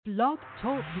Blog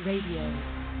Talk Radio.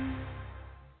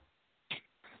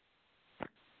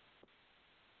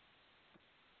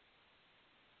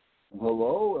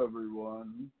 Hello,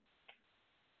 everyone.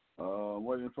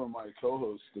 Waiting for my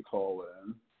co-host to call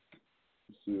in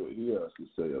to see what he has to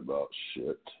say about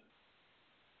shit.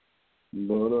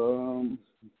 But,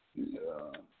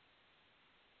 yeah.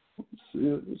 Let's see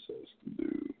what this has to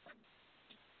do.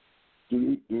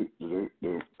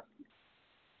 Do.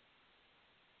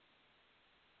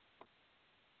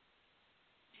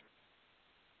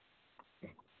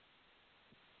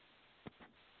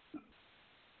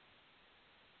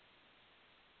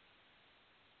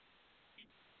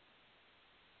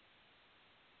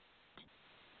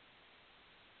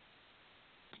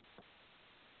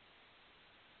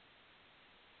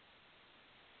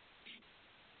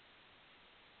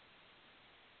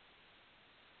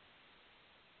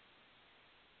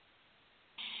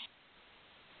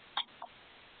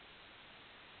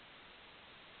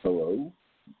 Hello?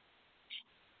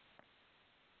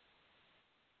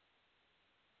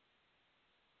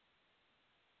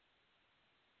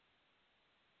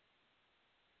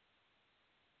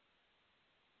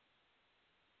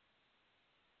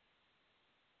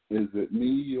 Is it me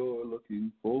you're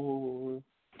looking for?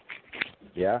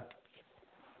 Yeah.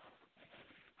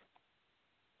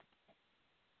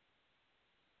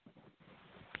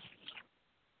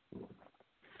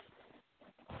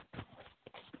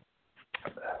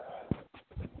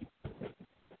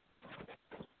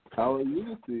 How are you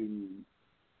this evening?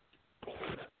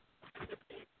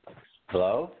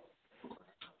 Hello?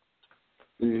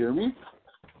 Can you hear me?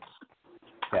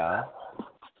 Yeah.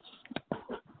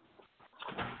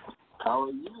 How are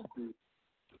you this evening?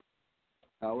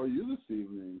 How are you this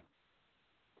evening?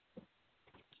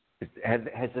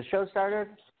 Has the show started?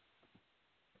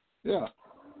 Yeah.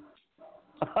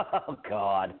 Oh,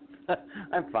 God.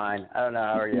 I'm fine. I don't know.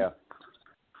 How are you?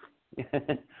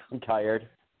 I'm tired.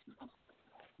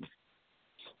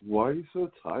 Why are you so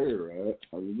tired, Rat?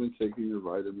 Have you been taking your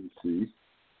vitamin C?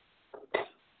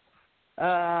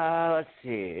 Let's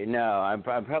see. No, I'm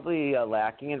probably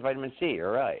lacking in vitamin C.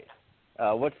 You're right.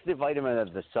 What's the vitamin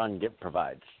that the sun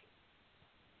provides?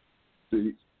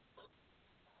 C.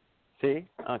 C?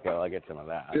 Okay, well, I'll get some of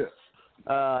that.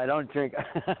 Yeah. I don't drink.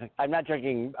 I'm not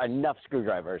drinking enough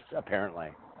screwdrivers, apparently.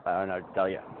 I don't know what to tell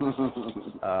you.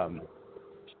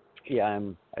 Yeah,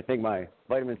 I think my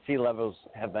vitamin C levels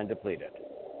have been depleted.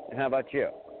 And how about you?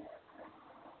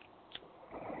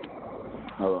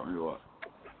 How about me what?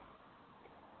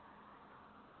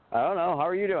 I don't know. How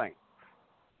are you doing?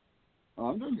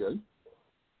 I'm doing good.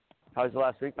 How's the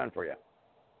last week been for you?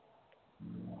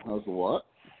 How's the what?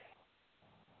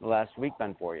 The last week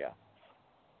been for you?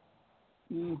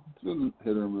 It's been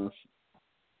hit or miss.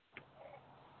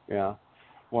 Yeah.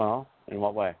 Well, in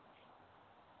what way?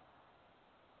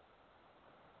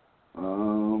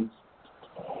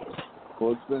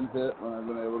 Well, it's been hit when I've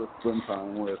been able to spend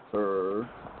time with her.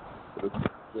 It's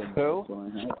been Who?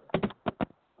 when I have.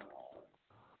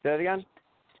 Say it again?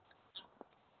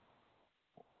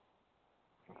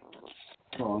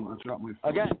 Hold on, I dropped my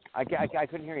phone. Again? I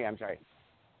couldn't hear you. I'm sorry.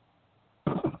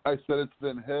 I said it's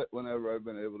been hit whenever I've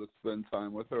been able to spend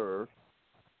time with her.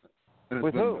 And it's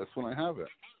With been who? missed when I haven't.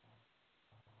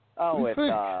 Oh, What with do you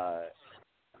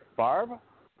think? Barb?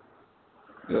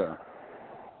 Yeah.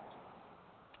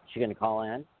 She going to call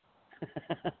in?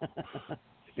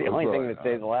 The only thing that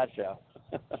saved the last show.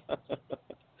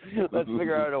 Let's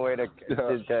figure out a way to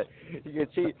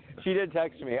she did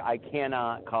text me, I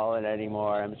cannot call it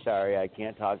anymore. I'm sorry, I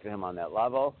can't talk to him on that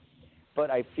level. But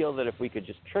I feel that if we could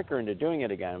just trick her into doing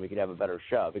it again, we could have a better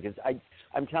show. Because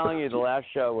I'm telling you, the last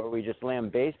show where we just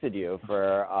lambasted you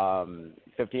for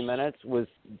 15 minutes was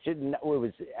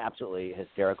absolutely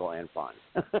hysterical and fun.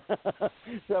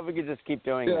 So if we could just keep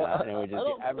doing that, and it would just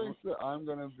I don't think that I'm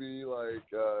gonna be like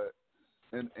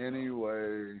in any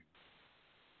way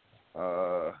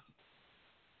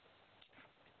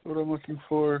what I'm looking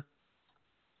for.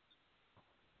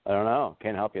 I don't know.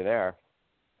 Can't help you there.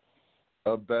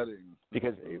 Abetting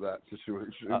because that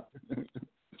situation.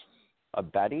 A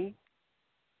Betty?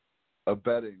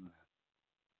 Abetting.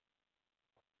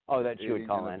 Oh, that she would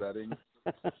call in. Abetting.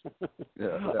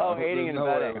 Yeah. Oh, aiding and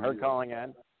abetting. Her calling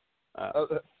in.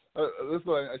 This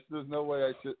way, there's no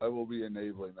way I will be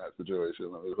enabling that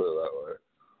situation. Let me put it that way.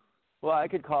 Well, I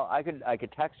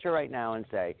could text her right now and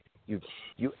say, you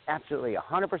absolutely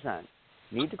 100%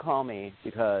 need to call me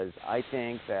because I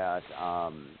think that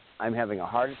I'm having a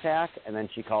heart attack, and then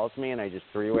she calls me, and I just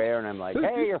three-way her, and I'm like,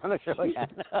 hey, you're on the show again.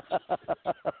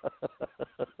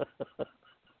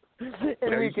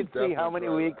 And we we could see how many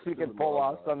weeks we could pull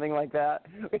off something like that.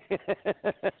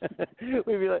 We'd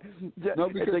be like, no,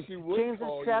 because it's like, she would James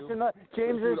call is trapped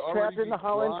you, in the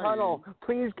Holland Tunnel.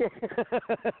 Please get.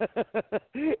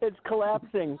 It's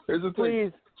collapsing.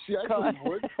 Please. She actually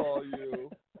would call you,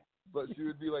 but she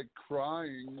would be like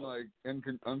crying, like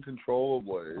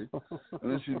uncontrollably,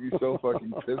 and then she'd be so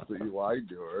fucking pissed that you lied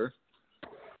to her.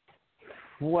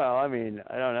 Well, I mean,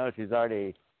 I don't know. She's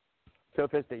already so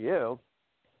pissed at you.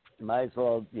 Might as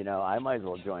well, I might as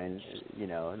well join,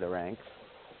 the ranks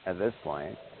at this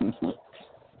point.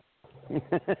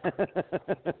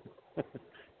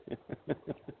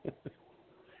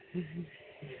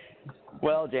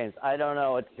 Well, James, I don't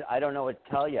know what to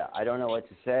tell you. I don't know what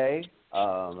to say.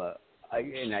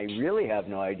 And I really have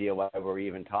no idea why we're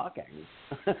even talking.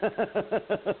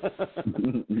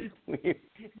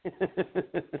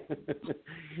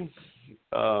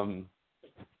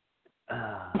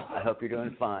 I hope you're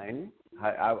doing fine.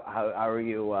 How are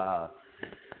you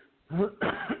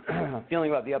feeling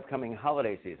about the upcoming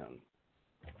holiday season?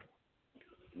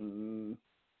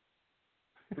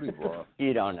 Pretty blah.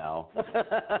 You don't know.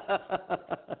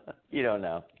 You don't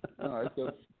know. No, I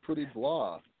said pretty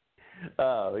blah.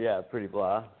 Oh, yeah, pretty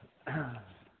blah.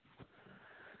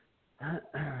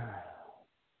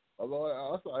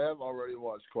 Although I have already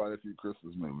watched quite a few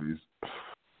Christmas movies.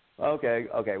 Okay.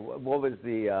 What was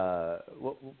the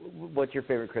what's your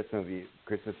favorite Christmas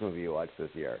movie you watched this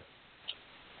year?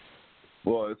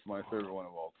 Well, it's my favorite one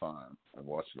of all time. I've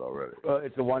watched it already.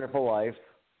 It's a Wonderful Life.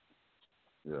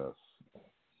 Yes.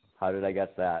 How did I guess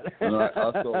that? And I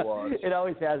also watched. It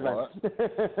always has been.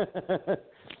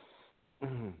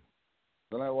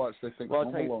 Then I watched, I think,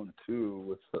 Home Alone 2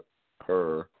 with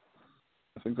her.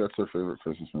 I think that's her favorite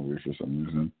Christmas movie for some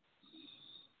reason.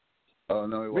 Oh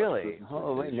no! Really?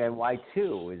 Oh, and why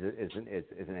 2 is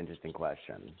an interesting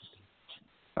question.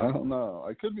 I don't know.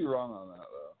 I could be wrong on that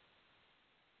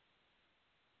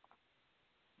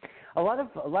though.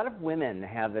 A lot of women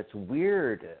have this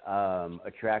weird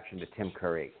attraction to Tim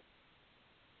Curry.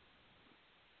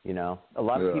 A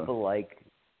lot of people like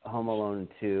Home Alone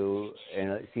 2,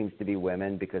 and it seems to be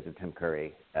women because of Tim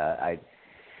Curry. I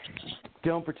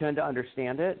don't pretend to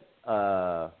understand it,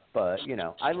 but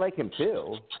I like him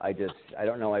too. I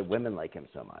don't know why women like him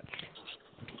so much.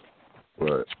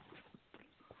 Right.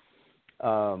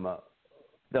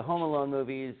 The Home Alone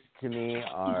movies to me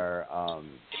are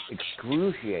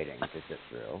excruciating to sit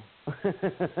through.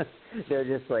 They're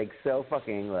just like so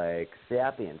fucking like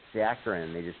sappy and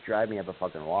saccharine. They just drive me up a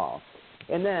fucking wall.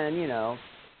 And then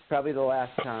probably the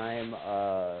last time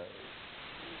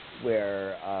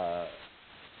where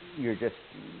you're just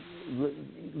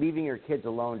leaving your kids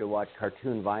alone to watch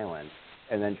cartoon violence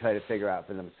and then try to figure out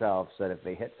for themselves that if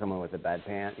they hit someone with a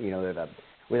bedpan,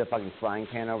 with a fucking frying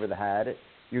pan over the head,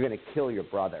 you're going to kill your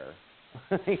brother.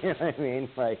 You know what I mean?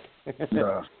 Like,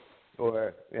 yeah.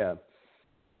 Or, yeah.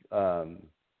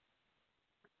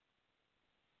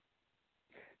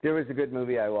 There was a good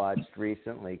movie I watched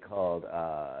recently called,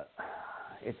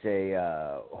 it's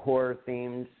a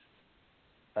horror-themed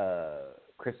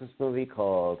Christmas movie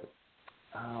called,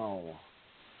 God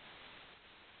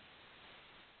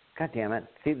damn it.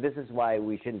 See, this is why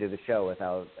we shouldn't do the show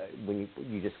without, when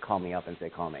you just call me up and say,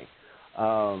 call me.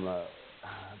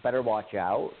 Better Watch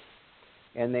Out.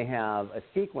 And they have a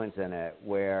sequence in it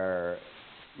where,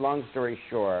 long story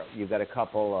short, you've got a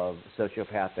couple of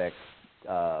sociopathic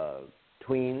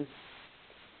tweens,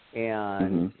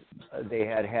 and they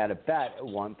had a bet at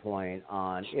one point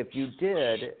on if you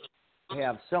did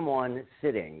have someone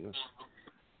sitting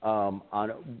on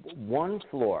one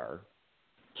floor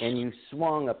and you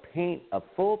swung a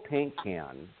full paint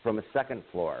can from a second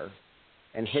floor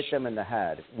and hit them in the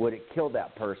head, would it kill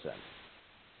that person?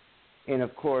 And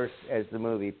of course, as the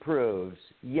movie proves,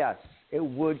 yes, it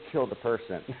would kill the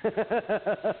person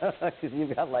because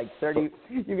you've got like 30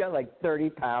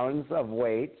 pounds of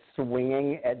weight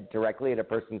swinging directly at a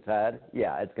person's head.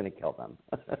 Yeah, it's going to kill them.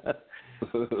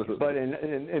 But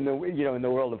in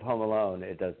the world of Home Alone,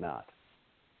 it does not.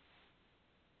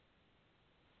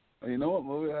 You know what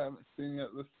movie I haven't seen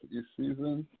yet this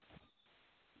season?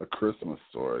 A Christmas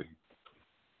Story.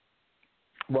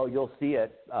 Well, you'll see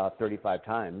it 35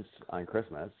 times on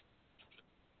Christmas.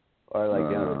 Or like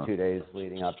the 2 days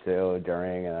leading up to,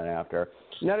 during, and then after.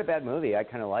 Not a bad movie. I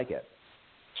kind of like it.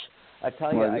 I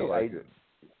tell you, I like it.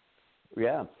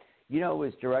 Yeah. It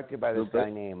was directed by this guy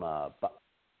named... go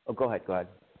ahead.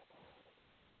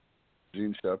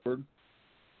 Gene Shepard?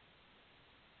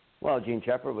 Well, Gene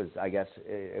Shepard was, I guess,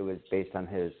 it was based on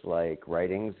his,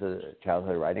 writings,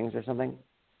 childhood writings or something.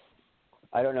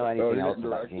 I don't know anything else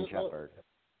about Gene Shepard.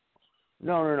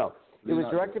 No. It was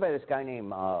directed by this guy named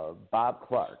Bob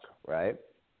Clark, right?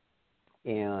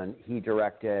 And he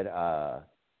directed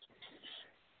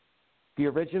the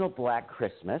original Black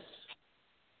Christmas,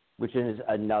 which is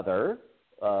another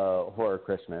horror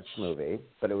Christmas movie,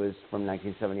 but it was from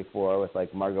 1974 with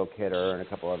like Margot Kidder and a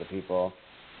couple other people.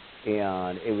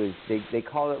 And it was they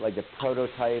call it like the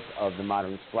prototype of the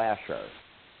modern slasher,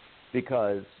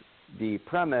 because the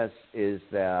premise is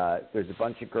that there's a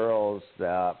bunch of girls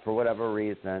that, for whatever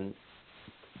reason,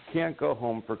 can't go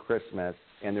home for Christmas,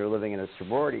 and they're living in a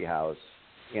sorority house,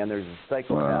 and there's a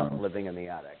psychopath living in the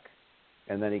attic.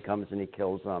 And then he comes and he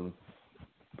kills them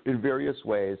in various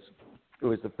ways. It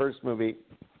was the first movie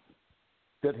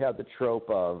that had the trope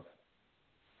of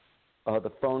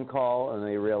the phone call, and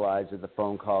they realize that the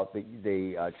phone call,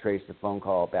 they trace the phone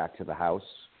call back to the house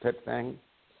type thing.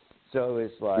 So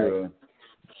it was like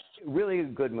really a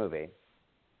good movie.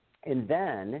 And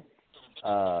then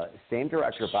same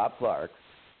director, Bob Clark,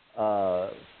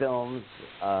 films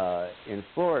in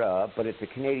Florida, but it's a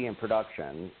Canadian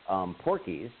production,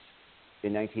 Porky's,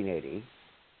 in 1980.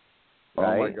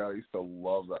 Right? Oh my God, I used to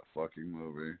love that fucking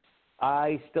movie.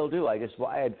 I still do.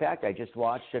 In fact, I just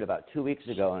watched it about 2 weeks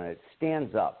ago, and it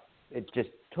stands up. It just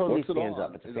totally stands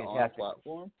up. It's a fantastic. Is it on a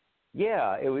platform?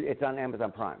 Yeah, it's on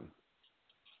Amazon Prime.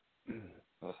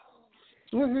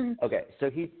 Okay, so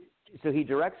he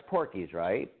directs Porky's,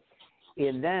 right?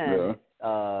 And then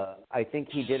I think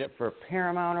he did it for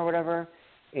Paramount or whatever,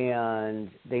 and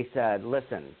they said,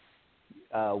 listen,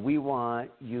 we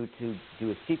want you to do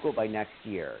a sequel by next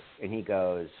year. And he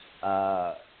goes,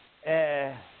 I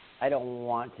don't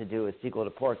want to do a sequel to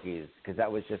Porky's, because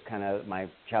that was just kind of my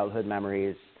childhood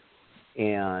memories,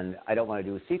 and I don't want to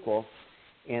do a sequel.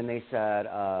 And they said,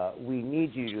 we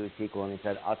need you to do a sequel. And he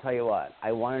said, I'll tell you what,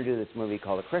 I want to do this movie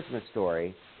called A Christmas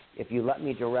Story. If you let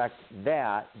me direct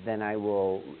that, then I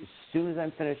will, as soon as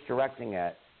I'm finished directing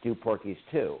it, do Porky's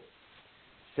 2.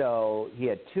 So he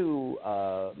had two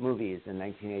movies in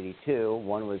 1982.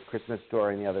 One was Christmas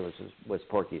Story, and the other was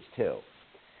Porky's 2.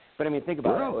 But I mean, think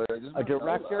about it. A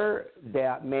director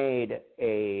that made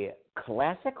a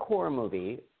classic horror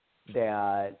movie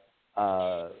that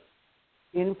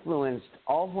influenced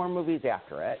all horror movies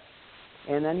after it,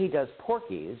 and then he does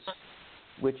Porky's,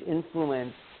 which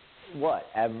influenced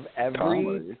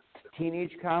every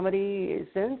teenage comedy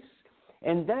since,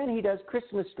 and then he does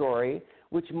Christmas Story,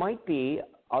 which might be,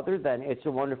 other than It's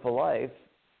a Wonderful Life,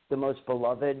 the most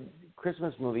beloved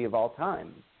Christmas movie of all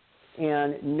time.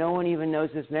 And no one even knows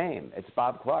his name. It's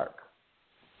Bob Clark.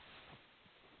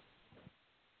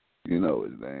 You know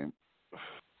his name.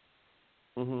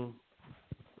 Mhm.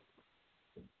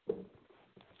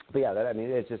 But yeah,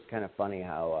 it's just kind of funny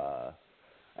how.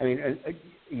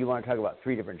 You want to talk about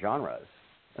three different genres,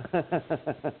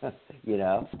 you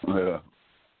know? Yeah.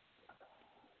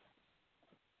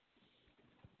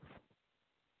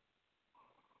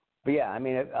 But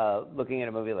yeah, looking at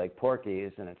a movie like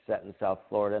Porky's, and it's set in South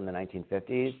Florida in the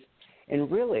 1950s,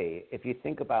 and really, if you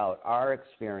think about our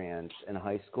experience in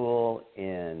high school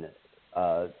in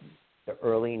the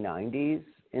early 90s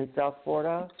in South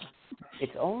Florida,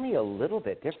 it's only a little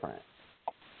bit different.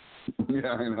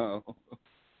 Yeah, I know.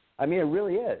 It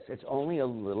really is. It's only a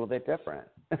little bit different.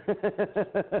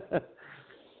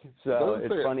 So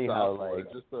it's funny how,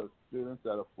 like, just the students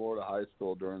at a Florida high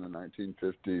school during the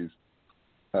 1950s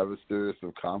have a series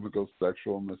of comical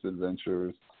sexual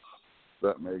misadventures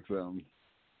that make them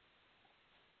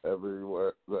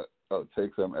everywhere. That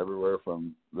takes them everywhere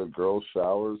from the girls'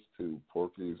 showers to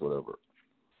Porky's, whatever.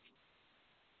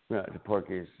 Yeah, to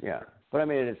Porky's, yeah. But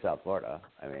it is South Florida.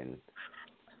 Yeah.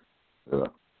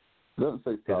 It doesn't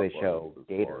say South Florida. Because they show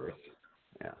gators.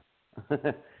 Yeah.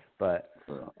 But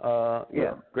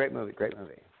great movie.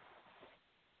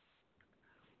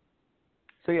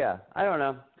 So yeah, I don't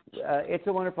know. It's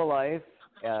a Wonderful Life.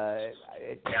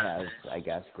 It has, I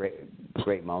guess,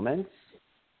 great moments.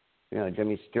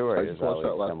 Jimmy Stewart is always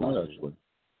someone. Night, actually.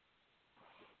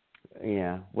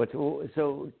 Yeah.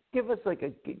 So give us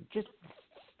just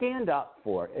stand up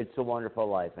for it. It's a Wonderful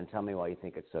Life, and tell me why you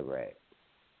think it's so great.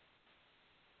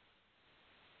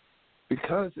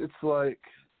 Because it's like,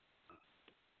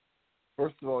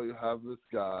 first of all, you have this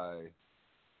guy.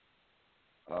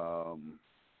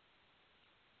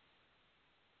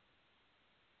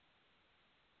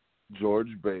 George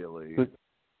Bailey,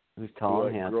 who's tall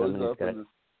and handsome, and he's got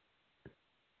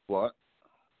what?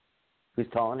 Who's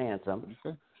tall and handsome,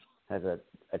 has a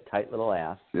tight little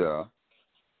ass. Yeah.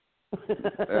 But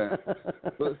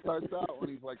it starts out when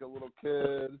he's like a little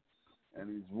kid, and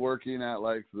he's working at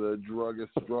like the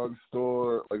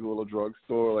drugstore, like a little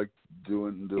drugstore, like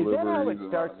doing deliveries. Is that how it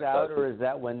starts out, or is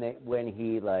that when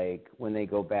they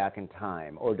go back in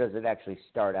time, or does it actually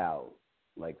start out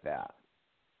like that?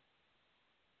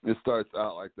 It starts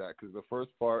out like that because the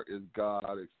first part is God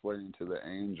explaining to the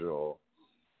angel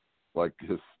like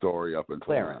his story up until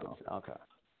Clarence. now. Okay.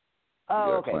 Oh,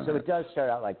 Yeah, okay. Clarence. So it does start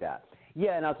out like that.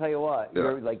 Yeah, and I'll tell you what,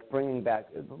 you're like bringing back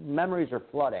memories are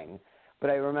flooding. But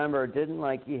I remember, didn't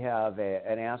like he have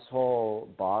an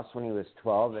asshole boss when he was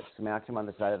 12 that smacked him on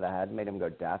the side of the head and made him go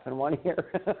deaf in one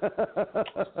ear?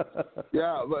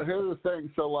 Yeah, but here's the thing.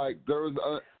 So like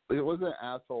it wasn't an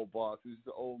asshole boss. He was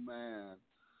an old man,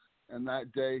 and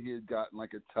that day he had gotten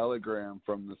like a telegram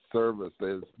from the service that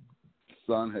his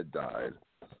son had died.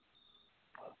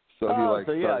 So he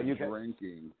started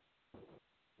drinking.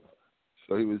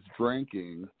 So he was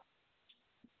drinking,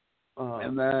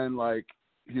 and then like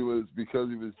because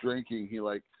he was drinking, he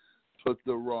like put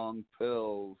the wrong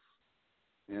pills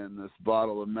in this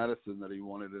bottle of medicine that he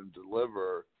wanted him to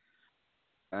deliver,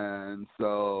 and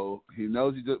so he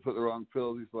knows he did put the wrong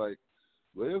pills. He's like,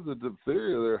 "They have the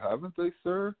diphtheria there, haven't they,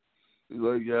 sir?" He's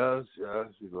like, "Yes, yes."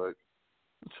 He's like,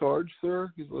 "Charge,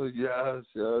 sir?" He's like, "Yes,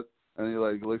 yes." And he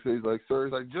like looks at, he's like, "Sir,"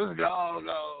 he's like, "Just go,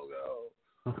 go, go."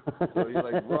 So he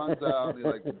like runs out. And he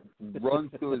like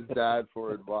runs to his dad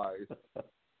for advice.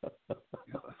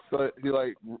 So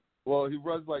he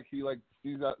runs like he like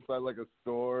sees outside like a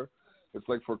store. It's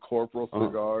like for Corporal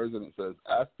cigars, and it says,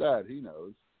 "Ask Dad, he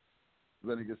knows."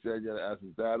 Then he gets the idea to ask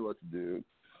his dad what to do.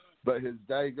 But his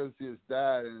dad, he goes to see his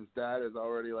dad, and his dad is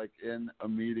already like in a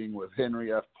meeting with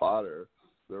Henry F. Potter,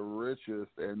 the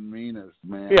richest and meanest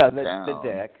man in town. The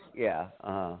dick. Yeah.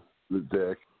 The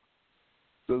dick.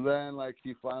 So then, like,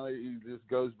 he just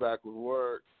goes back with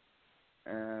work,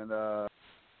 and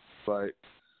like,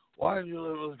 "Why didn't you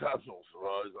live with the capsules?"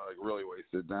 Well, he's like really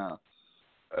wasted now,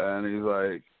 and he's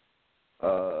like,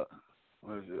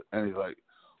 what is it? And he's like,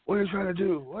 "What are you trying to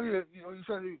do? What are you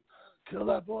trying to do? Kill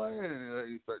that boy?" And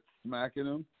he starts smacking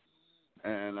him,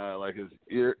 and like his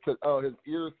ear's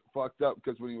fucked up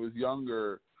because when he was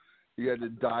younger, he had to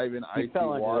dive in icy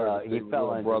water to save his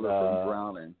little brother from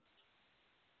drowning.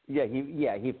 Yeah,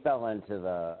 he fell into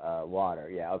the water.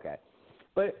 Yeah, okay.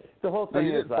 But the whole thing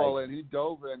he is didn't fall in. He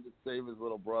dove in to save his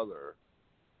little brother.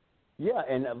 Yeah,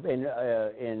 in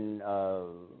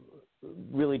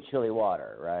really chilly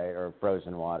water, right, or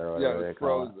frozen water, or whatever they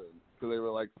call it. Yeah, frozen. So they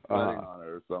were like sledding on it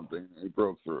or something. He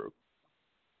broke through.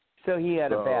 So he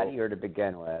had a bad ear to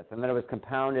begin with, and then it was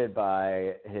compounded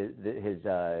by his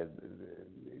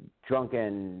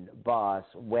drunken boss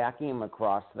whacking him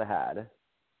across the head.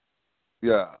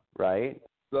 Yeah. Right?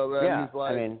 So then he's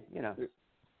like, I mean, you know.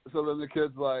 So then the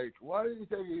kid's like, "Why did you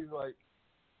take it?"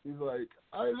 He's like,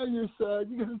 "I know you're sad.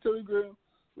 You got a telegram.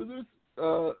 But there's,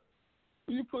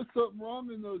 you put something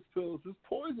wrong in those pills. It's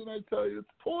poison, I tell you. It's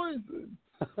poison."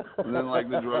 And then, like,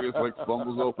 the druggist, like,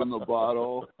 fumbles open the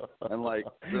bottle, and, like,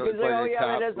 it's like "Oh, a yeah,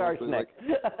 capsule. that is arsenic."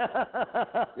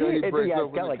 He breaks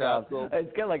open the capsule.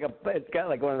 It's got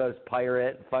like one of those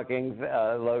pirate fucking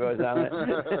logos on it.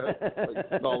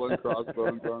 Like skull and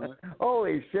crossbones on it.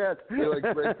 Holy shit. He,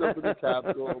 like, breaks open the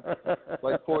capsule,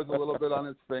 like, pours a little bit on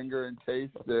his finger and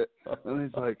tastes it. And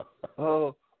he's like,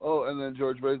 oh, and then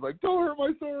George Bay's like, "Don't hurt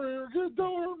my sore ear again.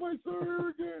 Don't hurt my sore ear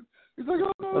again." He's like,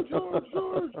 "Oh, no,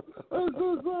 George, I'm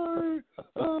so sorry."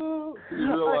 Oh, you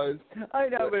realize. I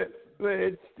know, but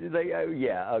it's like,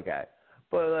 yeah, okay.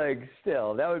 But, like,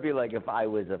 still, that would be like if I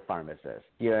was a pharmacist.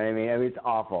 You know what I mean? I mean, it's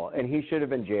awful. And he should have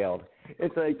been jailed.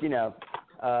 It's like, you know,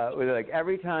 like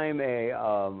every time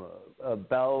a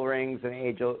bell rings and an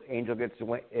angel gets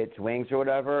its wings or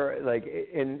whatever, like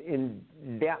in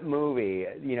that movie,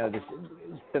 you know,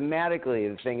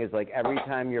 thematically the thing is like every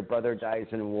time your brother dies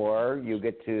in war, you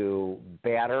get to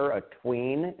batter a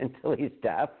tween until he's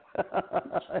deaf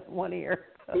in one ear.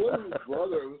 It wasn't his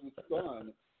brother, it was his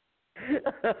son.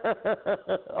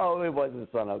 Oh, it was his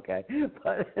son, okay.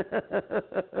 But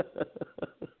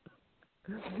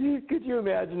could you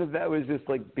imagine if that was just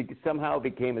like somehow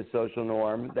became a social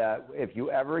norm that if you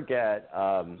ever get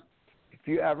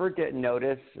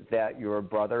notice that your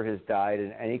brother has died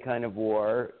in any kind of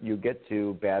war, you get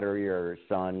to batter your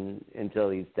son until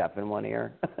he's deaf in one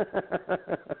ear?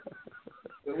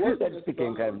 That just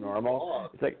became kind of normal.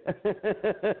 It's like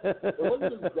it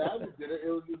wasn't his dad who did it. It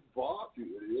was his boss, you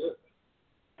idiot.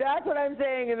 That's what I'm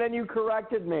saying, and then you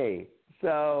corrected me.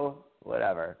 So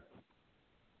whatever.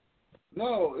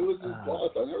 No, it was his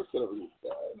boss. I never said it was his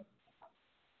dad.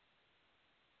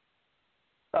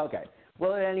 Okay.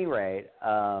 Well, at any rate,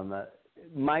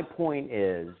 my point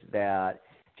is that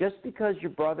just because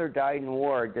your brother died in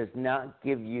war does not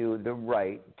give you the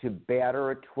right to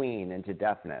batter a tween into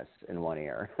deafness in one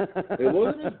ear. It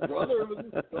wasn't his brother, it was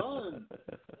his son.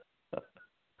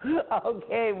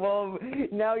 Okay, well,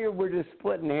 now we're just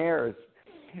splitting hairs.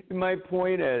 My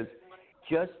point is,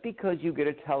 just because you get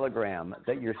a telegram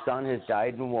that your son has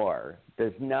died in war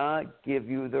does not give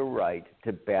you the right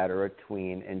to batter a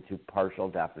tween into partial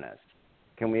deafness.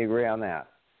 Can we agree on that?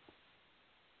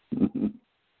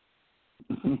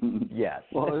 Yes.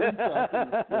 Well, it's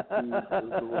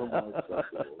a little more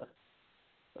acceptable.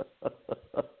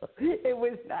 It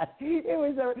was not. It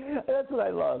was. That's what I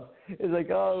love. It's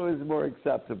like, oh, it was more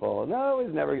acceptable. No, it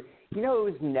was never. You know,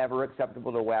 it was never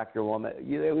acceptable to whack your woman.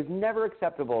 It was never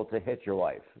acceptable to hit your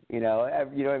wife. You know what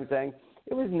I'm saying?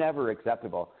 It was never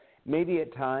acceptable. Maybe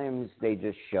at times they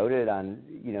just showed it on,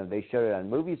 they showed it on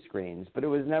movie screens, but it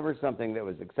was never something that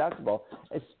was acceptable,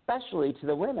 especially to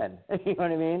the women. You know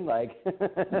what I mean? Like.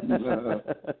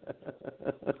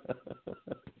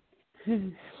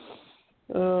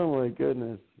 Oh my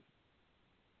goodness.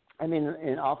 I mean,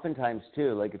 and oftentimes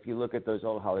too, like if you look at those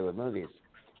old Hollywood movies,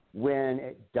 when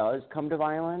it does come to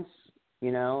violence,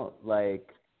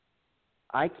 like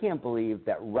I can't believe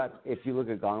that if you look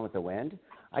at Gone with the Wind,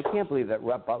 I can't believe that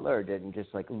Rhett Butler didn't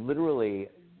just like literally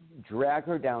drag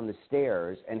her down the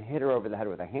stairs and hit her over the head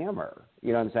with a hammer.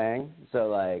 You know what I'm saying? So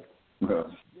like,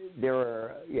 there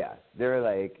were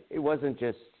like, it wasn't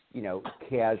just,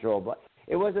 casual, but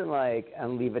it wasn't like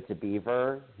on Leave It to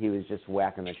Beaver, he was just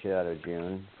whacking the shit out of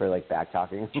June for like back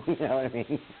talking. You know what I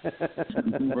mean?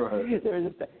 Right. There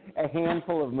was just a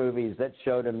handful of movies that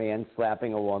showed a man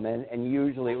slapping a woman, and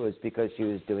usually it was because she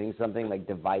was doing something like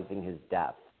devising his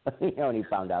death. And he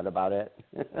found out about it.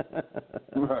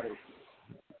 Right.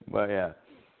 But yeah.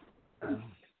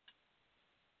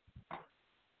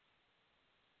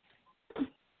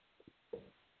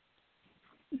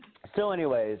 So,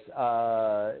 anyways,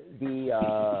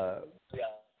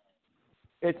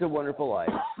 It's a Wonderful Life.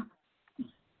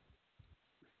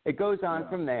 It goes on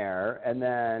from there, and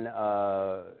then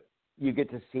you get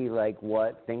to see like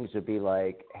what things would be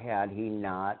like had he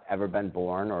not ever been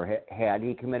born, or had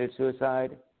he committed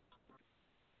suicide.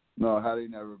 No, had he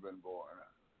never been born.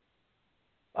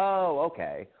 Oh,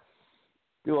 okay.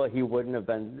 Well, he would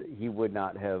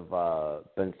not have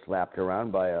been slapped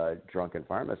around by a drunken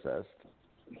pharmacist.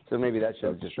 So maybe that should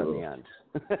have just been the end.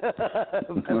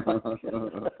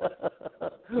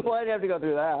 Well, I'd have to go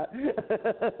through that.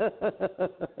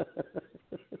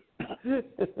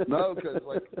 No, because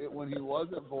when he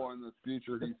wasn't born, the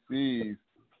future he sees.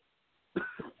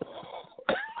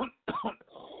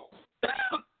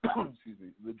 Excuse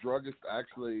me. The druggist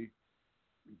actually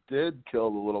did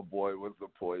kill the little boy with the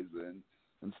poison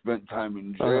and spent time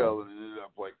in jail and ended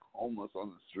up like homeless on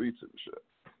the streets and shit.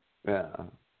 Yeah.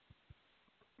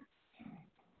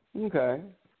 Okay.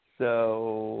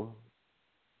 So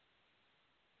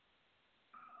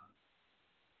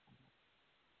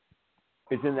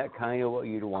isn't that kind of what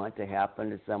you'd want to happen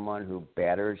to someone who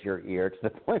batters your ear to the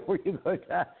point where you go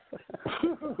deaf?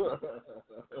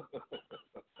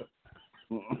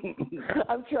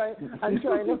 I'm trying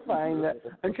to find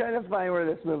where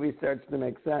this movie starts to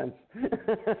make sense.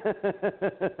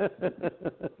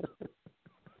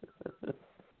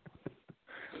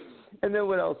 And then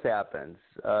what else happens?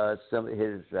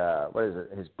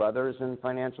 His brother's in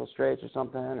financial straits or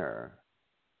something, or?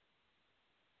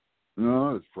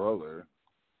 No, his brother.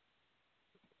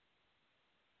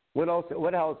 What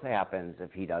else happens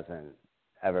if he doesn't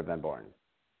ever been born?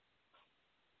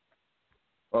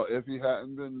 Oh, if he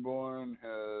hadn't been born,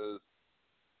 his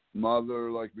mother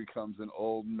becomes an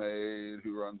old maid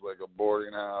who runs a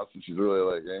boarding house, and she's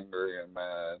really angry and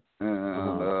mad.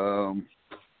 And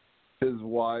his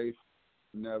wife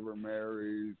never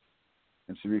marries,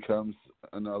 and she becomes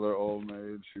another old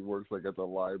maid. She works at the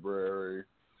library.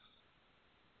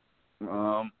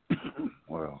 What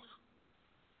else?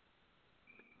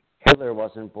 Hitler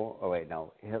wasn't born. Oh wait,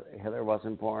 no. Hitler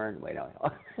wasn't born. Wait, no.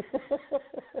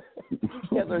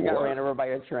 Hitler got ran over by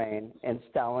a train, and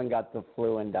Stalin got the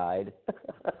flu and died.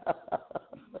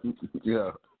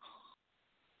 Yeah.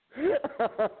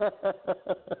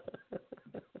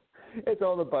 It's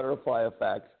all the butterfly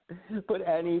effect. But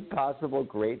any possible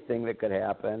great thing that could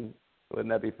happen, wouldn't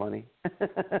that be funny?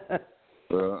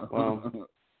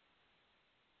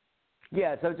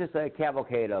 Yeah, so just a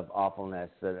cavalcade of awfulness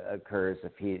that occurs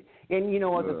if he. And you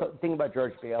know what? The thing about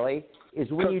George Bailey is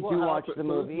when you do watch the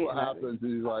movie. What happens is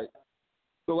he's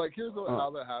here's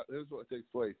what takes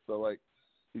place. So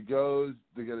he goes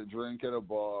to get a drink at a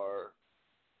bar,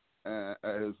 at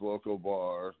his local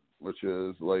bar, which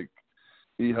is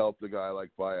he helped the guy like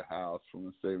buy a house from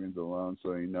the savings and loan,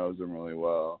 so he knows him really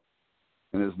well.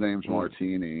 And his name's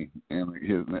Martini, and like,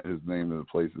 his name of the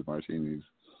place is Martini's.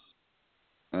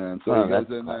 And so he goes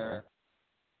in there.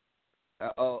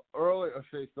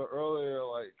 Earlier,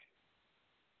 like,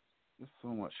 there's so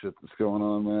much shit that's going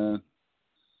on, man.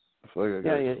 I feel like I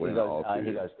gotta explain it all to you.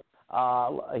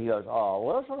 He goes,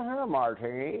 oh, listen here,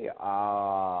 Martini.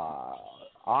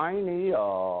 I need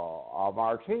a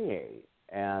martini.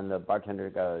 And the bartender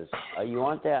goes, you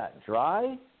want that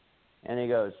dry? And he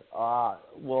goes,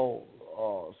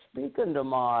 speak into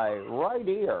my right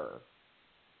ear.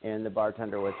 And the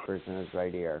bartender whispers in his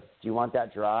right ear, do you want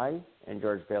that dry? And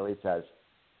George Bailey says,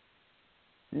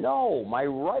 no, my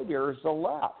right ear is the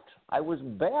left. I was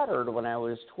battered when I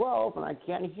was 12, and I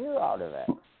can't hear out of it.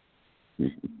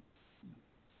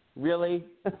 Really?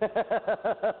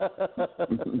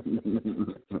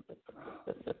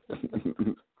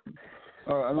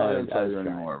 All right, I'm not going to tell you any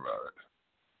more about it.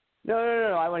 No.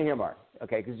 I want to hear more.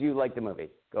 Okay, because you like the movie.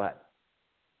 Go ahead.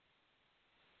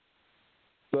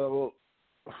 So,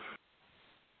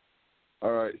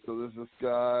 all right. So there's this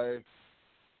guy.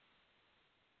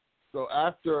 So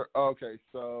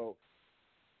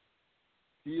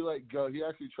he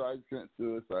actually tries to commit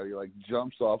suicide. He like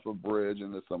jumps off a bridge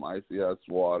into some icy ass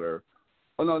water.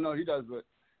 Oh no, he does it.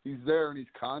 He's there and he's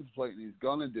contemplating he's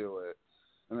gonna do it.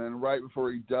 And then right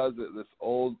before he does it, this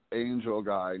old angel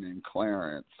guy named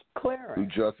Clarence, who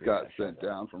just got sent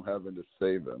down from heaven to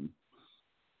save him.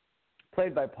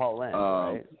 Played by Paul Lynch,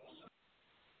 right?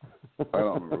 I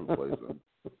don't remember who plays him.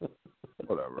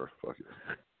 Whatever, fuck it.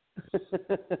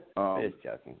 Just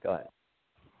joking. Go ahead.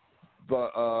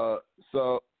 But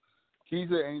so he's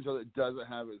an angel that doesn't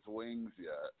have his wings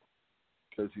yet,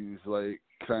 because he's like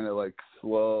kind of like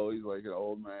slow. He's like an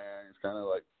old man. He's kind of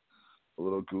like a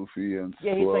little goofy and slow.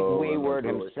 Yeah, he's like wayward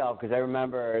himself. Because I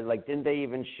remember, like, didn't they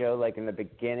even show like in the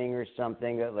beginning or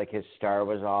something that like his star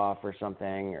was off or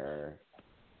something? Or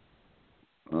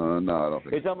no, I don't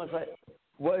think. It's almost like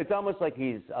it's almost like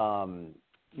he's on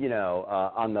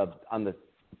the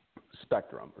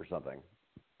spectrum or something.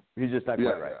 He's just not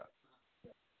quite right. Yeah.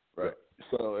 Right.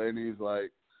 So, and he's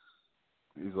like,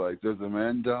 there's a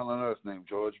man down on earth named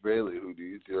George Bailey who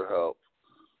needs your help.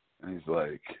 And he's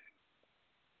like,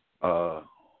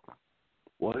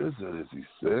 what is it? Is he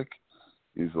sick?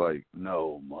 He's like,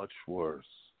 no, much worse.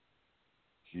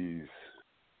 He's,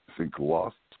 I think,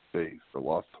 lost faith or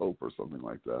lost hope or something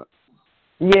like that.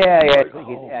 Yeah, I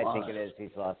think it is.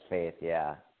 He's lost faith,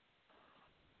 yeah.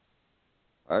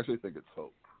 I actually think it's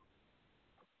hope.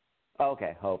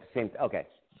 Okay, hope. Same. Okay.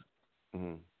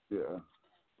 Mm-hmm. Yeah,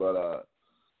 but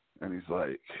and he's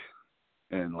like,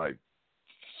 and like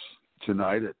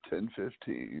tonight at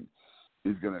 10:15,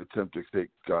 he's gonna attempt to take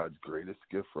God's greatest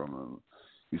gift from him.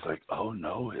 He's like, oh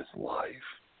no, his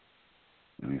life.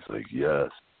 And he's like,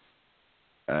 yes.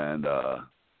 And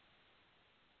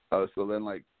so then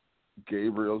like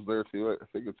Gabriel's there too. I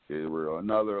think it's Gabriel.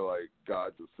 Another like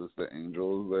God's assistant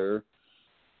angel is there.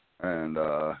 And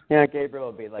yeah, Gabriel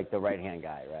would be like the right-hand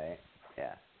guy, right?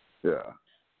 Yeah. Yeah.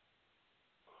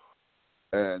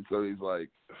 And so he's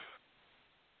like,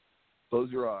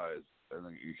 close your eyes. And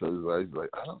then he closes his eyes. He's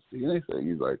like, I don't see anything.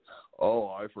 He's like, oh,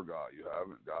 I forgot. You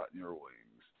haven't gotten your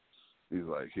wings. He's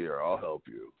like, here, I'll help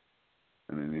you.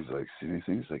 And then he's like, see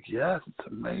anything? He's like, yes, it's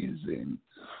amazing.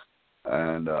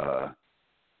 And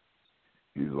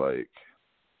he's like,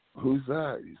 who's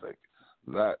that? He's like,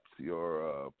 that's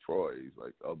your Proy. He's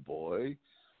like, a boy?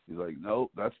 He's like,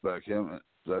 nope, that's him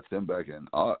back in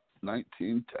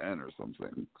 1910 or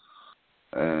something.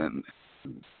 And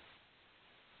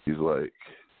he's like,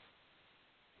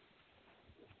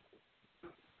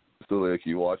 so like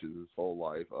he watches his whole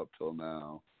life up till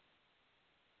now.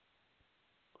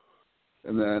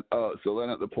 And then, so then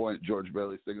at the point George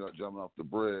Bailey's thinking about jumping off the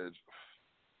bridge,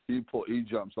 he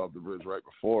jumps off the bridge right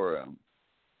before him.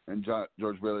 And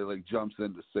George Bailey like jumps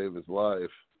in to save his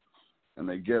life, and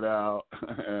they get out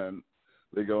and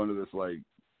they go into this like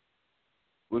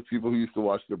with people who used to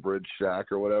watch the Bridge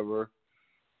Shack or whatever.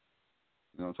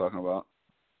 You know what I'm talking about?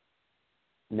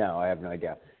 No, I have no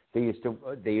idea. They used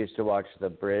to watch the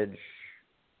Bridge.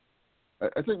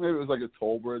 I think maybe it was like a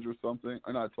toll bridge or something.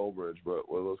 Or not a toll bridge, but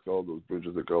what are those called? Those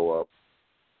bridges that go up.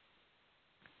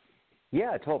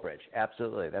 Yeah, a toll bridge.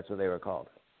 Absolutely, that's what they were called.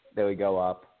 They would go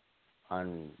up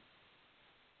on.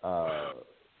 I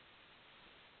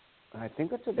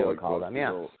think that's what they would call them.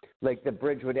 Yeah, like the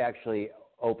bridge would actually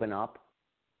open up.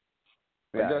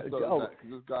 Yeah.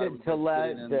 To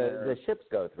let the ships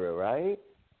go through, right?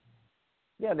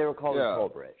 Yeah, they were called a toll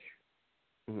bridge.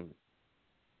 Mm-hmm.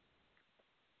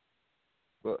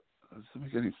 But it doesn't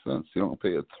make any sense. You don't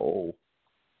pay a toll.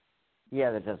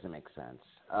 Yeah, that doesn't make sense.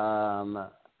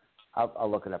 I'll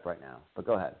look it up right now, but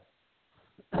go ahead.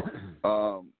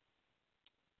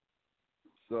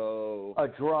 So a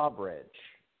drawbridge.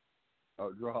 A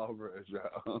drawbridge, yeah.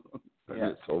 Yeah.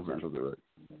 It's over something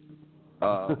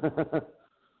right.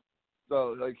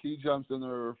 So, like, he jumps in the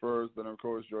river first, then, of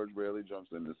course, George Bailey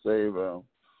jumps in to save him.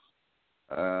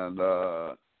 And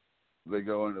they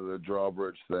go into the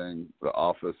drawbridge thing, the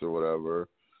office or whatever.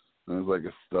 And there's, like,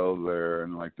 a stove there,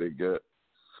 and, like, they get...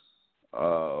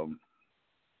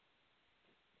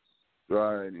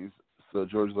 right, and so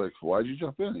George's like, why'd you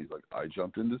jump in? He's like, I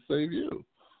jumped in to save you.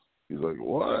 He's like,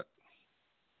 what?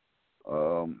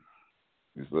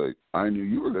 He's like, I knew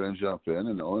you were going to jump in,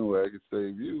 and the only way I could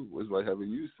save you was by having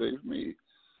you save me.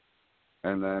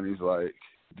 And then he's like,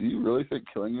 do you really think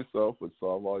killing yourself would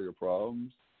solve all your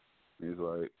problems? And he's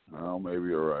like, well, maybe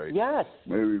you're right. Yes.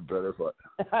 Maybe it'd be better if I...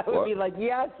 I would be like,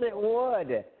 yes, it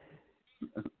would.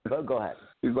 But go ahead.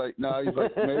 He's like, no, he's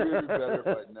like, maybe it'd be better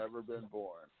if I'd never been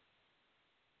born.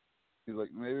 He's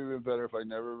like, maybe it'd be better if I'd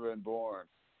never been born.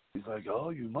 He's like, oh,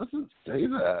 you mustn't say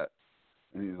that.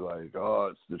 And he's like, oh,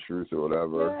 it's the truth or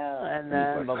whatever. Yeah, and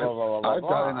then like, blah, blah, blah, blah, I've blah.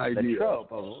 got an idea. The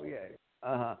trope of,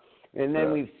 And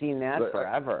then we've seen that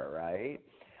forever, right?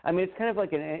 I mean, it's kind of like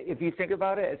if you think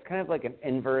about it, it's kind of like an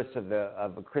inverse of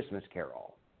a Christmas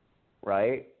Carol,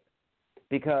 right?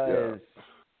 Because,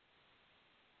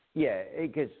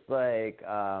 it gets like,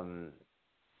 I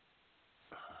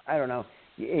don't know.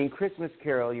 In Christmas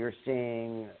Carol, you're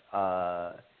seeing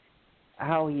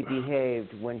how he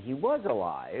behaved when he was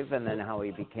alive, and then how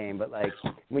he became. But like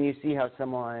when you see how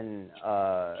someone,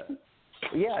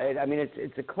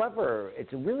 it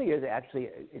really is actually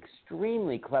an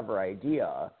extremely clever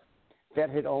idea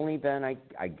that had only been,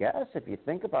 I guess, if you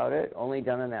think about it, only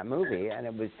done in that movie, and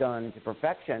it was done to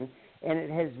perfection, and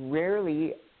it has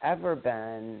rarely ever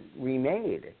been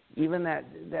remade. Even that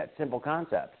simple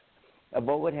concept of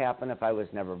what would happen if I was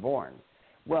never born.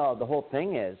 Well, the whole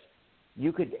thing is,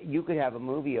 you could have a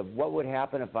movie of what would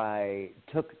happen if I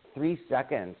took 3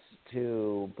 seconds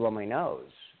to blow my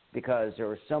nose, because there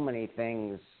were so many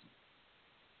things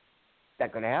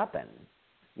that could happen.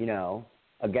 You know,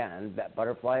 again, that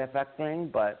butterfly effect thing.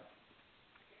 But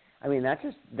I mean,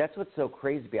 that's what's so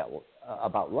crazy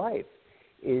about life,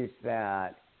 is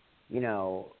that, you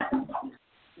know,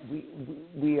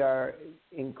 we are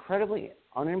incredibly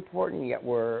unimportant, yet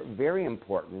we're very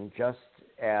important, just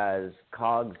as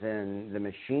cogs in the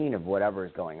machine of whatever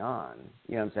is going on.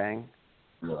 You know what I'm saying?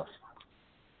 Yeah.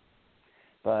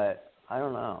 But I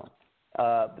don't know.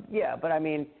 But I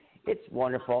mean, it's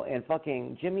wonderful. And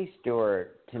fucking Jimmy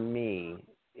Stewart, to me,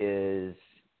 is,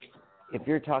 if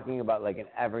you're talking about like an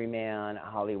everyman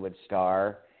Hollywood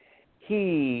star,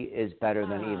 he is better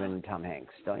than even Tom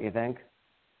Hanks, don't you think?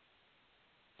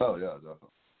 Oh, yeah, definitely.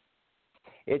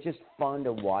 It's just fun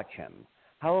to watch him.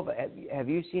 Have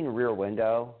you seen Rear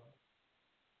Window?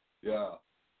 Yeah.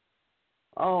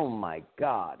 Oh, my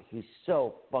God. He's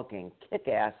so fucking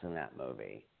kick-ass in that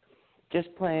movie.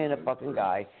 Just playing a fucking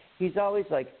guy. He's always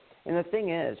like, and the thing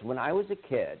is, when I was a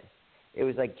kid, it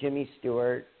was like Jimmy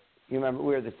Stewart. You remember,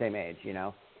 we were the same age, you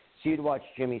know? So you'd watch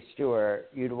Jimmy Stewart,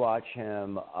 you'd watch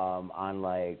him on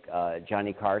like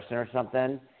Johnny Carson or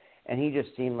something, and he just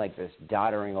seemed like this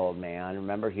doddering old man.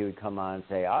 Remember, he would come on and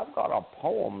say, I've got a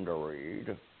poem to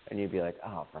read. And you'd be like,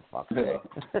 oh, for fuck's sake.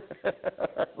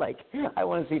 Like, I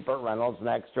want to see Burt Reynolds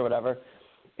next or whatever.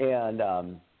 And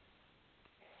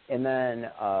then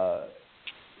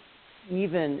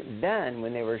even then,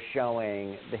 when they were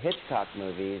showing the Hitchcock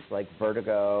movies like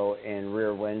Vertigo and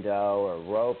Rear Window or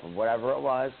Rope or whatever it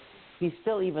was, he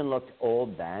still even looked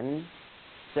old then.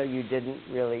 So you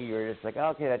were just like, oh,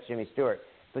 okay, that's Jimmy Stewart.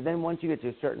 But then once you get to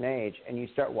a certain age and you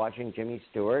start watching Jimmy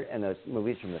Stewart and those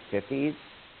movies from the 50s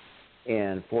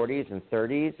and 40s and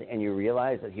 30s, and you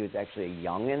realize that he was actually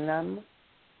young in them,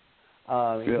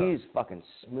 he's fucking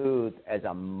smooth as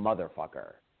a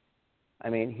motherfucker. I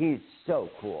mean, he's so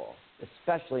cool,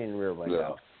 especially in Rear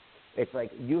Window. Yeah. It's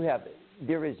like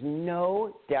there is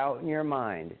no doubt in your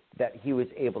mind that he was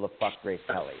able to fuck Grace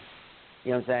Kelly.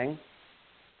 You know what I'm saying?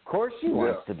 Of course she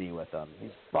wants to be with him.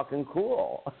 He's fucking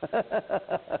cool.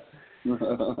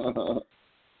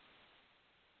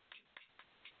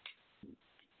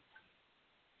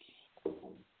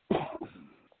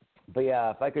 But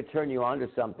yeah, if I could turn you on to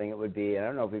something, it would be, I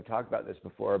don't know if we've talked about this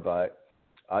before, but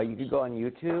you could go on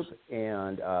YouTube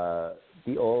and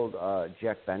the old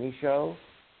Jack Benny show,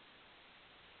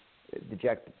 the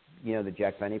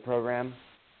Jack Benny program.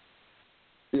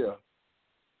 Yeah.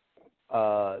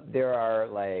 There are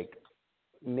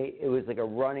it was like a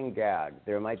running gag.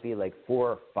 There might be like 4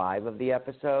 or 5 of the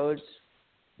episodes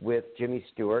with Jimmy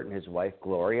Stewart and his wife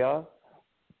Gloria,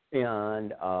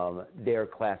 and they're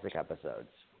classic episodes.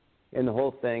 And the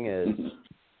whole thing is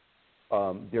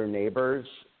they're neighbors,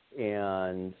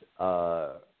 and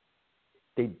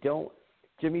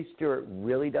Jimmy Stewart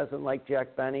really doesn't like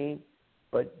Jack Benny,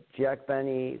 but Jack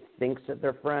Benny thinks that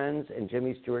they're friends, and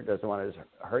Jimmy Stewart doesn't want to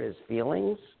hurt his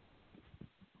feelings.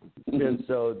 And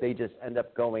so they just end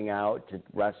up going out to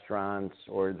restaurants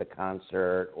or the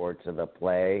concert or to the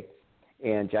play,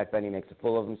 and Jack Benny makes a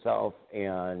fool of himself,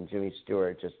 and Jimmy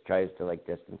Stewart just tries to, like,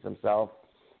 distance himself,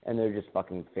 and they're just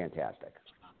fucking fantastic.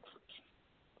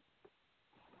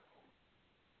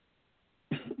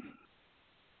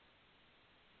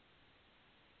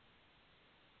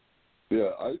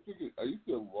 Yeah, I used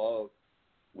to love,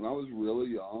 when I was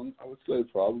really young, I would say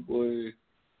probably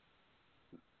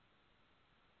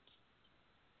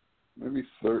maybe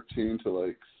 13 to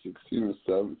like 16 or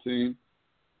 17.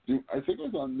 I think it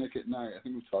was on Nick at Night. I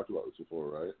think we've talked about this before,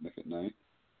 right? Nick at Night.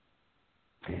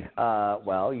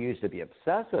 Well, you used to be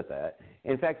obsessed with it.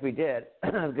 In fact, we did,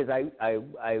 because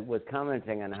I was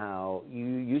commenting on how you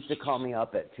used to call me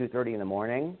up at 2:30 in the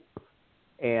morning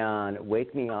and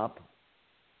wake me up,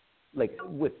 like,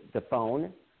 with the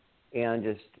phone, and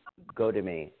just go to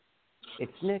me,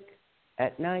 "It's Nick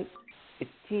at Night.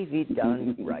 It's TV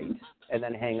done right," and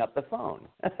then hang up the phone,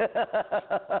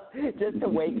 just to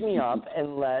wake me up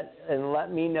and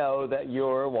let me know that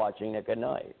you're watching Nick at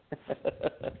Night.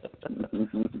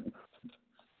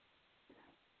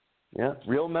 Yeah,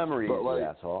 real memories, you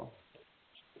asshole.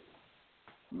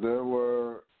 There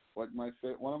were, like,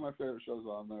 one of my favorite shows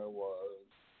on there was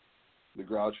the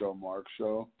Groucho Marx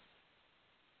show.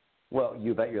 Well,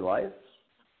 You Bet Your Life?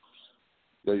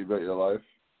 Yeah, You Bet Your Life.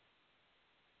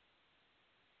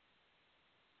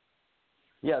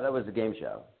 Yeah, that was a game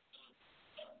show.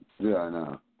 Yeah, I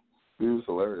know. He was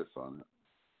hilarious on it.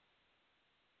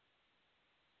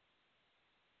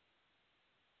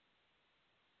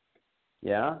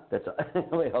 Yeah? That's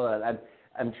wait, hold on.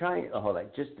 I'm trying. Oh, hold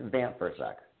on. Just vamp for a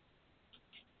sec.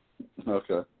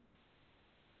 Okay.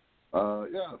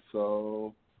 Yeah,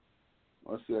 so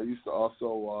let's see. I used to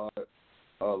also watch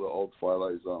the old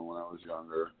Twilight Zone when I was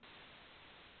younger.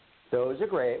 Those are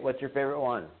great. What's your favorite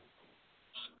one?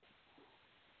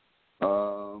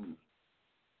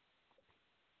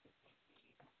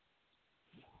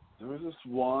 There was this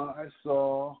one I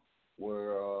saw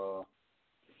where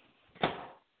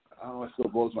I don't know, it still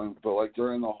blows my mind, but like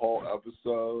during the whole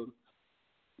episode,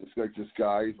 it's like this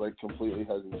guy, he's like completely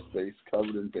has his face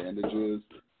covered in bandages,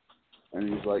 and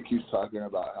he's like, he's talking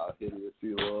about how hideous he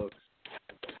looks,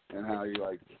 and how he,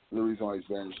 like, the reason why he's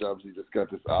bandaged up is he just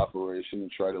got this operation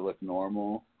and try to look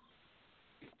normal.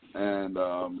 And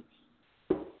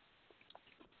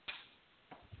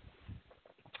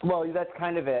well, that's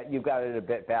kind of it. You've got it a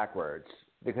bit backwards,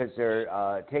 because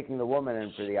they're taking the woman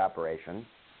in for the operation,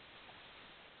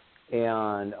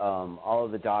 and all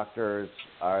of the doctors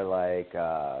are like,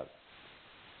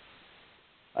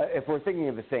 if we're thinking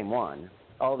of the same one,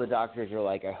 all the doctors are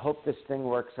like, I hope this thing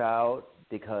works out,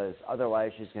 because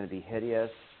otherwise she's going to be hideous.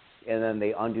 And then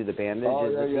they undo the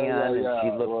bandages at the end, and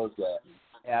she looks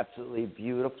absolutely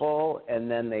beautiful. And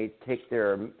then they take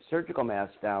their surgical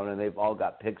masks down, and they've all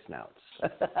got pig snouts.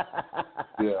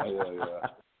 Yeah.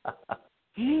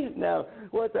 Now,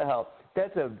 what the hell?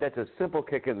 That's a simple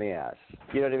kick in the ass.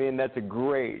 You know what I mean? That's a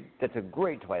great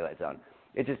Twilight Zone.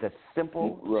 It's just a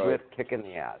simple, swift kick in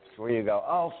the ass where you go,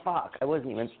 oh fuck, I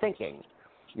wasn't even thinking.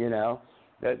 You know?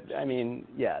 I mean,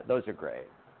 yeah, those are great.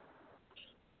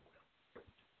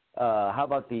 How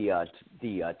about the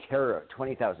Terror at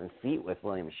 20,000 Feet with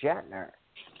William Shatner?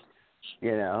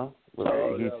 You know,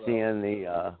 where he's seeing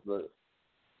the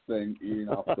thing eating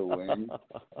off the wing.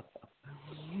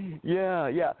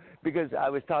 Yeah, because I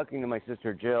was talking to my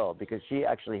sister Jill, because she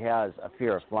actually has a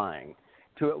fear of flying.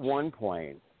 At one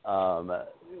point,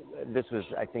 this was,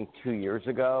 I think, 2 years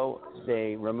ago,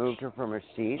 they removed her from her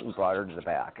seat and brought her to the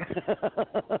back,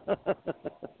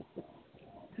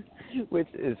 which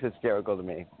is hysterical to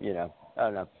me, you know. I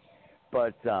don't know.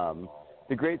 But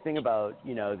the great thing about,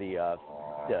 you know, the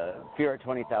Fear at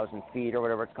 20,000 Feet or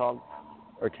whatever it's called,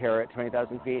 or Terror at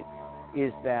 20,000 Feet,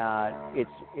 is that it's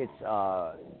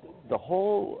the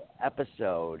whole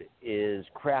episode is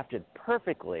crafted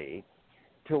perfectly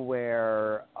to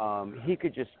where he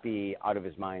could just be out of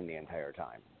his mind the entire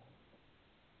time.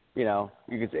 You know,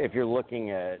 if you're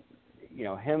looking at, you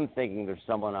know, him thinking there's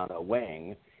someone on a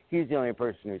wing, he's the only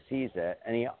person who sees it,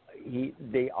 and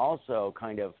they also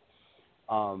kind of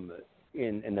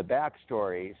in the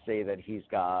backstory say that he's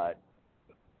got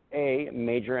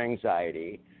major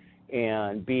anxiety,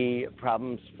 and B,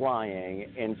 problems flying,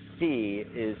 and C,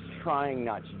 is trying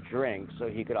not to drink so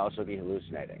he could also be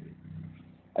hallucinating.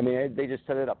 I mean, they just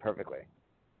set it up perfectly.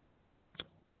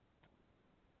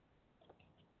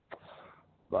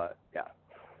 But, yeah.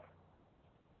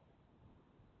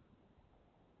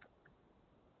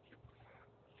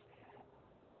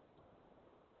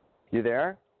 You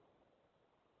there?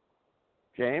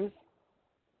 James?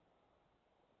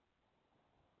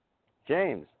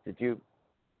 James, did you...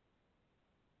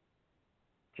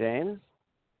 James?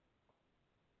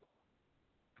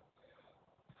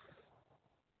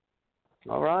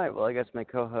 All right. Well, I guess my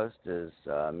co-host is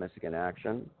missing in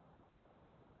action.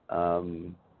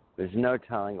 There's no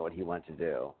telling what he went to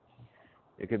do.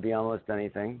 It could be almost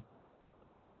anything.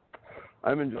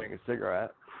 I'm enjoying a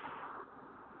cigarette.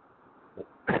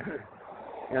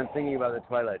 And I'm thinking about the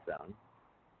Twilight Zone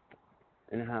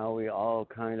and how we all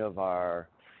kind of are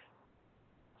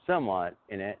somewhat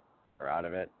in it or out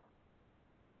of it.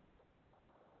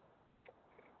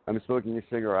 I'm smoking a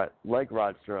cigarette like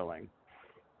Rod Serling.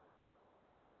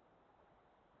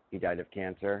 He died of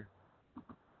cancer.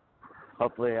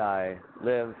 Hopefully I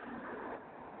live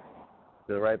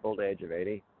to the ripe old age of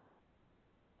 80.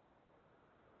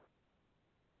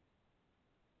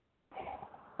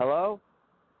 Hello?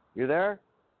 You there?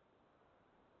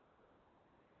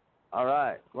 All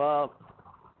right. Well,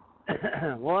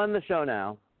 we'll end the show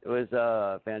now. It was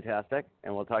fantastic,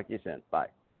 and we'll talk to you soon. Bye.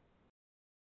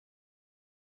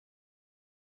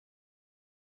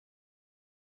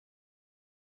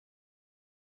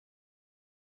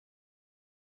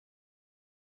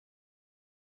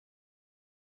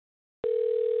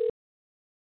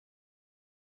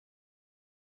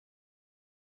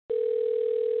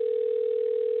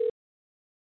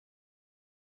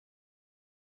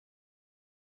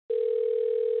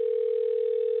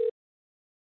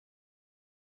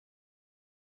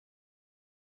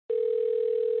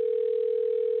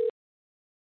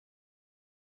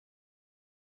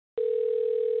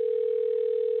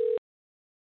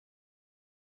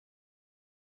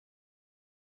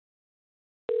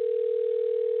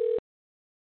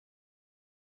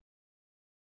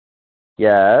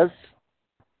 Yes.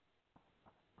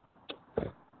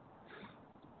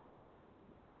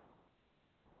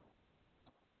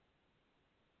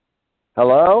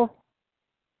 Hello?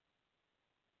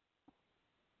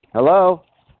 Hello?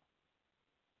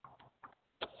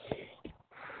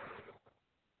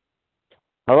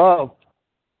 Hello?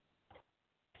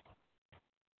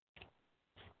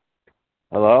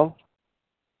 Hello?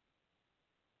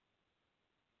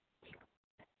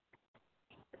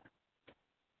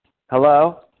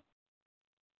 Hello?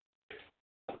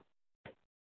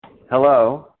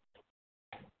 Hello?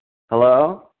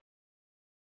 Hello?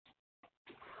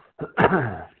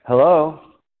 Hello?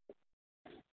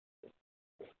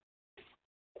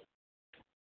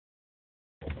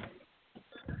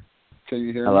 Can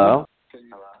you hear Hello? me?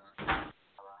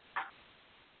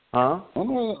 Huh? I don't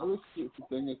know. This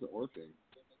thing isn't working.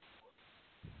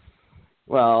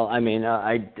 Well, I mean,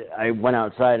 I went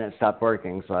outside and it stopped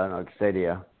working, so I don't know what to say to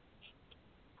you.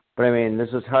 But I mean, this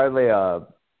is hardly a...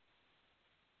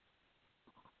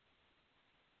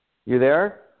 You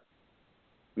there?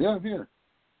 Yeah, I'm here.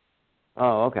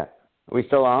 Oh, okay. Are we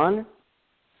still on?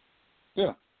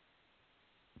 Yeah.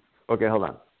 Okay, hold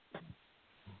on.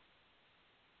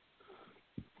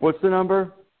 What's the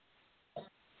number?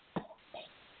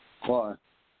 Why?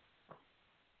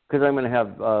 Because I'm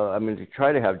going to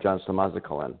try to have John Slamaza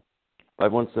call in.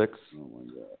 516 Oh my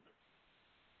God.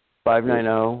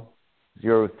 590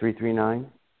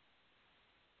 0339.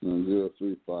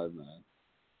 0359.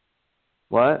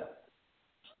 What?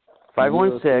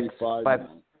 516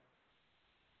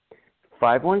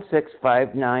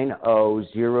 590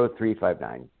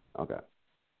 0359. Okay.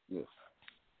 Yes.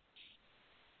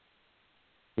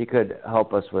 He could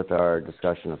help us with our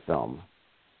discussion of film.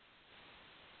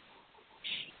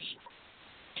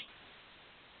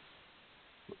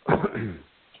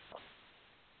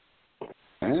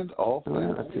 And all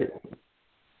things.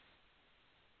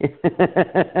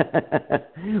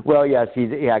 Well, yes, he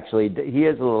is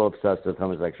a little obsessed with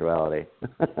homosexuality,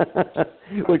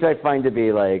 which I find to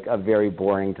be like a very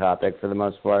boring topic for the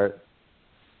most part,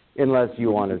 unless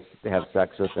you want to have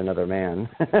sex with another man.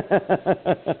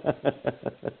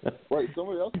 Wait,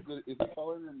 somebody else is he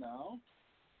calling in now?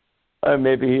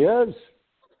 Maybe he is.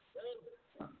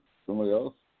 Somebody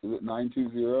else? Is it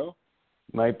 920?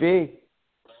 Might be.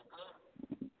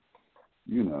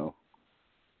 You know.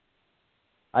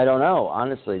 I don't know.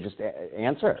 Honestly, just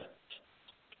answer.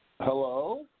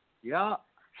 Hello? Yeah.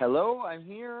 Hello, I'm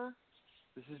here.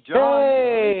 This is John.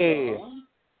 Hey,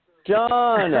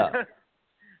 John.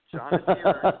 John is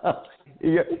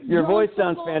here. Your voice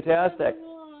sounds fantastic.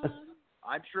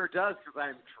 I'm sure it does because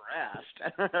I'm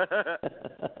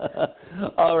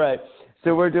trashed. All right.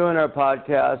 So we're doing our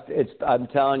podcast. I'm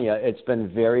telling you, it's been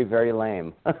very, very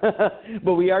lame.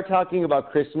 But we are talking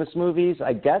about Christmas movies.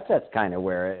 I guess that's kind of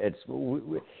where it's.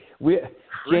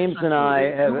 James and I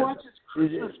have. Who watches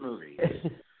Christmas movies?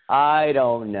 I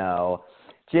don't know.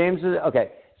 James is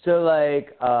okay. So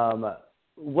like,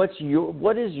 what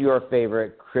is your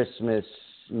favorite Christmas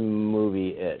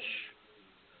movie-ish?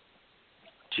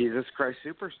 Jesus Christ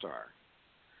Superstar.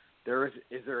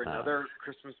 Is there another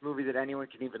Christmas movie that anyone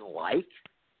can even like?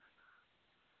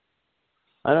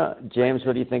 I don't know. James,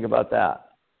 what do you think about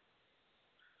that?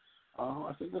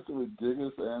 I think that's a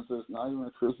ridiculous answer. It's not even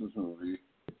a Christmas movie.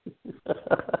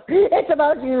 It's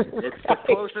about Jesus It's Christ.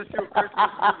 the closest to a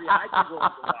Christmas movie I can go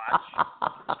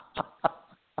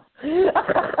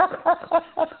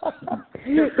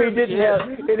We didn't have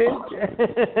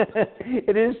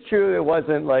it is true it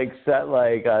wasn't like set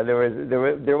like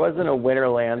there wasn't a winter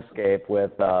landscape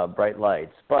with bright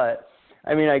lights, but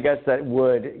I mean I guess that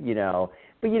would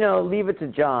but leave it to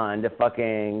John to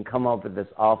fucking come up with this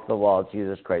off the wall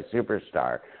Jesus Christ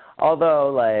Superstar.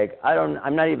 Although like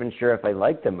I'm not even sure if I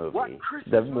like the movie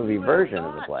version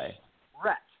of the play.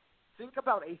 Rhett, think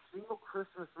about a single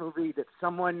Christmas movie that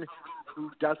someone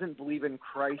who doesn't believe in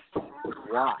Christ would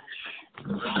watch.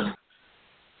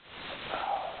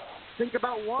 Think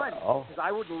about one, because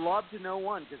I would love to know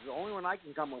one, because the only one I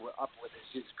can come up with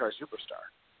is Jesus Christ Superstar.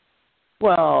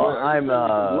 Well, I'm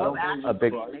a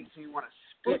big makes me want to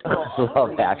spit.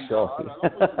 Love Actually.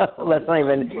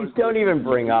 Don't even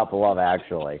bring up Love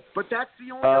Actually. But that's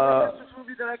the only other Christmas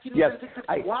movie that I can even think that's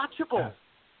watchable.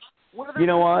 You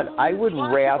know what? I would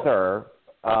rather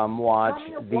watch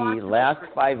the last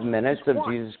 5 minutes of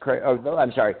Jesus Christ. Oh,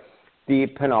 I'm sorry. The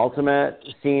penultimate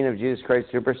scene of Jesus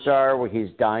Christ Superstar where he's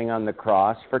dying on the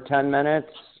cross for 10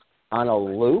 minutes on a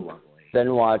loop,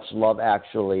 then watch Love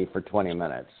Actually for 20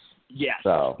 minutes. Yes,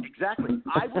 so. Exactly.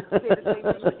 I would say the same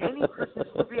thing with any Christmas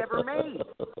movie ever made.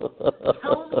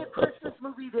 Tell me a Christmas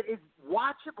movie that is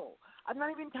watchable. I'm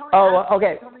not even telling you.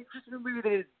 Okay. Tell me a Christmas movie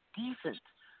that is decent.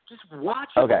 Just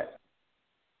watchable. Okay.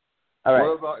 All right.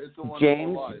 What about It's a Wonderful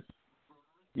James? Life?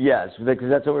 Yes, because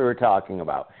that's what we were talking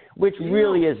about. Which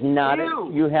really is not.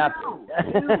 You have.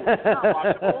 It's not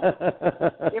watchable.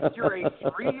 If you're a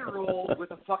 3-year-old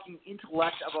with a fucking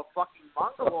intellect of a fucking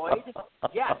mongoloid,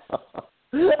 yes.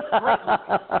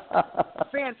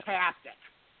 Fantastic.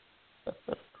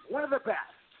 One of the best.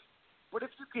 But if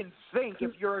you can think,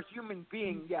 if you're a human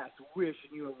being, yes, wish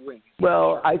and you have wings.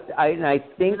 Well, I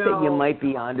think that you might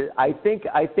be onto. I think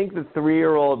the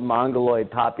 3-year-old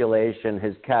mongoloid population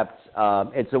has kept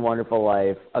It's a Wonderful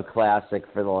Life a classic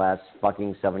for the last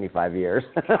fucking 75 years.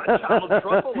 Child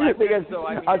trouble,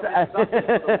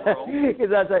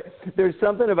 because there's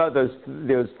something about those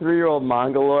 3-year-old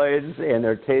mongoloids and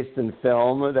their taste in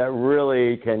film that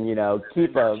really can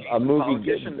keep a movie.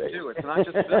 Politicians too. It's not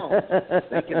just film.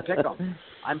 They can pick them.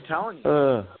 I'm telling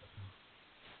you.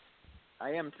 I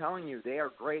am telling you, they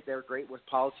are great. They're great with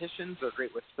politicians. They're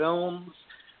great with films.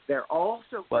 They're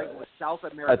also great with South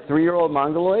American. 3-year-old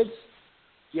mongoloids?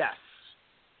 Yes.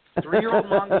 3-year-old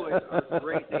mongoloids are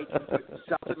great. They can put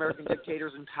South American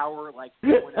dictators in power like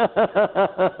no one else.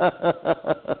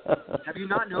 Have you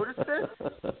not noticed this?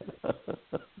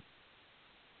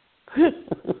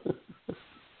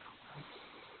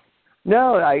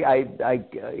 No,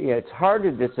 it's hard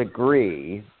to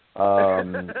disagree.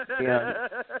 And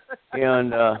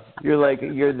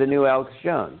you're the new Alex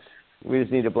Jones. We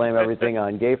just need to blame everything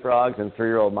on gay frogs and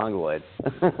 3-year-old mongoloids.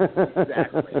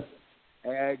 Exactly.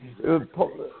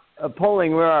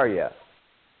 Polling, where are you?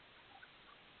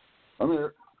 I'm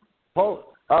here.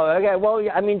 Okay. Well,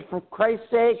 I mean, for Christ's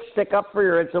sake, stick up for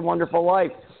your It's a Wonderful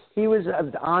Life. He was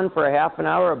on for a half an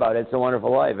hour about It's a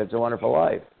Wonderful Life. It's a Wonderful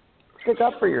Life. Stick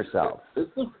up for yourself. His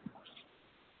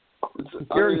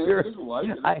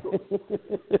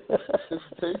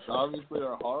takes obviously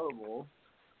are horrible.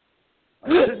 I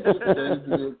think he's trying to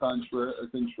be a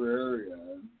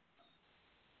contrarian.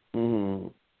 Mm-hmm.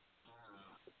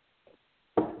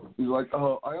 He's like, I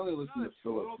only listen to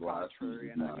Philip Glass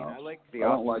movies now. I mean, I like I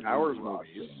don't like Powers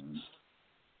movies.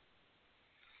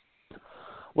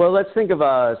 Well, let's think of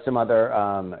some other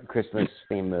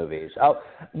Christmas-themed movies.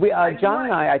 John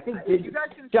and I think if you guys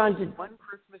can John tell me one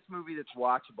Christmas movie that's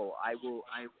watchable, I will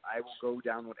go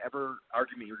down whatever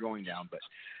argument you're going down. But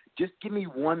just give me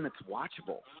one that's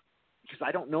watchable, because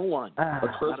I don't know one. A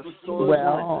Christmas Story.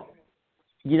 Well,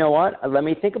 you know what? Let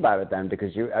me think about it then,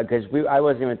 because I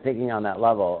wasn't even thinking on that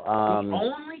level. The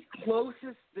only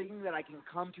closest thing that I can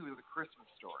come to is A Christmas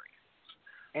Story.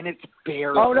 and it's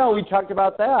barely. Oh no, we talked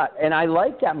about that, and I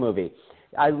like that movie.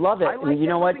 I love it. And you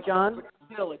know what, John? But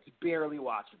still, it's barely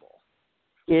watchable.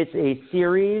 It's a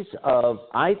series of,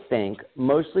 I think,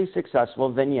 mostly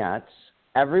successful vignettes.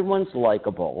 Everyone's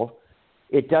likable.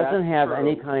 It doesn't have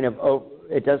any kind of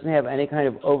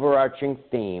overarching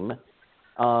theme.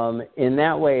 In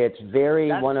that way, it's very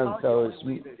one of those.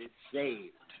 That it's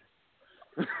saved.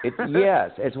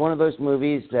 Yes, it's one of those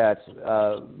movies that's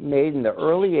made in the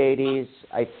early '80s.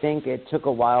 I think it took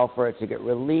a while for it to get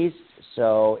released,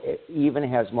 so it even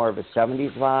has more of a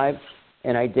 '70s vibe,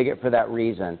 and I dig it for that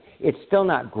reason. It's still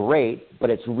not great, but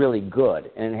it's really good,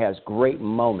 and it has great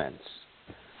moments.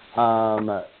 It's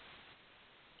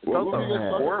also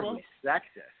horribly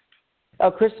sexist.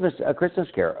 A Christmas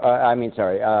Carol.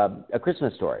 A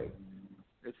Christmas Story.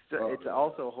 It's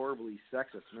also a horribly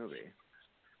sexist movie.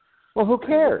 Well, who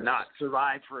cares? Not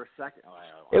survive for a second.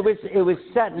 It was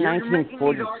set in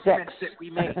 1946. That we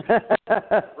make,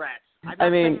 Brett. I'm not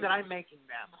saying that I'm making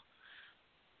them.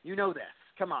 You know this.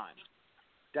 Come on,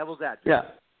 devil's advocate.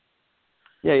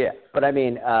 Yeah. But I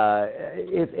mean,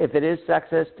 if it is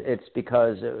sexist, it's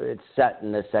because it's set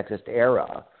in the sexist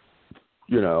era.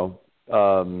 You know.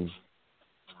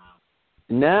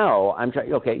 Now I'm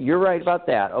trying. Okay, you're right about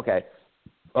that. Okay.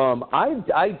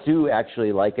 I do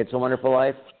actually like It's a Wonderful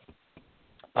Life.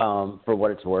 For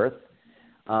what it's worth.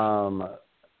 And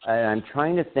I'm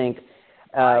trying to think.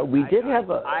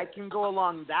 I can go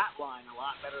along that line a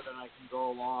lot better than I can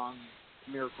go along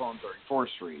Miracle on 34th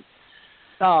Street.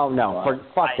 Oh, no.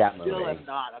 Fuck that movie. I still am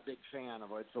not a big fan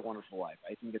of It's a Wonderful Life.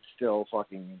 I think it's still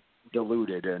fucking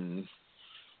diluted. And,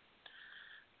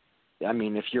 I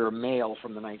mean, if you're a male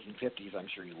from the 1950s, I'm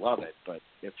sure you love it. But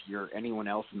if you're anyone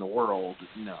else in the world,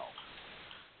 no.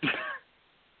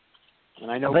 And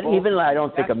I know, but even I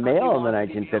don't think a male in the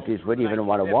 1950s would even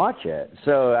want to watch it.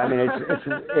 So I mean,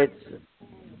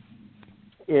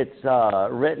 it's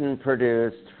written,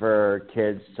 produced for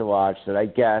kids to watch. That I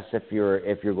guess if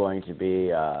you're going to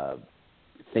be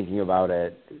thinking about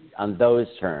it on those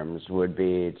terms, would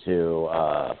be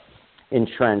to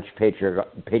entrench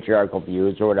patriarchal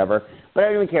views or whatever. But I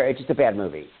don't even care. It's just a bad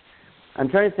movie. I'm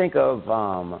trying to think of.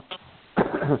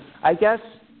 I guess.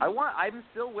 I'm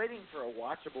still waiting for a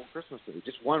watchable Christmas movie,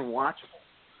 just one watchable.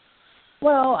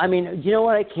 Well, I mean, you know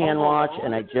what I can watch,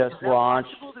 and I just watched.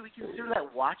 Watchable? Do we consider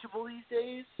that watchable these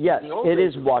days? Yes, it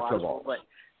is watchable. But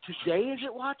today, is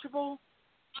it watchable?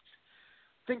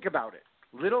 Think about it.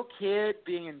 Little kid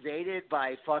being invaded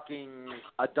by fucking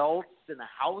adults in a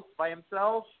house by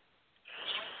himself.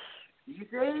 These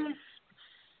days,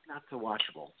 not so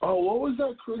watchable. Oh, what was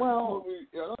that Christmas movie?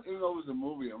 I don't even know if it was a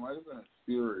movie. It might have been a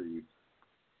series.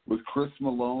 With Chris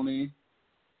Maloney.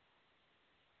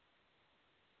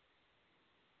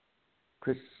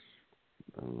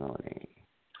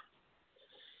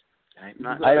 I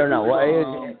don't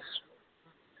know.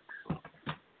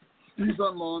 He's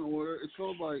on Law and Order. It's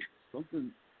called like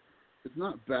something. It's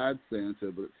not Bad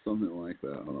Santa, but it's something like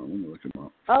that. Hold on, let me look him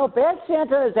up. Oh, Bad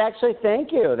Santa is actually,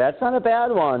 thank you. That's not a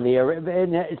bad one.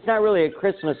 It's not really a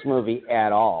Christmas movie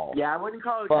at all. Yeah, I wouldn't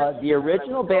call it. But the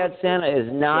original Bad Santa is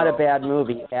not a bad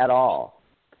movie at all.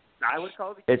 I would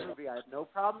call it a good movie. I have no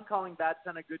problem calling Bad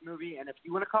Santa a good movie. And if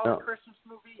you want to call it a Christmas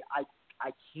movie,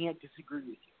 I can't disagree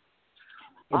with you.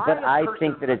 But I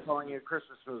think that it's calling it a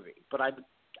Christmas movie. But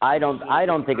I don't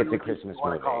think it's a Christmas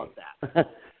movie. Call it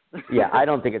that. Yeah, I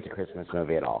don't think it's a Christmas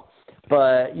movie at all.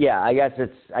 But yeah, I guess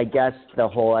the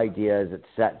whole idea is it's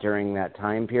set during that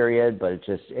time period, but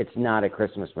it's not a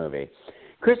Christmas movie.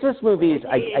 Christmas movies,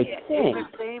 I think. In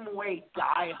the same way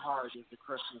Die Hard is a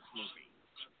Christmas movie.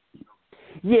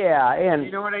 Yeah, and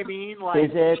you know what I mean?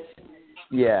 Is it?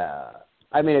 Yeah.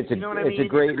 I mean, it's a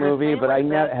great movie, but I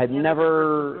had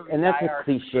never, and that's a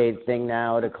cliched thing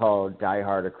now to call Die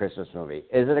Hard a Christmas movie.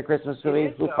 Is it a Christmas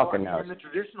movie? Who fucking knows? In the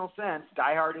traditional sense,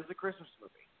 Die Hard is a Christmas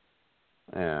movie.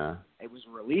 Yeah. It was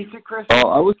released at Christmas. Oh,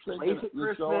 I was thinking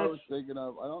the show I was thinking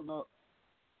of. I don't know.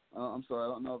 I'm sorry, I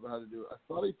don't know how to do it. I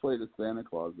thought he played a Santa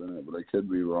Claus in it, but I could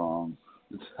be wrong.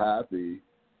 It's Happy.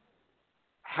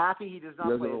 Happy, he does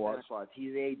not play a Santa Claus.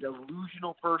 He's a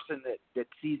delusional person that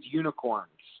sees unicorns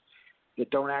that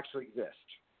don't actually exist.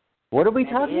 What are we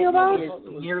talking about? It is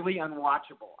nearly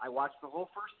unwatchable. I watched the whole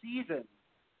first season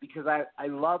because I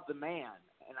love the man,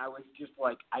 and I was just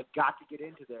like, I've got to get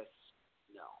into this.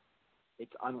 No,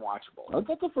 it's unwatchable. I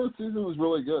thought the first season was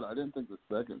really good. I didn't think the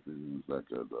second season was that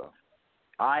good, though.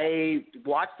 I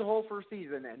watched the whole first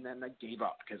season, and then I gave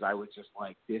up because I was just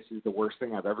like, this is the worst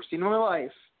thing I've ever seen in my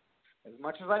life. As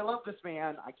much as I love this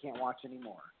man, I can't watch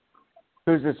anymore.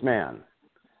 Who's this man?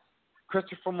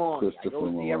 Christopher Maloney. I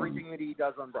go see everything that he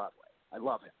does on Broadway. I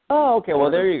love him. Oh, okay.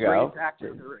 Well, there you go. Greatest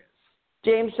actor there is.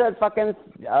 James said fucking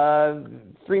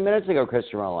 3 minutes ago,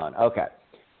 Christopher Malone. Okay.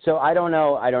 So I don't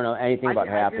know anything about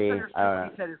Happy. I don't know.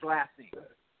 He said his last name.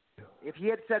 If he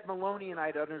had said Maloney and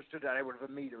I'd understood that, I would have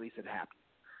immediately said Happy.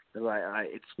 I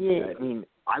mean,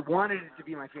 I wanted it to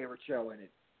be my favorite show, and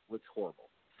it was horrible.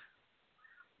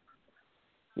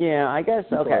 Yeah, I guess.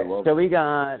 Okay. So we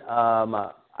got.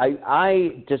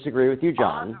 I disagree with you,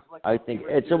 John. I think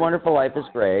It's a Wonderful Life is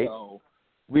great.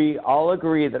 We all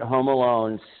agree that Home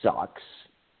Alone sucks,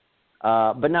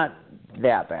 but not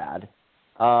that bad.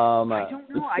 I don't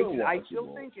know. I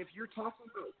still think if you're talking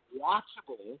about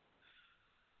watchable,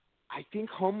 I think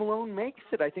Home Alone makes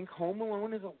it. I think Home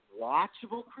Alone is a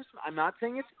watchable Christmas. I'm not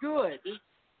saying it's good.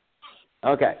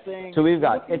 Okay, so we've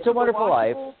got It's a Wonderful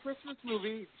Life. Christmas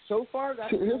movie. So far,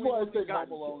 that's here's why I think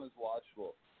Home Alone is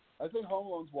watchable. I think Home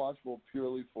Alone's watchable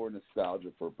purely for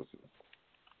nostalgia purposes.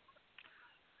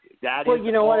 Well,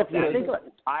 you know what? If you think,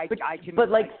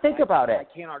 think about it, I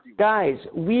can't argue. Guys,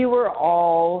 we were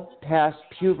all past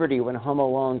puberty when Home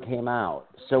Alone came out.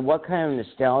 So what kind of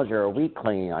nostalgia are we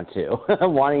clinging on to?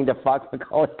 Wanting to fuck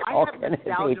Macaulay Culkin as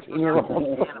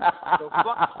 18-year-old? So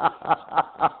fuck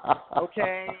you.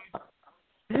 Okay.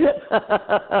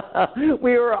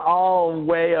 We were all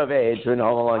way of age when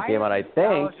Home Alone came out, I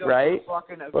think, right?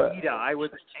 Fucking Avita. I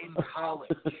was in college.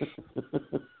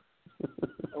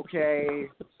 Okay,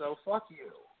 so fuck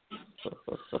you.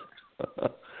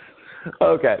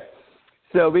 Okay,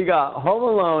 so we got Home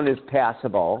Alone is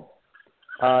passable.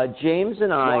 James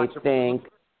and I think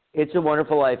It's a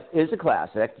Wonderful Life is a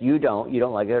classic. You don't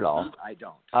like it at all. I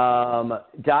don't.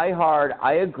 Die Hard,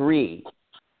 I agree,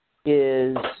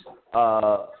 is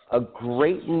a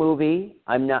great movie.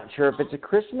 I'm not sure if it's a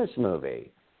Christmas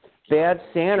movie. Bad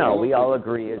Santa, we all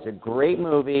agree, is a great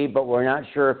movie, but we're not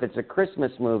sure if it's a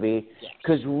Christmas movie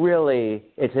because really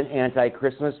it's an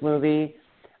anti-Christmas movie.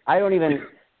 I don't even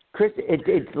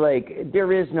it's like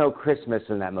there is no Christmas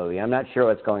in that movie. I'm not sure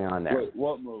what's going on there. Wait,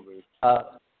 what movie?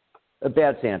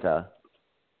 Bad Santa.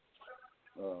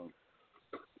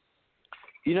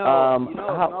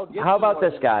 How about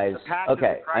this, guys?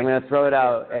 Okay, I'm going to throw it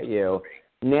out at you.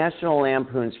 National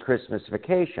Lampoon's Christmas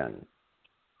Vacation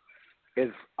is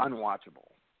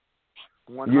unwatchable.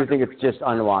 100%. You think it's just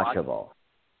unwatchable?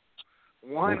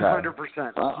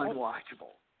 100%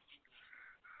 unwatchable.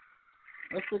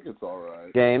 I think it's all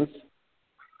right. James?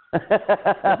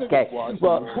 Okay.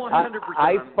 Well, 100%.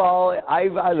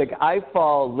 I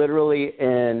fall literally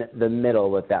in the middle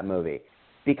with that movie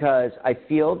because I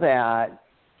feel that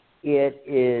it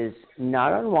is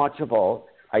not unwatchable.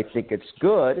 I think it's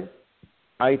good.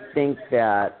 I think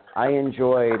that I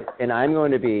enjoyed, and I'm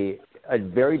going to be a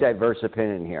very diverse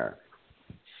opinion here.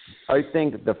 I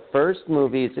think the first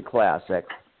movie is a classic.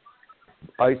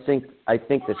 I think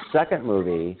the second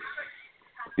movie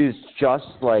is just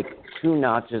like 2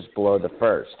 notches below the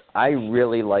first. I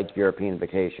really like European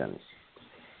Vacation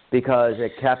because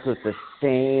it kept with the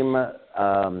same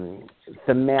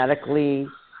thematically.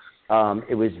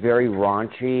 It was very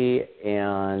raunchy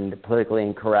and politically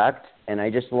incorrect, and I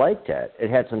just liked it. It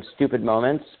had some stupid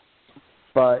moments,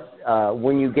 but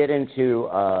when you get into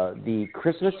the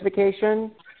Christmas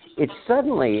Vacation, it's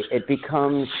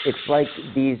like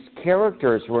these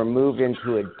characters were moved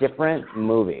into a different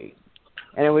movie.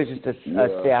 And it was just a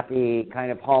sappy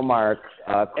kind of Hallmark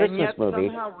Christmas movie. And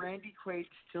yet somehow Randy Quaid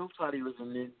still thought he was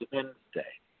on Independence Day.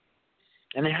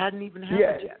 And it hadn't even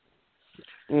happened yet.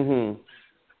 I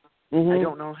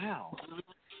don't know how.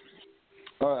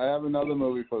 All right, I have another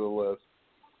movie for the list.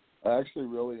 I actually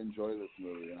really enjoy this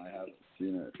movie, and I haven't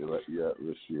seen it yet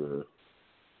this year.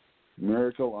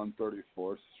 Miracle on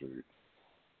 34th Street.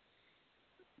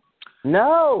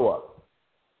 No!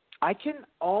 I can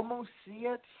almost see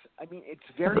it. I mean, it's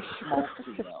very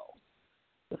schmaltzy, though.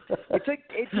 It's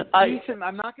decent.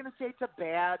 I'm not going to say it's a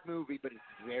bad movie, but it's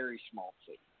very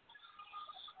schmaltzy.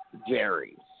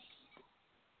 Very.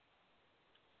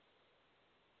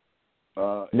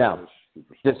 No.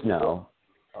 Just no.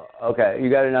 Okay. You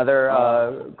got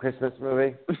another Christmas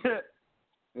movie?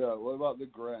 Yeah. What about The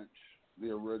Grinch?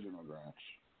 The original Grinch.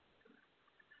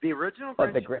 The original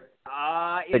Grinch? The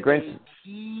Grinch. A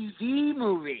TV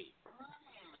movie.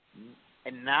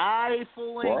 And not a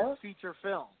full-length feature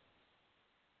film.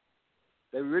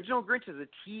 The original Grinch is a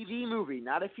TV movie,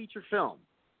 not a feature film.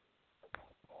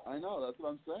 I know, that's what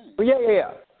I'm saying. Well,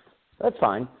 yeah. That's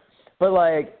fine. But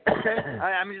okay,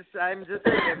 I'm just saying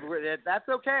that's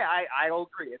okay. I'll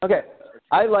agree. Okay,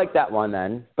 I like that one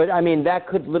then. But I mean, that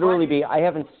could literally be. I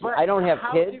don't have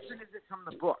kids. How different is it from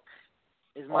the book?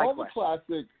 Is my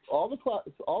question. All the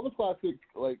classic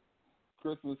like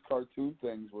Christmas cartoon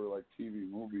things were like TV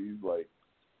movies, like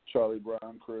Charlie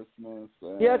Brown Christmas.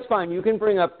 And Yeah, that's fine. You can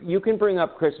bring up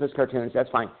Christmas cartoons. That's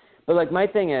fine. But like my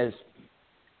thing is,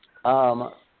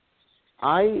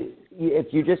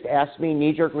 if you just ask me,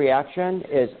 knee-jerk reaction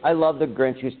is I love the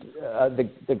Grinch,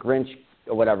 the Grinch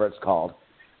or whatever it's called,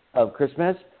 of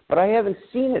Christmas. But I haven't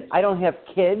seen it. I don't have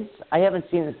kids. I haven't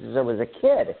seen it since I was a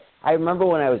kid. I remember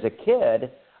when I was a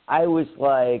kid, I was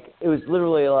like, it was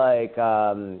literally like,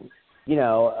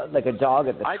 like a dog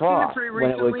at the trough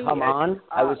when it would come on.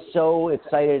 I was so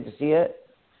excited to see it.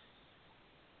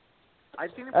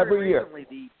 I've seen it pretty recently.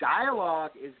 The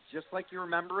dialogue is just like you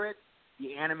remember it.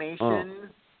 The animation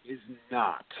is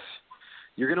not.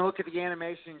 You're going to look at the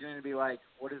animation and you're going to be like,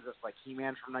 what is this, like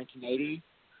He-Man from 1980?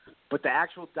 But the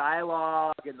actual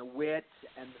dialogue and the wit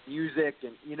and the music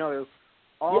and,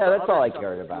 all the that's other all I stuff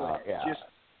cared about,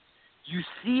 you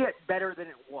see it better than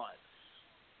it was.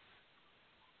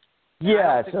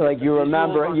 Yeah, so like you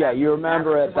remember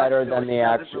it better than the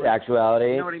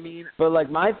actuality. You know what I mean? But like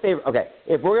my favorite, okay,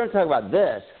 if we're going to talk about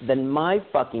this, then my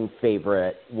fucking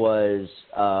favorite was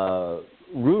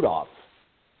Rudolph.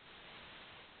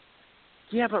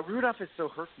 Yeah, but Rudolph is so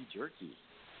herky-jerky.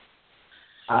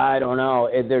 I don't know.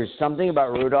 There's something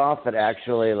about Rudolph that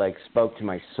actually like spoke to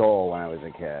my soul when I was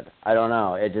a kid. I don't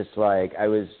know. It just like I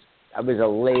was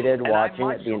elated watching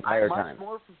it the entire time. I much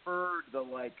more preferred the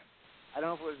I don't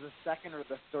know if it was the second or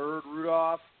the third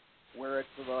Rudolph, where it's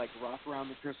like rough around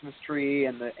the Christmas tree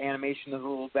and the animation is a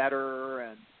little better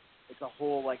and it's a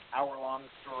whole hour-long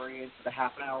story instead of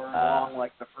half an hour long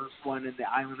like the first one in the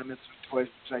Island of Misfit Toys,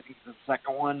 which I think is the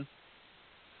second one.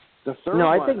 The third one,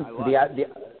 I think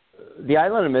the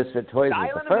Island of Misfit Toys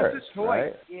is the first,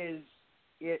 right? The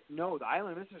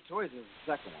Island of Misfit Toys is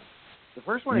the second one. The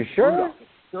first one is sure? Rudolph. It's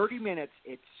 30 minutes.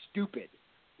 It's stupid.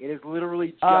 It is literally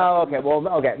just... Oh, okay. Well,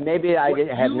 okay. Maybe I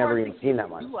have never even seen that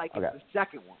one. You like the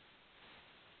second one.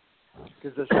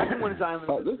 Because the second one is Island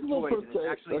of Misfit Toys, and it's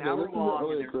actually an hour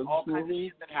long, and there's all kinds of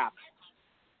shit that happens.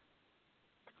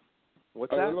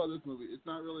 What's that? What about this movie? It's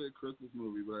not really a Christmas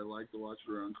movie, but I like to watch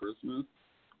it around Christmas.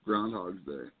 Groundhog's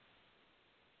Day.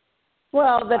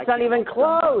 Well, that's not even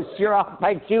close. You're off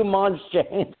by 2 months,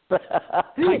 James.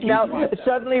 Now,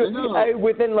 suddenly,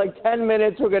 within 10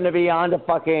 minutes, we're going to be on to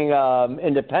fucking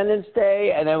Independence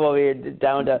Day, and then we'll be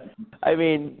down to,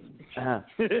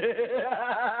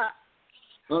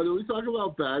 Oh, did we talk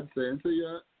about Bad Santa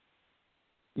yet?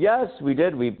 Yes, we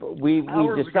did. We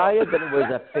decided that it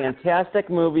was a fantastic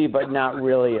movie, but not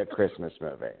really a Christmas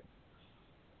movie.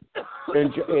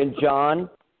 And John?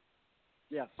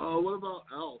 Yes. What about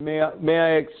Elf? May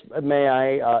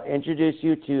I introduce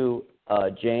you to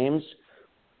James,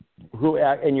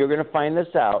 and you're going to find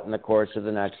this out in the course of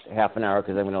the next half an hour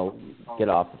because I'm going to get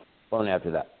off the phone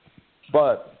after that.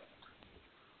 But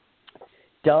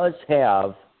does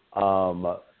have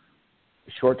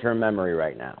short-term memory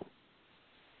right now.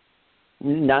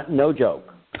 No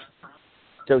joke.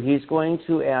 So he's going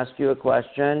to ask you a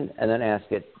question and then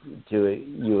ask it to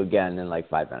you again in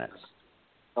 5 minutes.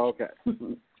 Okay.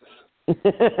 When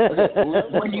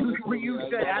you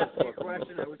said ask me a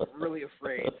question, I was really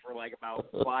afraid for about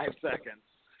 5 seconds.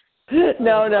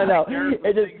 No.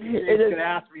 It just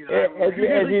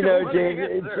as you know,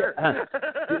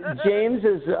 James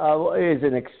is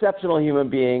an exceptional human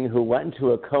being who went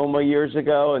into a coma years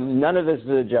ago, and none of this is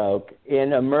a joke,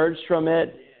 and emerged from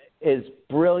it as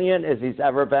brilliant as he's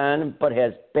ever been, but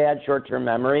has bad short-term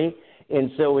memory.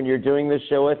 And so when you're doing this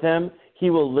show with him, he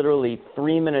will literally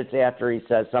 3 minutes after he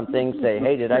says something say,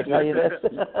 "Hey, did I tell you this?"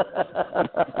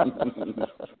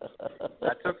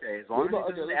 That's okay. As long as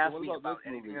he doesn't ask me about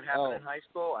anything that happened in high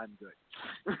school, I'm good.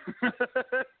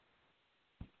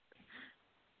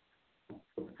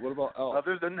 What about Elf?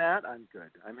 Other than that, I'm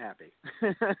good. I'm happy.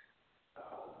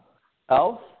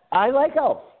 Elf? I like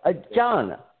Elf.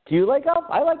 John, do you like Elf?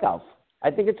 I like Elf. I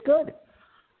think it's good.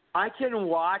 I can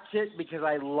watch it because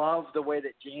I love the way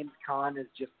that James Caan is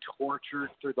just tortured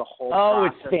through the whole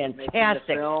process. Oh, it's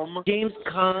fantastic. Of making the film. James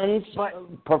Caan's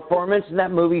performance in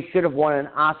that movie should have won an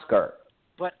Oscar.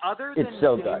 But other than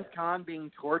James Caan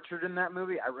being tortured in that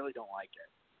movie, I really don't like it.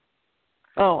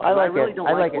 Oh, I like it. I really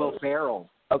don't like Will Ferrell.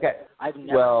 Okay. I've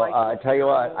never liked I tell you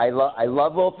what, I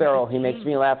love Will Ferrell. He makes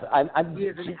me laugh.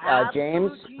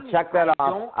 James, check that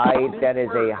off. That is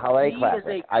a holiday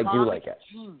classic. I do like it.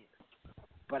 Genius.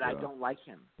 But I don't like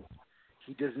him.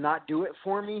 He does not do it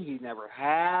for me. He never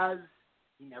has.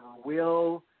 He never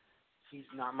will. He's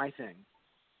not my thing.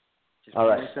 Just all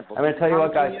right. simple. I'm going to tell you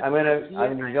what, guys. I'm going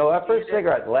to go out for a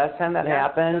cigarette. The last time that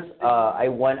happened, I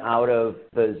went out of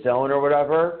the zone or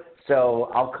whatever.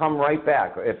 So I'll come right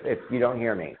back if you don't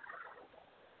hear me.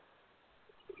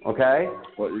 Okay?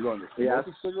 What, you going to smoke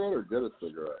a cigarette or get a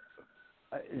cigarette?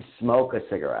 Smoke a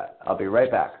cigarette. I'll be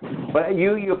right back. But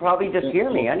you'll probably just hear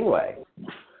me anyway.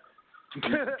 You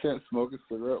can't smoke a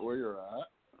cigarette where you're at?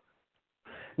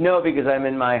 No, because I'm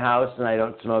in my house and I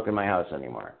don't smoke in my house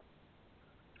anymore.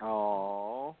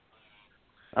 Oh.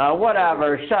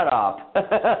 Whatever. Shut up.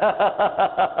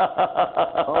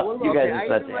 You guys are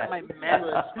such let my men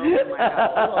smoke in my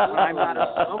house when I'm not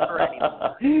a smoker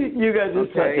anymore. You guys are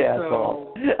such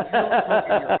assholes. So you don't smoke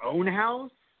in your own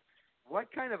house? What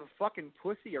kind of a fucking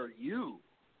pussy are you?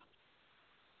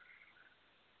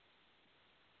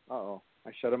 Uh-oh.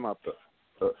 I shut him up.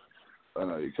 I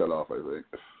know, you cut off, I think.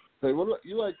 Hey, what about,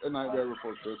 you like A Nightmare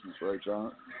Before Christmas, right,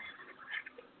 John?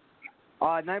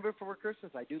 Night Before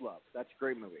Christmas, I do love. That's a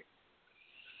great movie.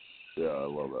 Yeah, I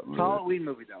love that movie. Halloween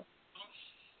movie, though.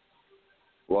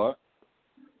 What?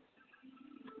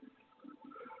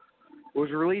 It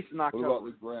was released in October. What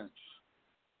about The Grinch?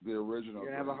 The original.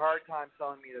 You're going to have a hard time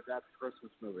telling me that that's a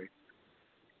Christmas movie.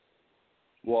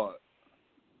 What?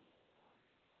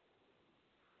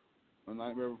 A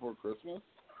Nightmare Before Christmas?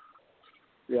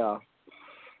 Yeah.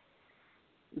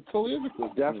 It totally is a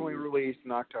Christmas Definitely movie. released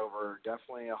in October.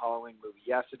 Definitely a Halloween movie.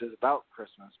 Yes, it is about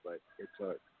Christmas, but it's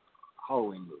a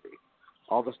Halloween movie.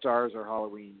 All the stars are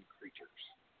Halloween creatures.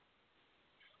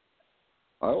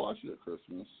 I watched it at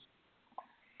Christmas.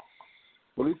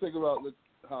 What do you think about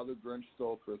how the Grinch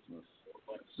Stole Christmas?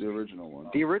 The original one.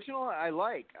 The original I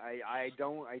like. I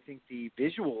think the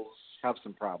visuals have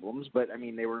some problems, but I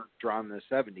mean they were drawn in the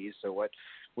 70s, so what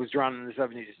was drawn in the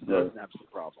 70s doesn't have some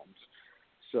problems.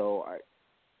 So I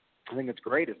think it's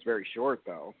great. It's very short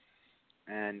though.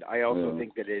 And I also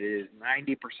think that it is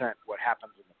 90% what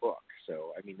happens in the book.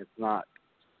 So I mean it's not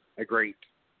a great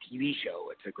TV show,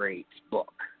 it's a great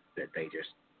book that they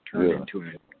just turned into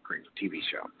a great TV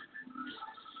show.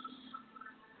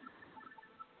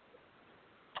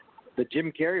 The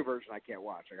Jim Carrey version I can't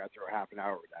watch. I got through a half an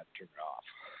hour with that and turned it off.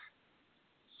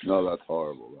 No, that's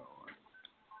horrible, that one.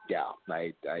 Yeah,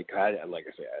 I like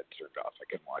I said, I turned it off. I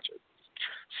couldn't watch it.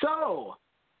 So,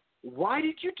 why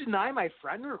did you deny my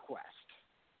friend request?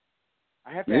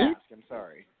 I have to ask. I'm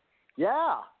sorry.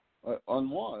 Yeah. On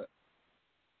what?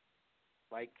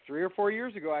 Like 3 or 4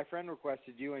 years ago, I friend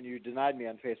requested you, and you denied me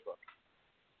on Facebook.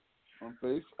 On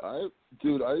Facebook?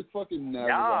 I fucking never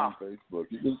go on Facebook.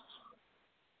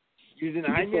 You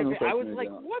denied me? I was like,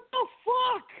 what the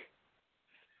fuck?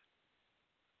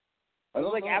 I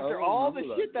was like, after all the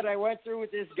shit that I went through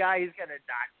with this guy, he's going to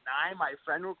deny my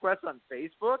friend request on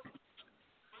Facebook?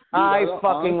 I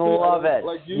fucking love it.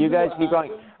 Like, you guys keep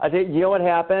going. I think, you know what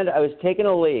happened? I was taking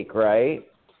a leak, right?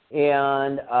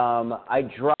 And I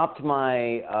dropped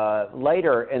my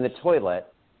lighter in the toilet.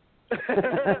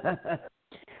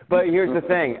 But here's the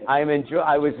thing. I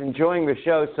was enjoying the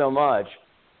show so much.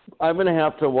 I'm going to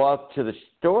have to walk to the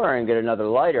store and get another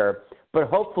lighter, but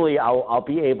hopefully I'll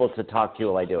be able to talk to you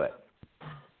while I do it.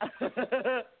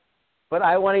 But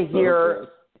I want to hear,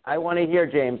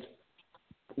 James,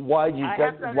 why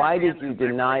did you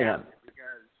deny him?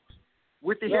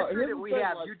 With the history that we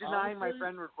have, you denying my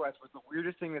friend request was the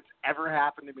weirdest thing that's ever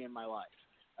happened to me in my life.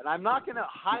 And I'm not going to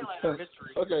highlight our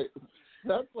history. Okay,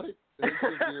 that's like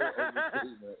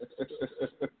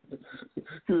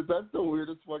because that's the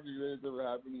weirdest fucking thing that's ever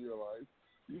happened in your life.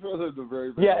 You've lived a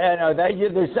very bad I know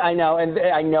that. I know, and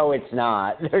I know it's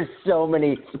not. There's so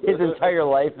many. His entire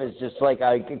life is just like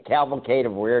a cavalcade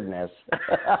of weirdness.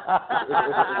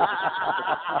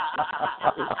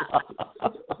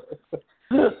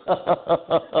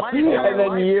 And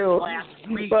then you,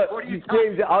 but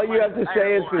James, all you have to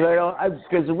say is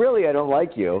because really I don't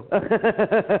like you.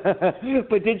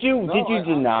 But did you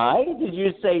deny? Did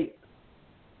you say?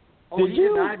 Did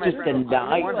you just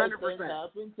deny?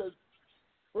 100%.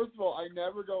 First of all, I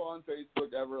never go on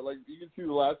Facebook ever. Like you can see,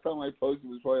 the last time I posted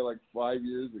was probably like 5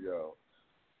 years ago.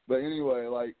 But anyway,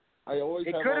 like I always.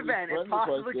 It could have been. It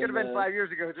possibly could have been 5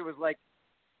 years ago. It was like.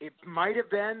 It might have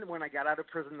been when I got out of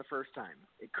prison the first time.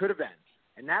 It could have been.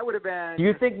 And that would have been... Do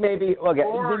you think maybe... Okay,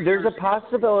 there's a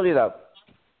possibility, though.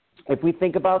 If we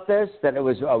think about this, that it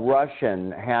was a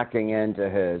Russian hacking into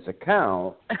his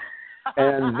account,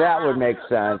 and that would make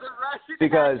sense.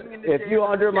 Because if you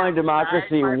undermine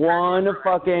democracy one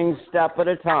fucking step at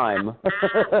a time...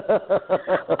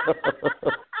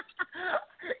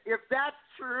 If that's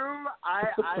true, I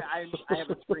have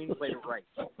a screenplay to write.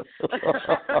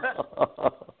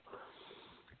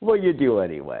 Well, you do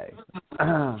anyway. You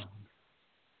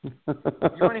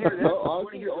want to hear this? No,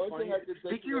 honestly,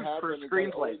 Speaking for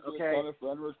screenplays, okay? On a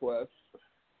friend request,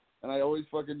 and I always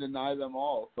fucking deny them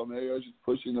all. So maybe I was just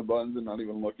pushing the buttons and not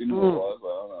even looking who it was. I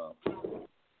don't know.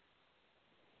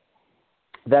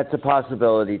 That's a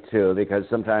possibility too, because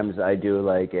sometimes I do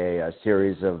like a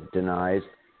series of denies,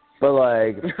 but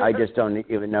like I just don't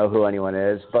even know who anyone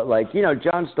is. But like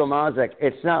John Stomazik,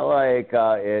 it's not like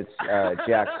it's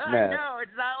Jack Smith. No,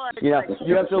 it's not like.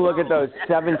 You have to look at those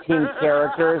 17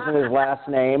 characters in his last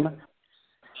name.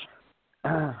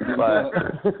 But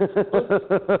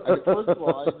first of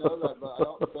all, I know that, but I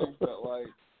don't think that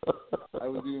I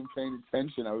was even paying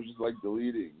attention. I was just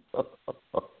deleting.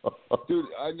 Dude,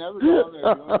 I never go on there.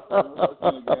 If you want to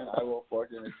listen again, I will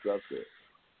fucking accept it.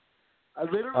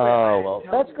 Well,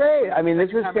 that's great. I mean, this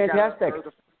is fantastic.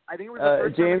 I think it was the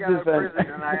first James time I got out of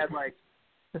prison, and I had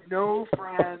no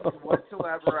friends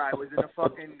whatsoever. I was in a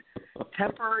fucking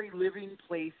temporary living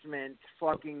placement,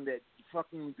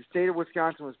 the state of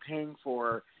Wisconsin was paying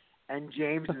for, and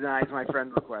James denies my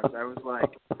friend request. I was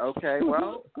like, okay,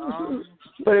 well.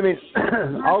 But I mean,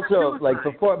 also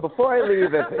before I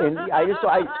leave,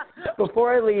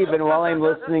 before I leave, and while I'm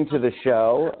listening to the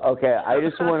show, okay, I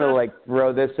just want to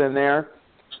throw this in there.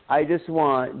 I just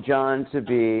want John to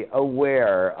be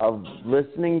aware of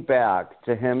listening back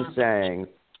to him saying,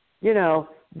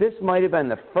 this might have been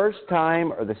the first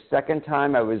time or the second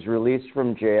time I was released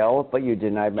from jail, but you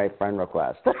denied my friend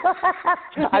request.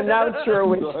 I'm not sure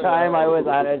which time I was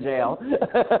out of jail.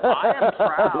 I am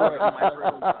proud of my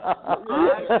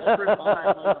friend request.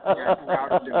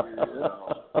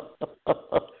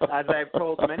 As I've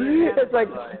told many times. It's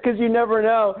because you never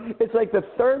know. It's like the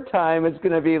third time it's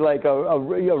going to be like a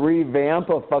revamp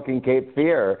of fucking Cape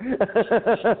Fear.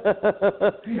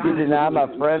 You deny my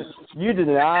friend. You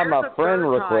deny my friend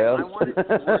request. I want it to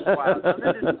be worthwhile.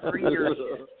 None of this 3 years.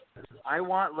 I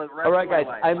want the rest All right, of my guys.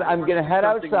 life. I'm going to head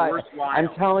outside. Worthwhile. I'm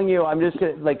telling you, I'm just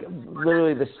going to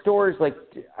literally the stores.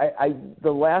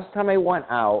 The last time I went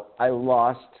out, I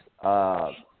lost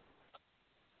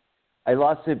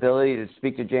the ability to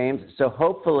speak to James. So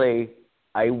hopefully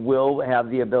I will have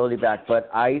the ability back. But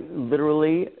I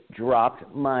literally dropped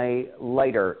my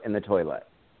lighter in the toilet.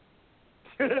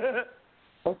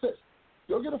 Okay.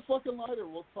 Go get a fucking lighter.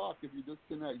 We'll talk. If you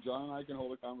disconnect, John and I can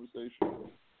hold a conversation.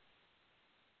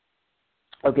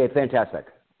 Okay, fantastic.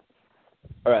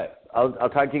 All right. I'll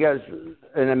talk to you guys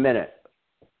in a minute.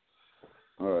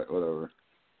 All right, whatever.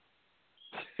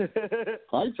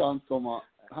 Hi, John Stomazik.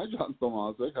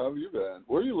 How have you been?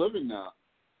 Where are you living now?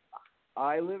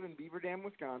 I live in Beaver Dam,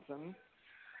 Wisconsin.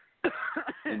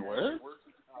 And where?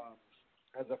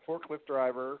 As a forklift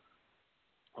driver.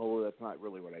 Oh, that's not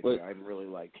really what I do. I'm really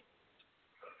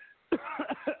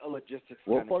a logistics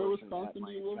what kind of person. What part of Wisconsin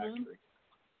do you live in?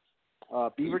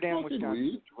 Beaver Dam,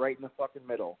 Wisconsin. It's right in the fucking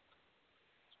middle.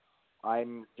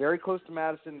 I'm very close to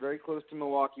Madison, very close to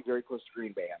Milwaukee, very close to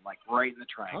Green Bay. I'm right in the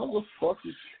triangle.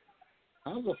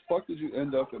 How the fuck did you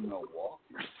end up in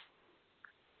Milwaukee?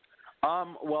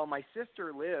 Well, my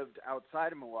sister lived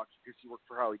outside of Milwaukee because she worked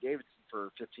for Harley Davidson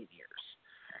for 15 years.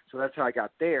 So that's how I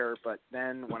got there. But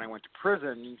then when I went to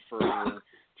prison for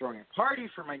throwing a party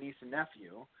for my niece and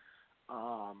nephew,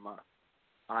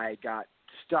 I got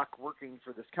stuck working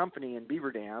for this company in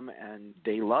Beaver Dam, and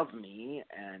they love me,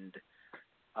 and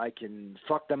I can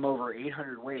fuck them over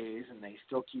 800 ways, and they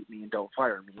still keep me and don't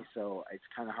fire me, so it's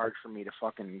kind of hard for me to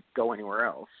fucking go anywhere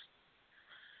else.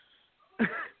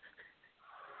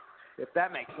 If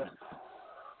that makes sense.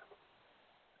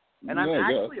 And I'm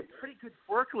actually a pretty good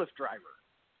forklift driver,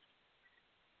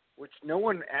 which no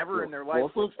one ever in their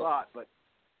life would have thought, but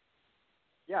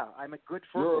yeah, I'm a good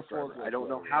forklift driver. I don't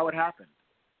know how it happened.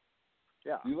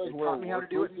 Yeah, they taught me how to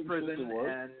do it in prison,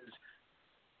 and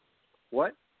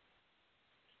what?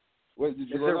 Wait, did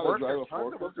you learn how to drive a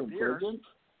forklift in prison?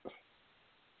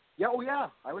 Yeah,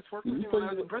 I was forklifting when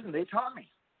I was in prison. They taught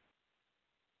me.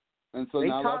 And so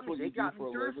now that's what you do for a living now? They got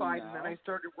me certified, and then I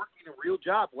started working a real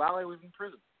job while I was in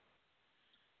prison.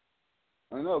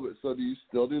 I know, but so do you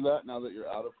still do that now that you're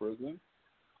out of prison?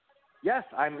 Yes,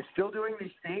 I'm still doing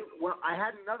the same. Well, I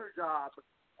had another job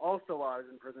also while I was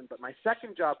in prison, but my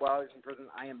second job while I was in prison,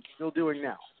 I am still doing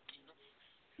now.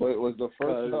 Wait, was the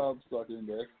first job sucking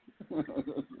dick?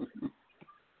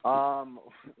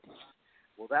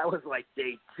 Well, that was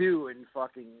day 2 in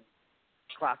fucking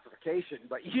classification,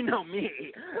 but you know me.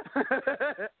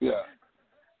 Yeah.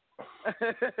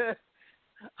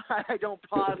 I don't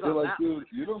pause You're on that. Dude,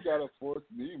 you don't gotta force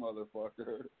me,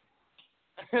 motherfucker.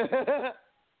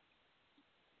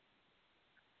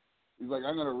 He's like,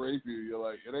 I'm gonna rape you. You're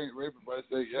like, it ain't rape if I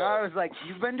say yes. No, I was like,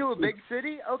 you've been to a big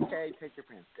city? Okay, take your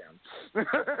pants down.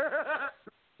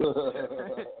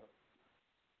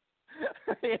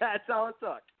 Yeah, that's all it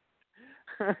took.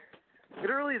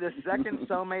 Literally, the second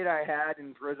cellmate I had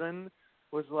in prison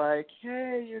was like,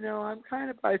 hey, I'm kind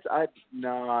of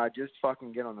nah, just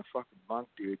fucking get on the fucking bunk,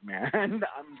 dude, man. I'm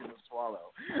gonna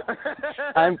swallow.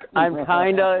 I'm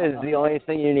kinda is the only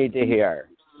thing you need to hear.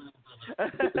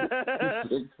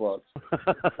 Big fuck.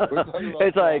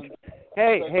 It's like,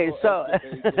 hey, so.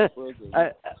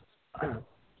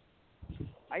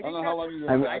 I think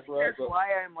that's why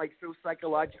I'm like so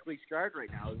psychologically scarred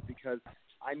right now, is because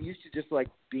I'm used to just like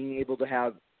being able to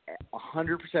have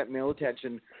 100% male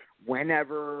attention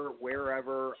whenever,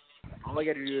 wherever. All I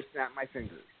got to do is snap my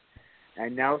fingers.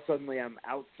 And now suddenly I'm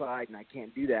outside and I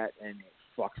can't do that, and it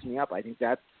fucks me up. I think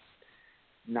that's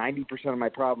 90% of my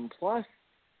problem. Plus,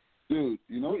 dude,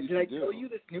 you know what you did I tell you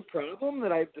this new problem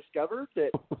that I've discovered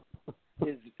that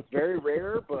is very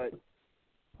rare, but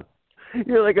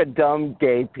you're like a dumb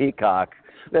gay peacock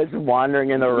that's wandering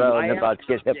in the road and about to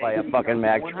get hit by a fucking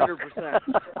Mack truck. 100%.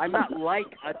 I'm not like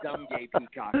a dumb gay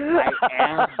peacock. I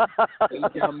am a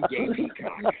dumb gay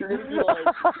peacock.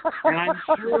 And I'm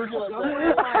sure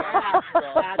somewhere in my ass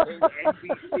at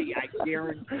NBC, I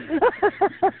guarantee.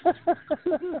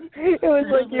 It was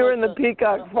like you were in the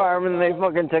peacock farm and they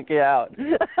fucking took you out.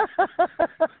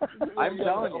 I'm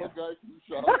telling you.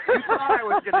 You thought I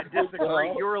was going to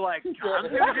disagree. You were like, I'm going to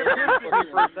get pissed at me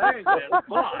for saying this,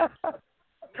 but...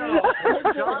 No,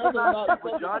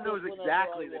 John knows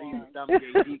exactly that he's a dumb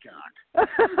gay peacock.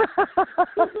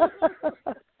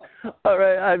 All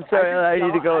right, I'm sorry. I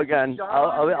need to go again.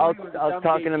 I'll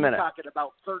talk in a minute. At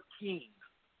about 13.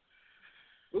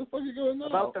 Where the fuck are you going now?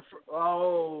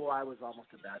 I was almost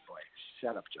a bad boy.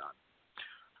 Shut up, John.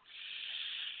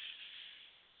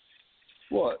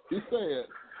 What? You say it.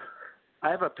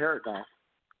 I have a parrot now.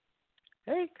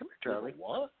 Hey, come here, Charlie.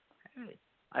 What? Hey,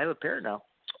 I have a parrot now.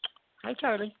 Hi,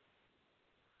 Charlie.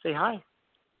 Say hi.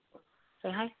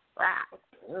 Say hi.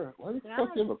 Parrot? Why the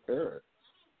fuck do you have a parrot?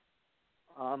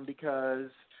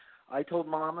 Because I told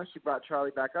Mama, she brought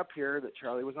Charlie back up here, that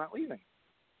Charlie was not leaving.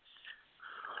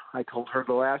 I told her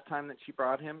the last time that she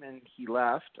brought him and he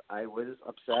left, I was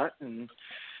upset, and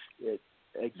it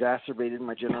exacerbated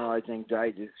my generalized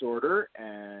anxiety disorder,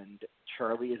 and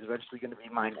Charlie is eventually going to be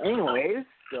mine anyways,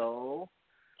 so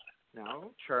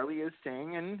now Charlie is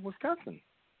staying in Wisconsin.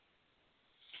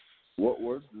 What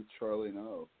words does Charlie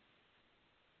know?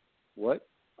 What?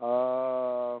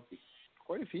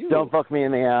 Quite a few. Don't fuck me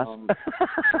in the ass.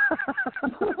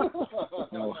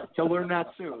 No, he'll learn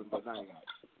that soon, but not yet.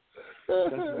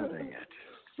 Doesn't know that yet.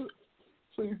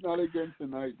 Please, not again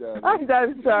tonight, Dad.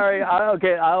 I'm sorry.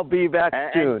 I'll be back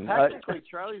soon. And technically,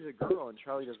 Charlie's a girl, and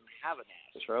Charlie doesn't have an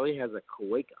ass. Charlie has a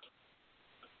cloaca.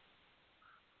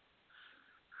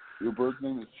 Your bird's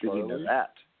name is Charlie? Did you know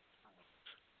that?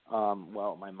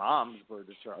 Well, my mom's bird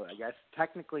is Charlie. I guess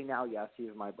technically now, yes, he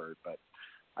is my bird, but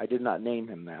I did not name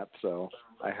him that, so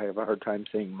I have a hard time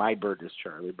saying my bird is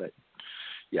Charlie, but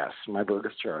yes, my bird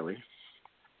is Charlie.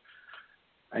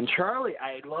 And Charlie,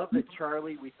 I love that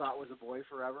Charlie we thought was a boy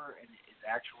forever and is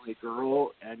actually a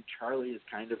girl, and Charlie is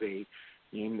kind of a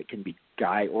name that can be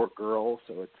guy or girl,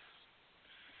 so it's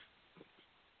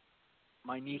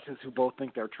my nieces who both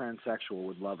think they're transsexual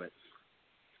would love it.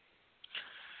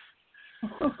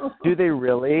 Do they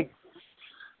really?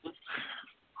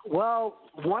 Well,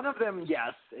 one of them,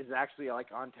 yes, is actually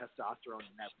like on testosterone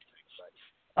and everything.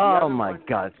 But oh my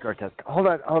God, it's grotesque. Hold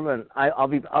on.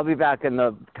 I'll be back in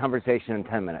the conversation in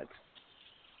 10 minutes.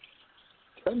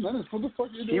 10 minutes? What the fuck are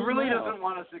you doing? He really now? doesn't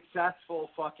want a successful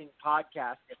fucking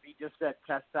podcast if he just said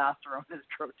testosterone is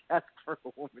grotesque for a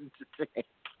woman to take.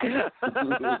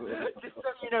 Just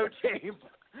so you know, James.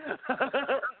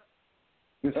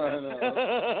 Yeah, I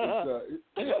know.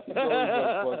 It's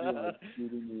always like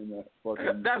shooting me in that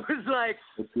fucking... That was like,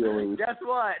 guess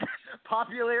what?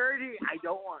 Popularity, I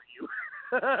don't want you.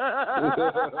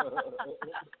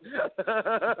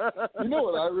 You know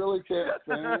what I really can't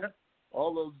stand?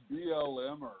 All those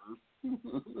BLMers.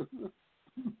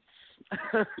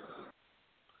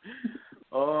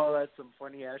 Oh, that's some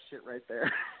funny ass shit right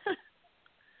there.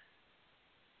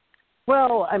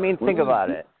 Well, I mean, think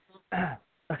about it. I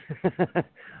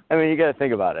mean, you got to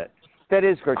think about it. That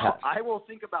is grotesque. I will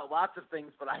think about lots of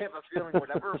things, but I have a feeling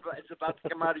whatever is about to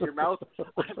come out of your mouth,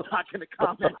 I'm not going to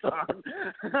comment on.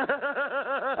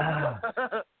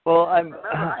 Well, I'm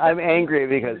angry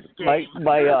because the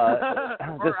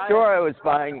store I was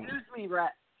buying. Excuse me,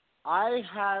 Rat. I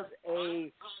have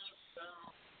a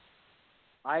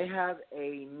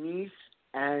niece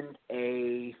and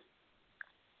a.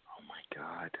 Oh my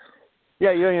God.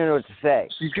 Yeah, you don't even know what to say.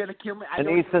 She's gonna kill me. I An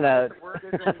don't niece even and know what the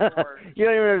word is anymore. You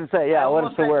don't even know what to say. Yeah, what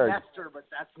is the word? Esther, but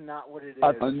that's not what it is.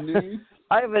 A niece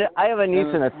I have a niece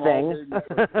and a thing.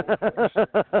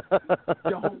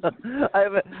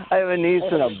 I have a niece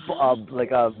and a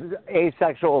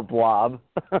asexual blob.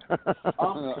 Hey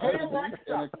Alexa,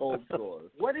 and a cold sore.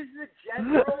 what is the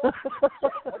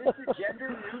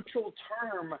gender neutral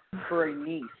term for a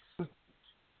niece?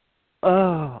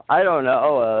 Oh, I don't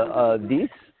know. Niece.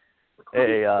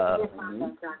 This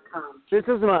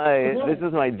is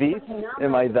my niece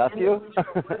and my nephew.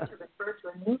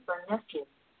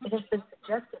 It has been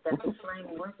suggested that the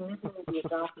slang word nibbling be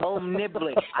adopted. Oh,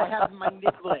 nibbling. I have my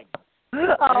nibbling.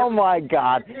 Oh my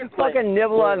God! Fucking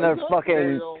nibble on their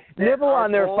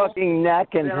fucking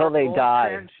neck until they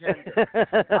die.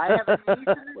 I have a niece and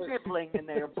a nibbling, and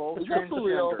they are both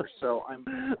transgender. So I'm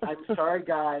sorry,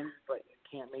 guys, but you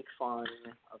can't make fun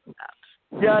of that.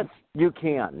 Yes, you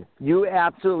can. You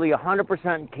absolutely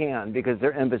 100% can, because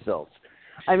they're imbeciles.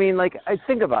 I mean, I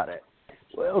think about it.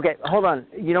 Okay, hold on.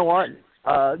 You know what?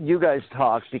 You guys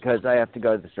talk, because I have to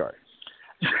go to the store.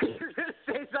 You're going to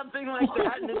say something like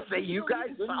that and then say, you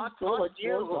guys talk, fuck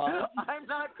you. I'm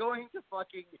not going to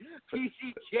fucking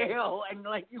PC jail and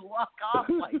let you walk off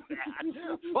like that.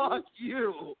 Fuck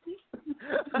you.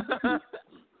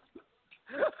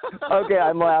 Okay,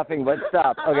 I'm laughing, but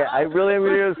stop. Okay, I really am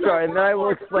going to do the story, and then I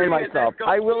will explain myself.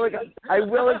 I will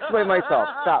explain myself.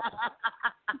 Stop.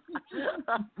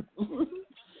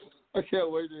 I can't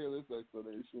wait to hear this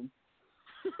explanation.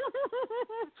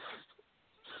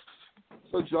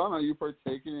 So, John, are you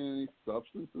partaking in any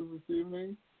substances this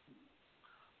evening?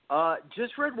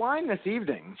 Just red wine this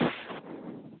evening,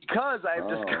 because I've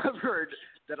discovered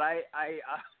that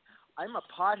I'm a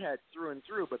pothead through and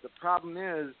through. But the problem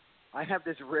is, I have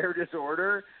this rare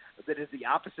disorder that is the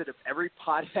opposite of every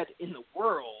pothead in the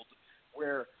world,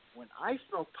 where when I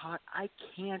smoke pot, I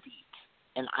can't eat,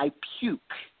 and I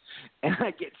puke, and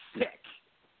I get sick,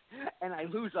 and I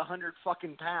lose 100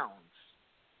 fucking pounds.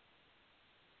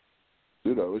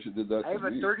 Dude, I wish you did that. I have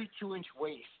a 32-inch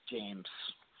waist, James.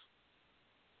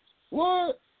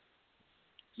 What?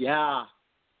 Yeah.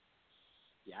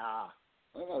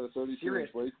 I got a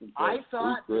 32-inch waist. I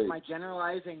thought that my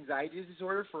generalized anxiety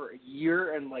disorder for a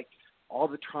year and all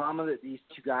the trauma that these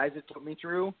two guys had put me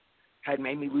through had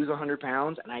made me lose 100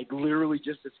 pounds, and I literally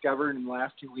just discovered in the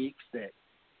last 2 weeks that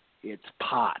it's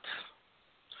pot.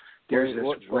 There's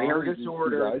this rare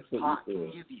disorder pot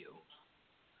can give you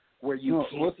where you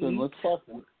can't eat. Let's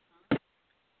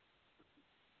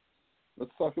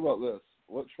talk about this.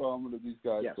 What trauma did these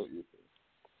guys put you through?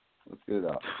 Let's get it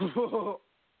out.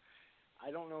 I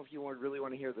don't know if you really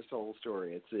want to hear this whole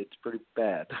story. It's pretty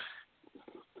bad.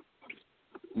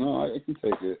 No, I can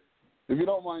take it. If you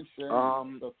don't mind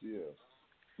sharing, it's up to you.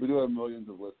 We do have millions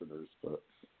of listeners, but...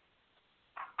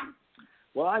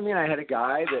 Well, I mean, I had a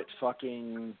guy that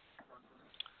fucking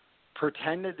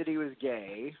pretended that he was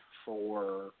gay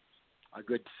for a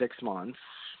good 6 months.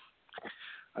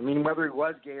 I mean, whether he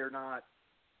was gay or not,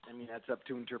 I mean, that's up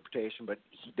to interpretation, but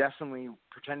he definitely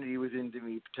pretended he was into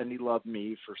me, pretended he loved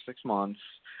me for 6 months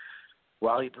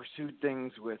while he pursued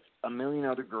things with a million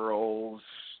other girls,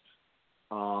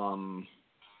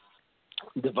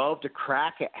 developed a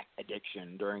crack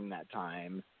addiction during that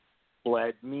time,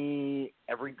 bled me,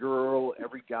 every girl,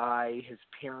 every guy, his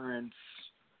parents,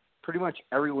 pretty much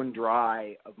everyone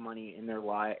dry of money in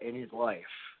in his life.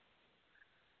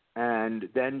 And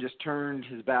then just turned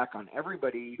his back on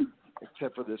everybody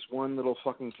except for this one little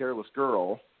fucking careless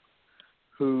girl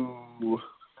who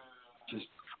just,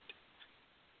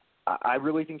 I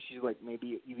really think she's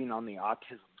maybe even on the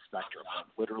autism spectrum,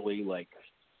 literally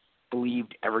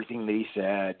believed everything that he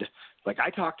said. I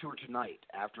talked to her tonight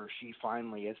after she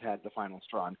finally has had the final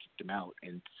straw and kicked him out,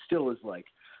 and still is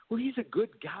well, he's a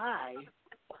good guy.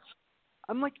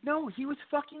 I'm no, he was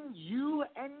fucking you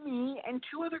and me and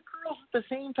 2 other girls at the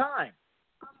same time.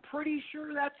 I'm pretty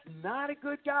sure that's not a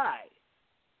good guy.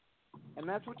 And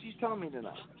that's what she's telling me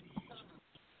tonight.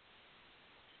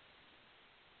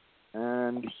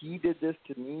 And he did this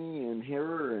to me and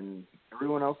her and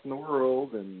everyone else in the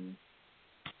world, and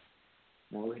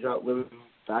now he's out living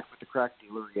back with the crack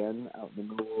dealer again out in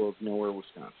the middle of nowhere,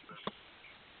 Wisconsin.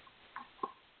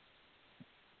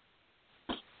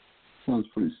 Sounds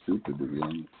pretty stupid, to be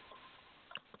honest.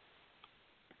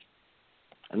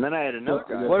 And then I had another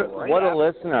guy. What a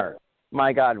listener.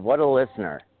 My God, what a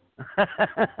listener.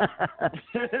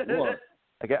 What?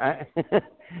 Okay,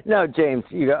 no, James,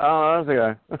 you go, oh, that's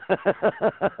okay.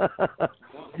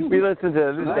 We listened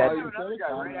to this. I have another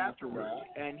guy right after me,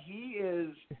 and he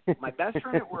is my best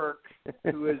friend at work,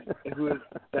 who is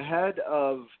the head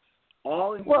of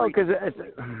all ingredients. Well, because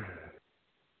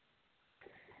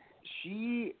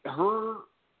her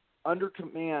under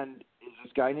command is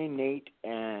this guy named Nate,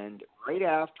 and right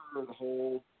after the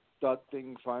whole Doug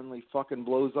thing finally fucking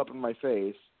blows up in my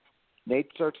face,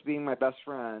 Nate starts being my best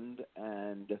friend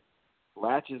and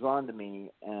latches onto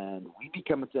me, and we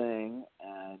become a thing.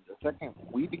 And the second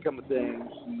we become a thing,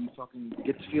 he fucking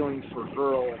gets feelings for a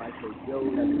girl, and I say, yo,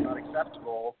 that's not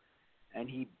acceptable, and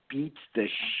he beats the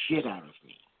shit out of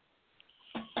me.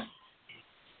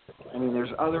 I mean,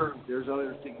 there's other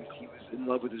things. He was in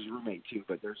love with his roommate too,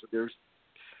 but there's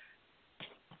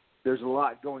a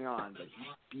lot going on. But he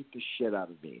beat the shit out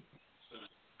of me.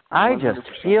 I just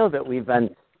 100%. Feel that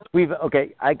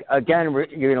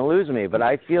you're gonna lose me, but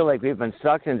I feel like we've been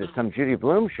sucked into some Judy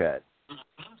Blume shit.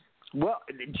 Well,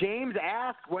 James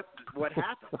asked what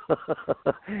happened.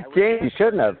 James, you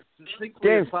shouldn't have.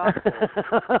 James.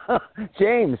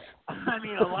 James. I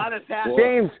mean, a lot has happened.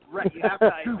 James. Right, you have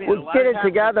to admit, we'll get it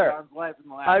together.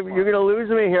 You're going to lose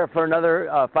me here for another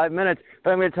 5 minutes,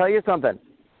 but I'm going to tell you something.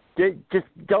 Just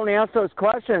don't ask those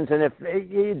questions, and if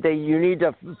you need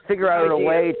to figure out a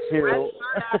way to.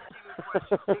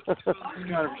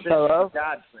 Hello.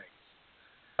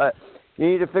 You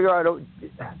need to figure out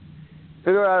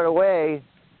a way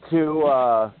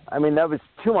to. I mean, that was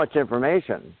too much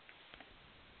information.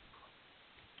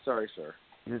 Sorry, sir.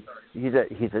 He's a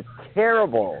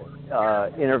terrible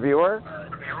interviewer.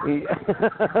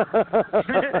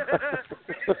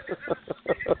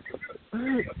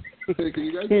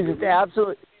 He's just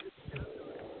absolutely.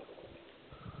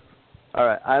 All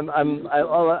right,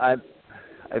 I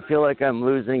feel like I'm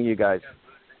losing you guys.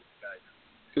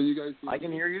 Can you guys? I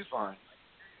can hear you fine.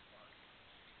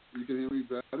 You can hear me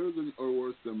better or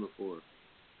worse than before?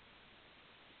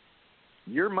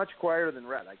 You're much quieter than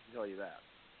Rhett, I can tell you that.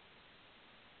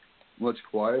 Much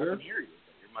quieter? I can hear you,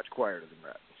 but you're much quieter than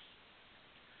Rhett.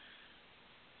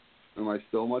 Am I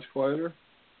still much quieter?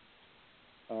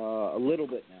 A little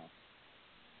bit now.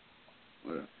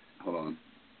 Wait, hold on.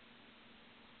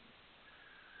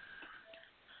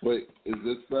 Wait, is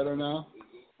this better now?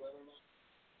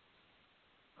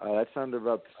 That sounded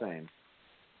about the same.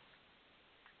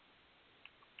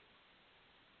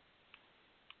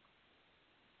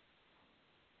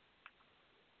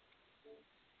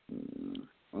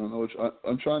 I don't know which.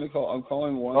 I'm trying to call. I'm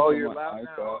calling one. Oh, from you're my loud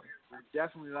iPad. now. You're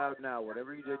definitely loud now.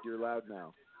 Whatever you did, you're loud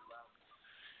now.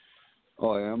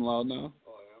 Oh, I am loud now?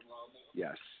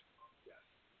 Yes.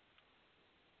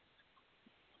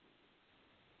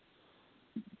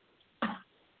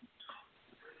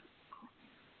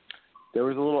 There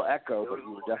was a little echo, but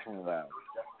you were definitely loud.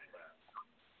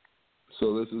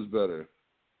 So this is better.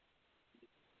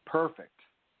 Perfect.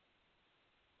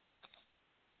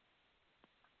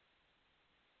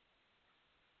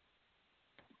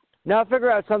 Now figure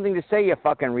out something to say, you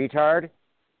fucking retard.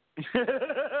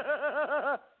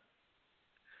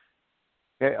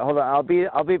 Okay, hold on.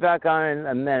 I'll be back on in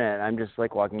a minute. I'm just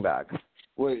like walking back.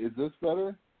 Wait, is this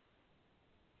better?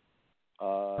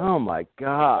 Oh my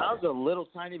God. Sounds a little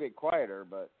tiny bit quieter,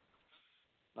 but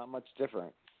not much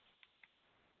different.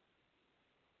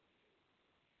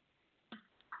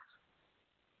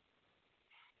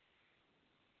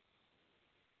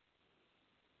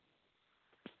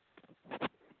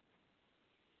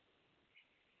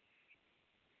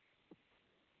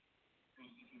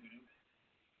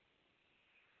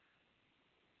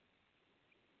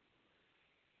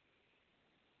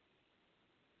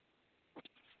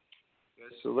 You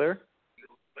guys still there?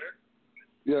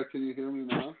 Yeah, can you hear me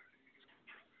now?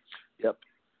 Yep.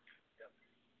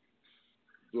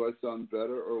 Do I sound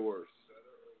better or worse?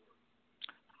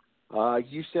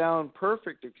 You sound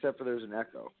perfect, except for there's an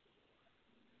echo.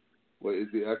 Wait,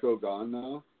 is the echo gone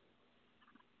now?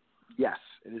 Yes,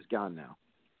 it is gone now.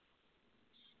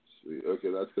 Sweet.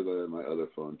 Okay, that's because I had my other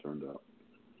phone turned up.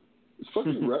 Is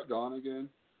fucking Rhett gone again?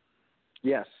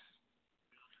 Yes.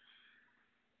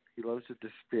 He loves to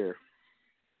despair.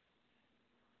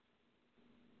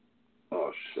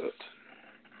 Oh, shit.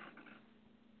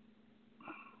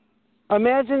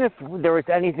 Imagine if there was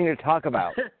anything to talk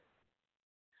about.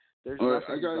 There's right,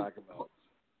 nothing to talk about.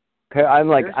 Okay, I'm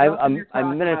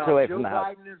minutes away from the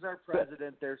house. Joe Biden is our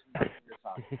president. There's nothing to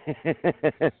talk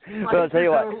about. Well, I'll tell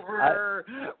you what.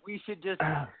 We should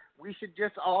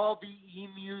just all be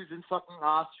emus and fucking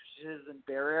ostriches and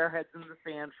bury our heads in the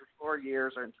sand for 4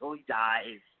 years or until he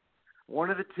dies. One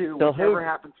of the two. So whichever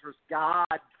happens first. For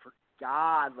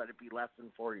God, let it be less than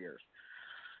 4 years.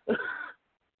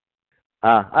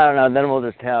 I don't know. Then we'll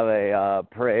just have a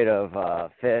parade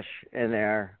of fish in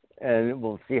there, and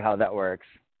we'll see how that works.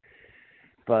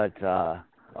 But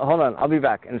hold on. I'll be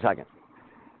back in a second.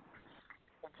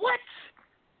 What?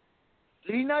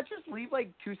 Did he not just leave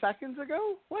like 2 seconds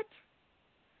ago? What?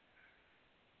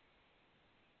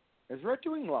 Is Rhett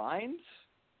doing lines?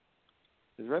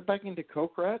 Is Rhett back into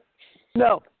coke, Rhett?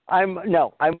 No, I'm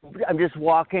just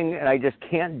walking, and I just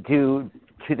can't do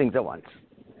two things at once.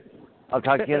 I'll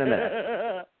talk to you in a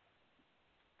minute.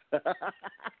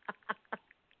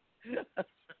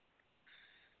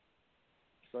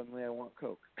 Suddenly I want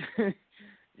coke. And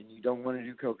you don't want to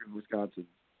do coke in Wisconsin.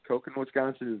 Coke in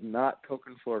Wisconsin is not coke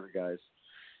in Florida, guys.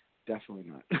 Definitely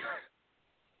not.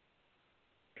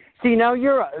 See, now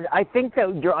I think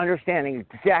that you're understanding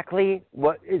exactly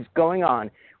what is going on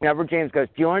whenever James goes,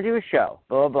 do you want to do a show?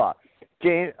 Blah, blah,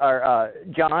 blah.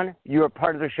 John, you are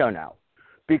part of the show now.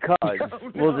 Because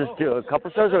we'll just do a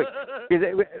couple shows a week.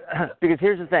 Because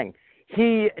here's the thing.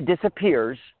 He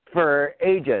disappears for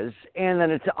ages, and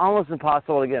then it's almost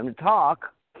impossible to get him to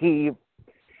talk. He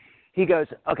goes,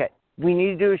 okay, we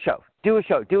need to do a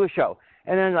show.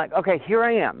 And then like, okay, here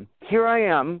I am.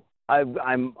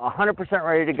 I'm 100%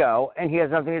 ready to go, and he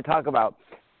has nothing to talk about.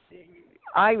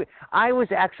 I was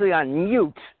actually on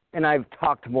mute, and I've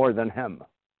talked more than him.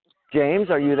 James,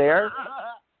 are you there?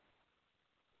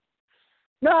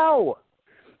 No!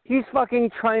 He's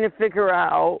fucking trying to figure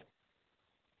out,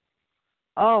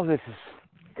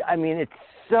 it's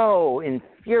so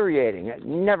infuriating. It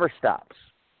never stops.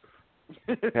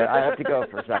 Okay, I have to go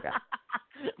for a second.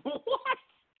 What?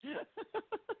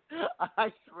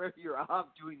 I swear you're off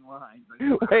doing lines.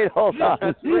 Wait, hold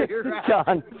on.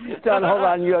 John, hold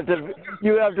on. You have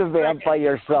to vamp by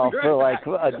yourself for like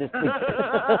just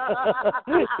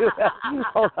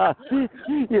hold on.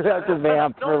 You have to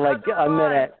vamp for like a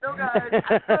minute.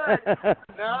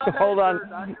 Hold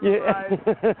on. You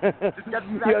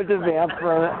have to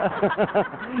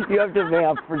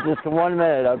vamp for just 1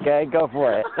 minute, okay? Go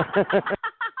for it.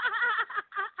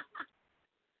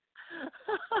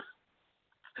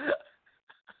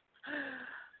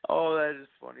 Oh, that is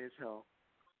funny as hell.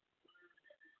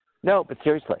 No, but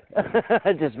seriously,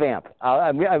 just vamp.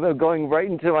 I'm going right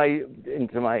into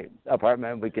my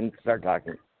apartment. We can start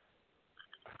talking.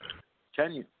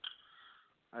 Can you?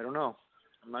 I don't know.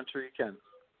 I'm not sure you can.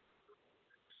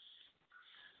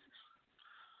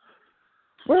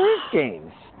 Where is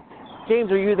James?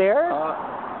 James, are you there?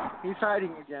 He's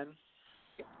hiding again.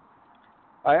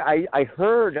 I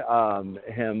heard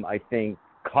him, I think,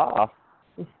 cough.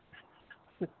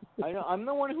 I know. I'm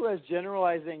the one who has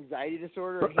generalized anxiety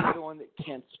disorder, and he's the one that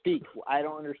can't speak. I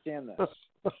don't understand this.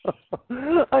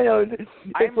 I know.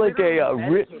 It's like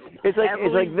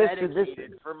it's like this.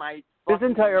 For my this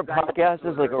entire podcast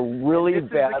is like a really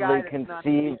badly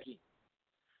conceived.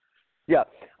 Yeah,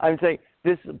 I'm saying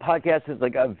this podcast is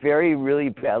like a very, really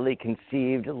badly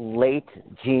conceived late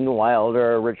Gene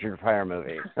Wilder, Richard Pryor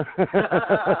movie.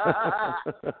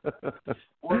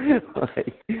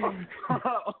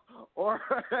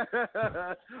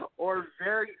 or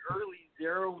very early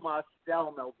Zero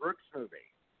Mostel Mel Brooks movie.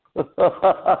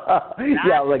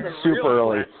 Yeah, like super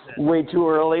early. Way too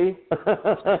early.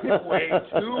 Way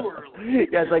too early.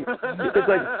 Yeah, it's like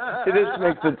it just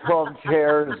makes the 12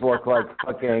 chairs look like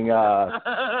fucking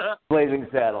Blazing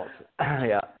Saddles.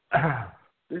 Yeah.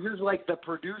 This is like the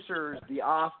producers, the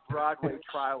off-Broadway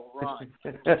trial run.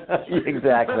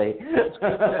 Exactly.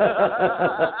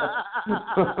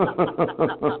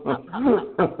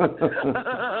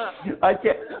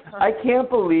 I can't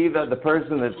believe that the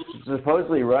person that's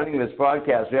supposedly running this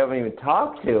podcast we haven't even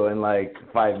talked to in like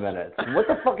 5 minutes. What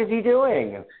the fuck is he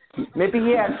doing? Maybe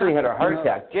he actually had a heart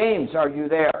attack. James, are you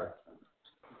there?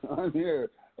 I'm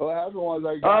here. What happened was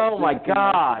I got my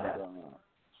God.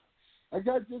 I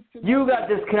got disconnected. You got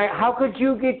disconnected. How could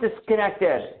you get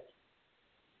disconnected?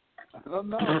 I don't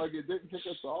know. Like, it didn't kick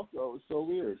us off, though. It was so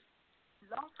weird.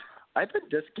 I've been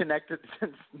disconnected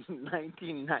since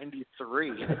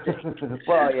 1993.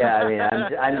 Well, yeah, I mean,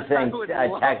 I'm saying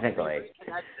technically.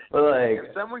 Like,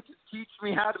 if someone could teach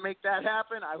me how to make that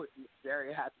happen, I would be a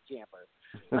very happy camper.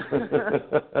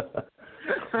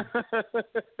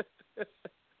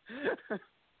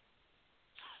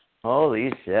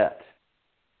 Holy shit.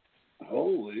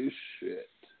 Holy shit.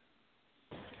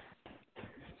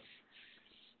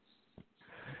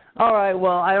 All right,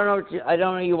 well, I don't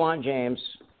know what you want, James.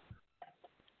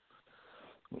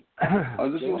 I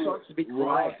just James wants to be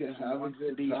quiet. And he wants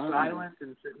to be silent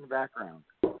and sit in the background.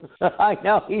 I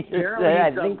know. He just said,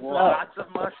 I think so. Lots of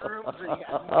mushrooms, and he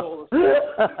hasn't told us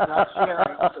he's not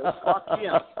sharing, so fuck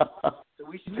him. So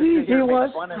we should just he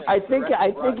wants, I think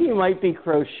he might be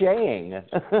crocheting.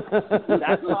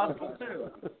 That's possible, too.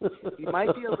 He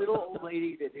might be a little old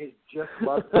lady that has just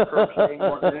loved crocheting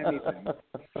more than anything.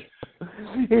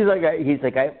 He's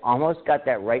like, I almost got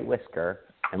that right whisker.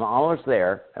 I'm almost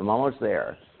there.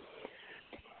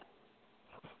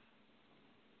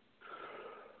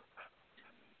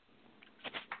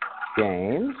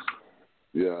 James.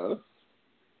 Yes.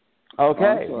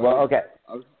 Okay. Well, okay.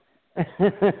 I was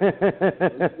getting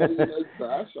a nice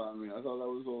bash on me. I thought that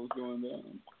was what was going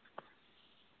down.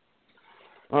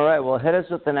 All right. Well, hit us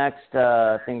with the next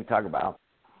thing to talk about.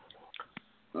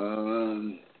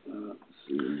 Let's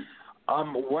see.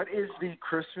 What is the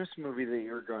Christmas movie that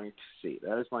you're going to see?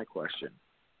 That is my question.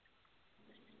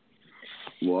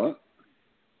 What?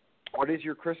 What is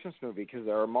your Christmas movie? Because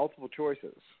there are multiple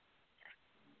choices.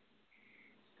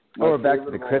 We're back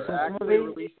to the Christmas movie? They're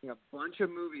releasing a bunch of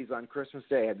movies on Christmas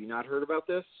Day. Have you not heard about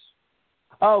this?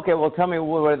 Oh, okay. Well, tell me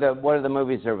what are the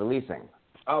movies they're releasing?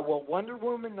 Well, Wonder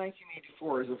Woman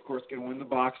 1984 is, of course, going to win the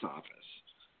box office.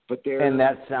 But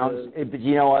that sounds. But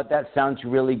you know what? That sounds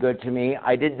really good to me.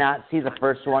 I did not see the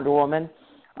first Wonder Woman.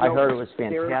 I heard it was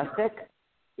fantastic.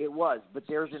 It was, but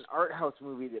there's an art house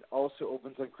movie that also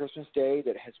opens on Christmas Day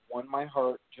that has won my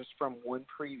heart just from one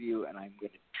preview, and I'm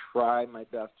going to try my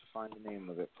best to find the name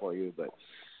of it for you. But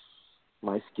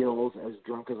my skills, as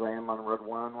drunk as I am on red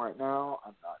wine right now,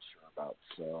 I'm not sure about.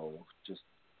 So just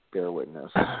bear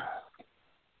witness.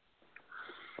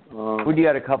 Would you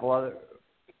had a couple other?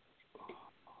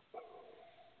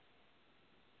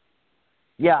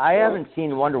 Yeah, I haven't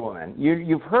seen Wonder Woman.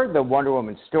 You've heard the Wonder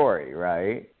Woman story,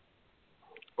 right?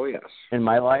 Oh, yes. In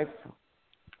my life?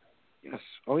 Yes.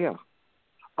 Oh, yeah.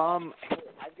 I've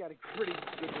got a pretty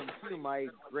good one, too. My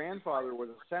grandfather was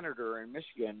a senator in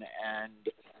Michigan, and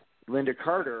Linda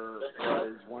Carter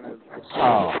was one of the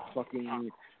fucking,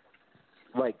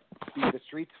 beat the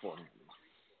streets for him.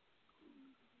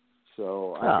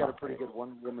 So I've got a pretty good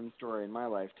Wonder Woman story in my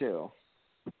life, too.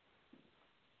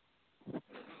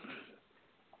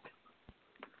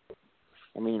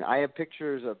 I mean, I have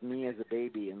pictures of me as a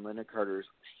baby in Linda Carter's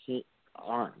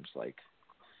arms,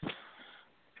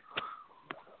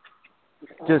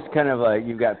 Just kind of like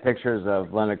you've got pictures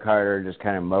of Linda Carter just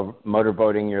kind of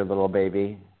motorboating your little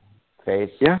baby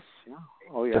face. Yeah.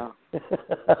 Oh, yeah.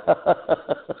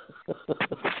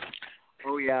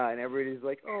 Oh, yeah, and everybody's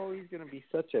like, oh, he's going to be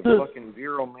such a fucking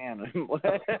virile man.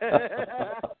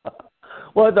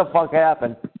 What the fuck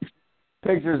happened?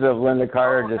 Pictures of Linda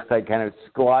Carter just like kind of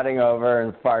squatting over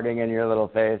and farting in your little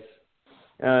face.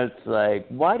 And it's like,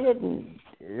 why didn't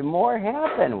more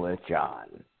happen with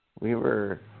John? We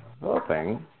were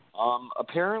hoping.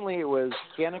 Apparently it was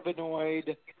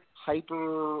cannabinoid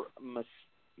hypermesis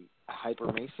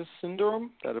syndrome.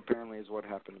 That apparently is what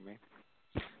happened to me.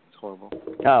 It's horrible.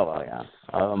 Oh, well, yeah.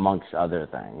 Amongst other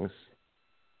things.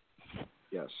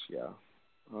 Yes, yeah.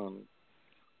 Well,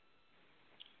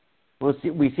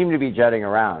 we seem to be jetting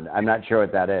around. I'm not sure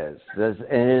what that is. Does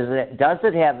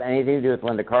it have anything to do with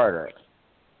Linda Carter?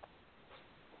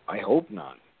 I hope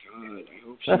not. God, I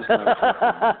hope she's not.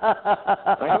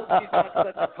 I hope she's not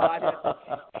such a pothead that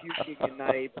she's puking and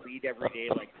not able to eat every day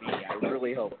like me. I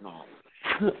really hope not.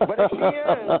 But if she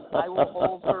is, I will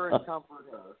hold her and comfort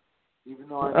her, even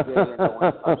though I'm gay and don't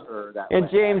want to touch her that And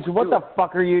way. James, what the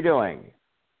fuck are you doing?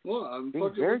 Well, I'm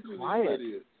being very quiet.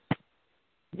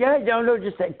 Yeah, no,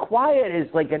 just that quiet is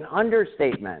like an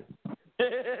understatement.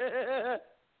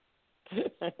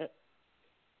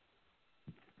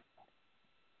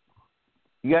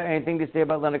 You got anything to say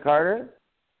about Linda Carter?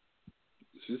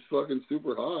 She's fucking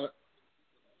super hot.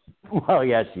 Well,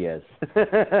 yes, she is.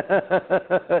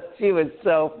 She was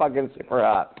so fucking super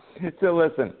hot. So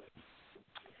listen,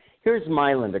 here's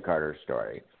my Linda Carter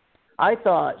story. I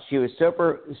thought she was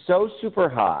so super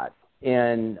hot,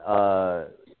 and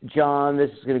John,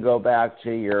 this is going to go back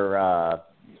to your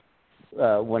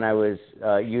when I was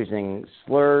using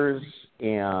slurs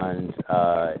and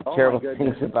terrible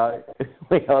things about.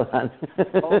 Wait, hold on.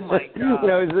 Oh my God!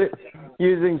 When I was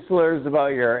using slurs about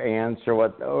your aunts or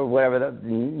whatever the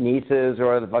nieces or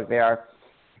whatever the fuck they are.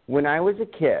 When I was a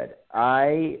kid,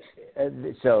 I guess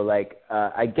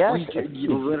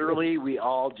we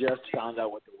all just found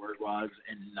out what the word was,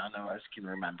 and none of us can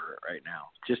remember it right now.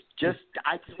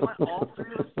 I just want all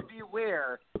three of us to be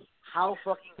aware how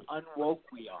fucking unwoke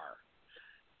we are.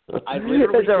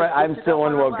 It's all right. I'm still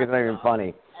unwoke. It's not even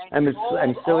funny. I'm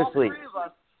still asleep.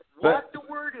 What the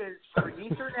word is for a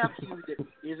niece or nephew that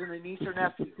isn't a niece or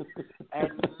nephew,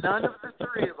 and none of the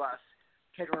three of us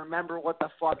can remember what the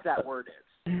fuck that word is.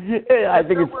 I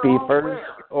think it's beefers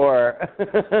or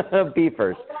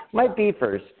beefers. Might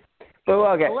beefers. But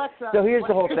okay. So here's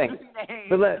the whole thing.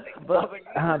 But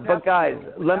guys,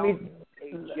 let me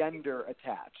a gender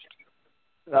attached.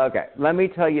 Okay, let me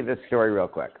tell you this story real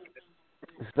quick.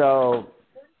 So,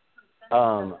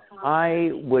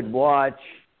 I would watch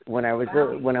when I was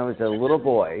a little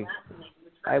boy.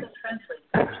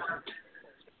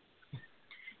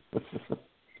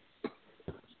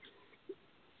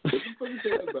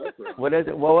 What is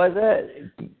it? What was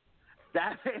it?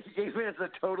 That gave us a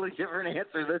totally different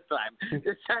answer this time.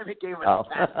 This time it gave us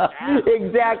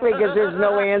Exactly, because there's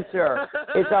no answer.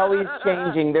 It's always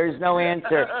changing. There's no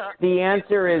answer. The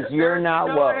answer is you're not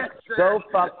woke. Answer. Go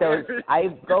fuck those.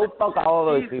 Go fuck all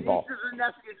of those people. Nieces and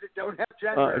nephews that don't have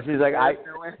gender. She's like,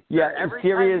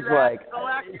 Siri is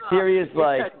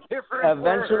like,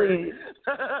 eventually,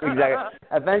 exactly.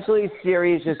 Eventually,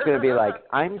 Siri is just going to be like,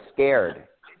 I'm scared.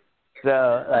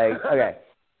 So, like, okay.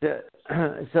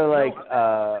 So like,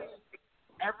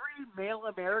 every male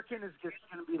American is just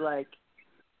going to be like,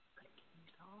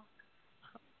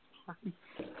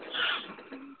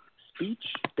 speech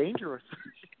dangerous.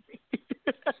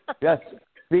 Yes.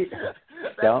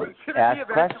 Don't ask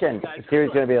questions.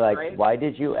 Siri's going to be like, right? Why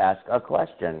did you ask a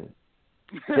question?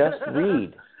 Just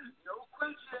read.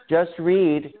 Just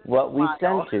read what we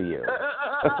send to you.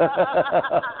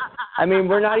 I mean,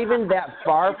 we're not even that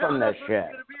far from this shit.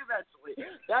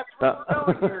 That's what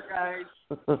we're going here, guys.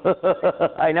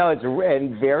 I know, it's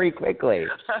written very quickly.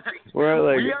 We're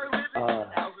like, we are living in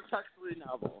Aldous Huxley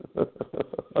novel.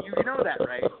 You know that,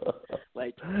 right?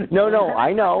 Like, no,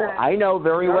 I know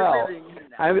very well.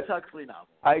 Aldous Huxley novel.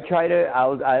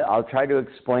 I'll try to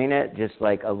explain it just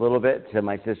like a little bit to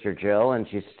my sister Jill, and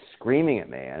she's screaming at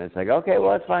me, and it's like, okay,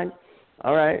 well, that's fine.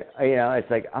 All right, it's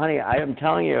like, honey, I am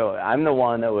telling you, I'm the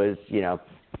one that was,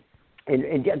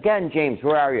 and again, James,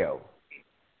 where are you?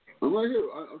 I'm right here.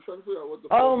 I'm trying to figure out what the.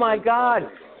 Oh my God!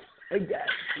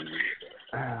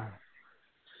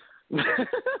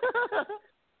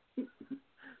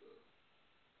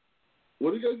 What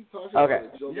are you guys talking about?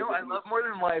 I love more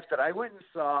than life that I went and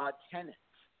saw Tenet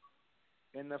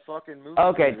in the fucking movie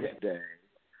today.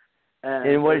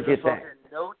 And what did you think?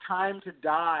 No Time to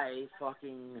Die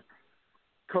fucking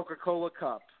Coca-Cola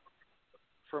cup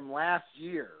from last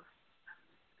year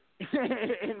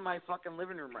in my fucking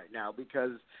living room right now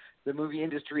because the movie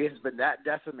industry has been that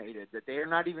decimated that they are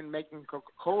not even making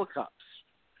Coca-Cola cups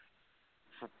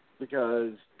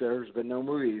because there's been no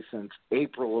movies since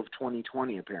April of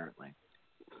 2020 apparently.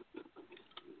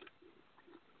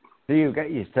 So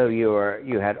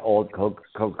you had old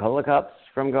Coca-Cola cups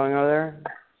from going over there?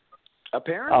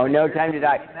 Apparently. Oh, No Time to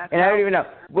Die. And I don't even know.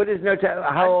 What is No Time?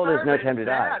 How old is No Time to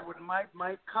Die? When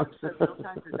my cup says No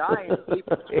Time to Die in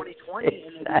April 2020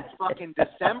 and it is fucking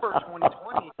December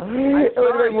 2020. It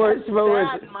would have been more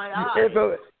sad in my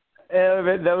eyes.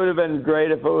 That would have been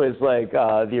great if it was like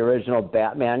the original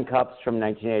Batman cups from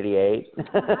 1988.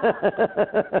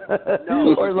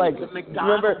 No, or like,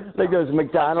 remember, like those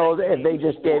McDonald's, if they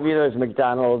just gave you those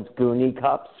McDonald's Goonie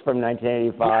cups from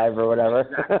 1985 or whatever.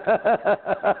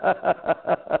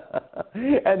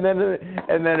 and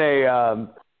then a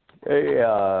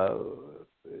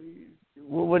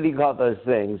what do you call those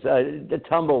things? The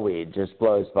tumbleweed just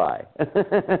blows by.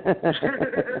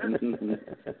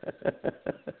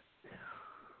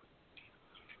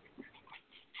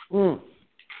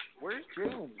 Where's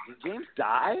James? Did James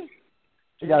die?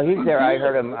 No, he's there. I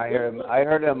heard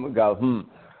him go,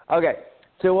 Okay.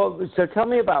 So tell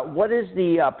me about what is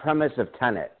the premise of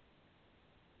Tenet?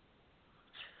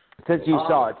 Since you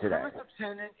saw it today. The premise of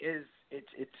Tenet is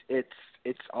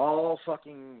it's all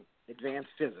fucking advanced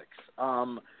physics.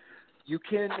 You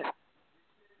can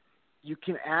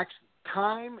act.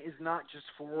 Time is not just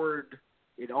forward.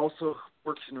 It also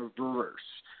works in reverse.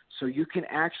 So you can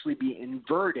actually be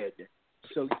inverted.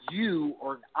 So you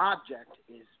or an object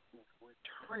is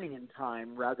returning in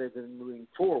time rather than moving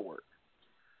forward.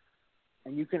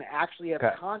 And you can actually have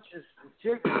conscious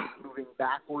decisions moving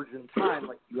backwards in time,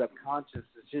 like you have conscious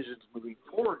decisions moving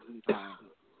forwards in time.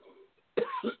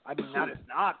 I mean, not as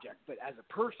an object, but as a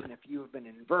person, if you have been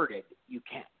inverted, you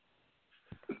can.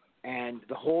 And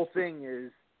the whole thing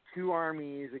is two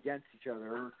armies against each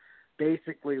other,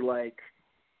 basically like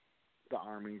the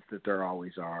armies that there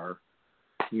always are,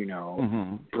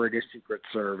 British Secret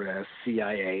Service,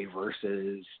 CIA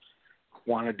versus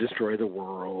want to destroy the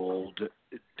world,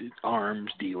 arms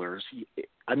dealers.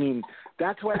 I mean,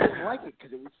 that's why I didn't like it,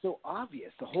 because it was so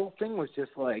obvious. The whole thing was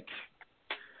just like,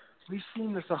 we've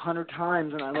seen this 100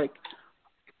 times,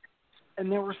 and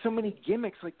there were so many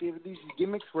gimmicks. Like they had these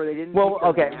gimmicks where they didn't. Well,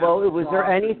 okay. Well, was there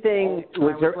anything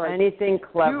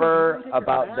clever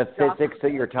about the physics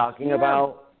that you're talking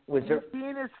about? Was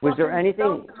there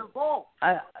anything?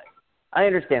 I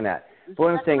understand that. But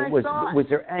what I'm saying was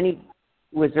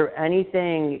there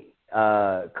anything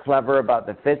clever about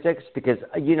the physics? Because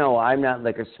I'm not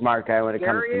like a smart guy when it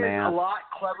comes to math. There is a lot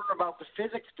clever about the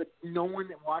physics, but no one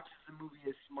that watches the movie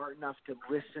is smart enough to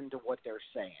listen to what they're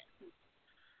saying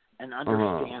and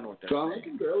understand what they're saying. John, I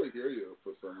can barely hear you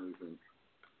for some reason.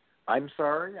 I'm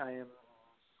sorry. I am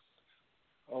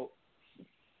Oh.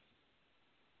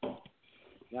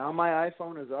 Now my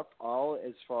iPhone is up all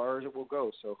as far as it will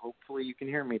go, so hopefully you can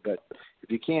hear me. But if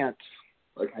you can't,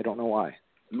 I don't know why.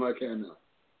 No, I can now.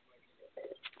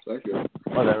 Thank you.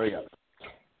 Oh, there we go.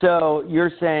 So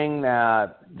you're saying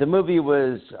that the movie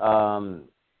was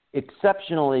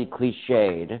exceptionally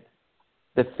cliched.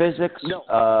 The physics.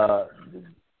 No.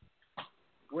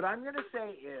 What I'm going to say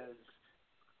is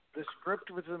the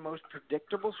script was the most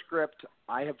predictable script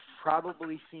I have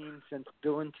probably seen since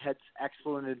Bill and Ted's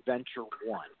Excellent Adventure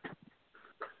 1.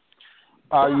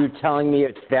 Are you telling me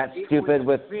it's that stupid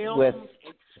with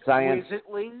science?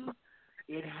 Exquisitely.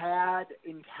 It had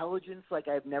intelligence like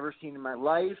I've never seen in my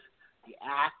life. The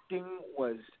acting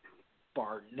was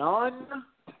bar none.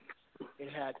 It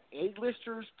had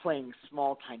A-listers playing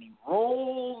small, tiny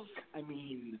roles. I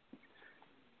mean,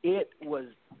 it was,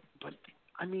 but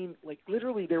I mean, like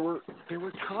literally, there were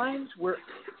times where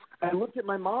I looked at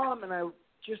my mom and I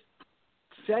just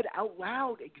said out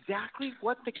loud exactly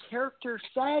what the character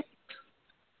said.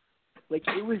 Like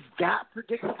it was that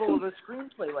predictable of a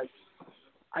screenplay. Like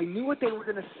I knew what they were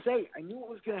going to say. I knew what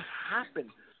was going to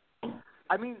happen.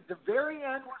 I mean, the very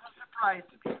end was a surprise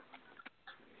to me.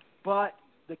 But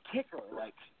the kicker,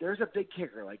 like, there's a big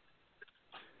kicker. Like,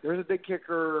 there's a big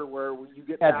kicker where when you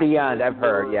get at back the to end, I've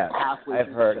heard, yeah. I've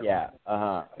heard, the yeah.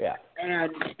 Yeah.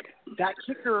 And that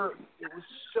kicker, it was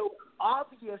so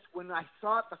obvious when I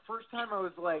saw it the first time. I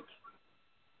was like,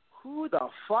 who the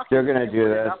fuck They're is going to do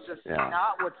this? enough to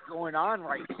not what's going on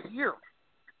right here?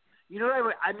 You know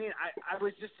what I mean? I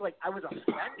was just like, I was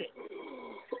offended.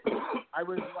 I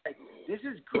was like, this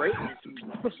is great, and it's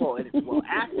beautiful, and it's well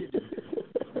acted.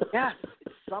 Yes,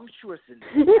 it's sumptuous, and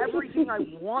everything I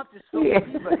want this film to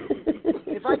be, but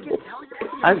if I can tell you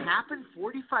what's going to happen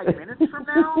 45 minutes from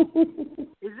now,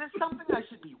 is this something I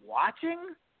should be watching?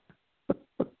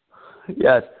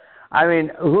 Yes. I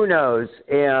mean, who knows?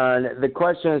 And the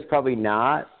question is probably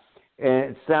not.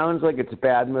 And it sounds like it's a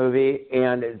bad movie,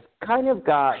 and it's kind of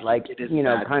got like, you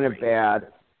know, kind of bad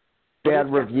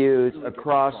reviews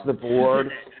across the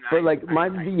board. But like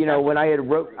you know, when I had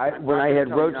wrote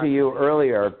to you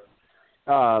earlier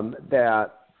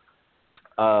that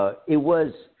it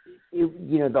was,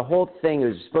 you know, the whole thing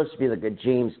was supposed to be like a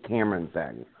James Cameron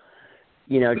thing,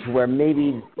 you know, to where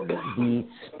maybe the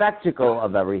spectacle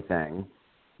of everything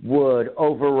would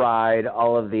override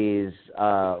all of these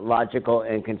logical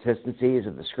inconsistencies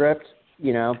of the script,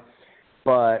 you know,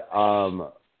 but,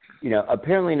 you know,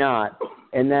 apparently not.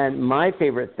 And then my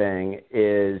favorite thing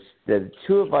is the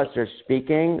two of us are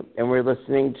speaking and we're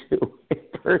listening to a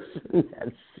person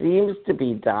that seems to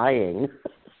be dying.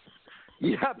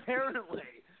 Yeah, apparently.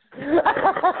 I'm the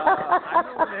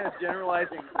one that has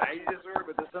generalized anxiety disorder,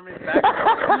 but there's somebody back.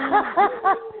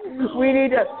 We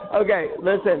need to. Okay,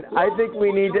 listen. I think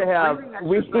we need to have.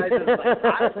 We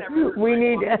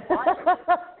need.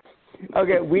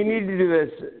 Okay, we need to do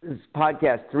this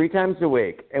podcast 3 times a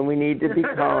week, and we need to be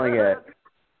calling it.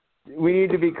 We need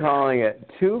to be calling it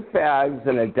 2 Fags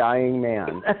and a Dying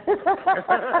Man.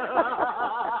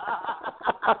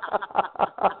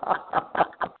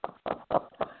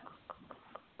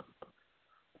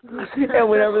 And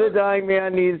whenever the dying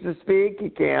man needs to speak, he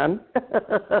can.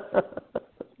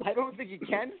 I don't think he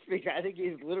can speak. I think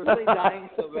he's literally dying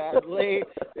so badly.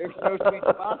 There's no speech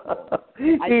possible.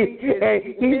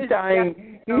 He's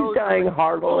dying. He's dying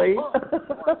heartily.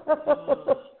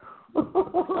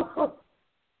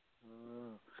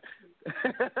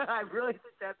 I really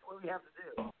think that's what we have to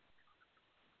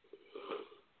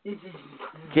do.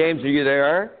 James, are you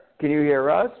there? Can you hear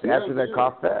us after that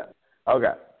cough fit?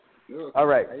 Okay. All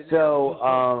right.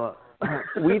 So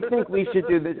we think we should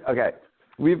do this. Okay.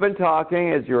 We've been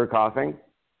talking as you were coughing.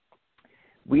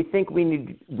 We think we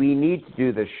need to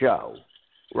do the show,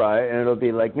 right? And it'll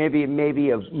be like maybe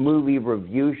a movie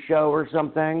review show or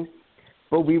something.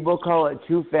 But we will call it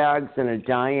 2 Fags and a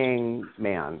Dying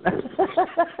Man.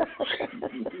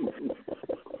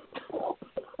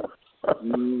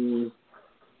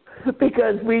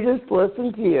 Because we just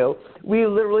listened to you. We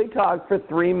literally talked for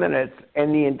 3 minutes,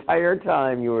 and the entire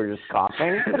time you were just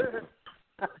coughing.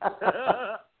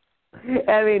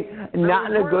 I mean, not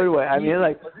in a good way. I mean,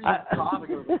 like.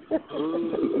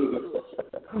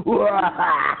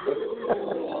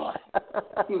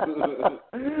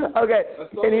 Okay,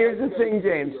 and here's the thing,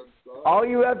 James. All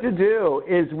you have to do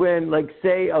is when, like,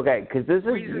 say, okay, because this is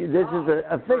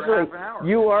officially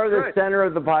you are the center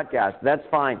of the podcast. That's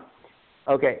fine.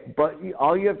 Okay, but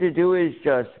all you have to do is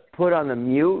just put on the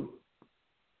mute,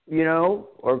 you know,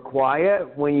 or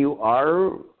quiet when you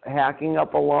are hacking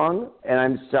up a lung. And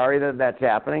I'm sorry that that's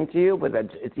happening to you, but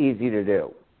it's easy to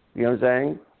do. You know what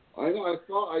I'm saying? I know. I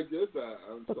thought I did that.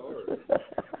 I'm sorry.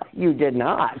 You did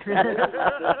not. You did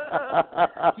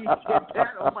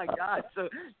that? Oh my God! So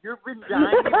you've been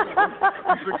dying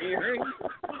for hearing?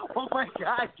 Oh my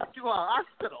God! Get to a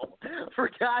hospital for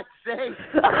God's sake!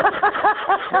 There's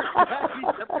got to be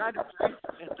some kind of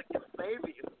treatment that can save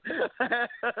you.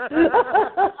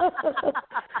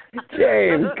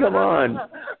 James, come on.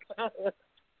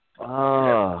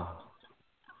 Oh.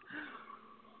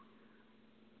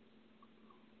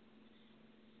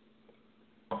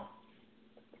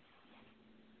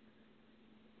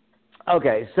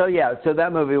 Okay, so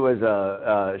that movie was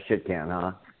a shit can,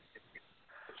 huh?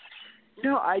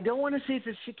 No, I don't want to say it's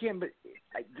a shit can, but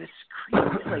the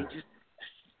screenplay just,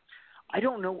 I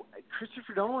don't know.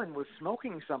 Christopher Nolan was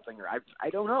smoking something, or I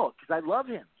don't know, because I love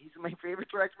him. He's my favorite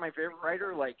director, my favorite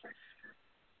writer,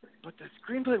 but the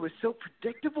screenplay was so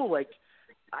predictable.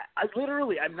 I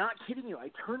literally, I'm not kidding you,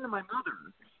 I turned to my mother,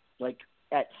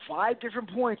 at 5 different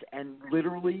points and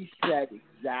literally said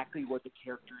exactly what the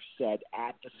characters said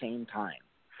at the same time.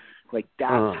 That's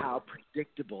how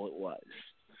predictable it was.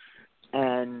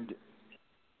 And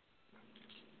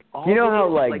you know how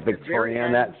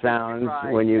Victorian that sounds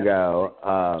when you go?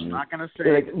 I'm not gonna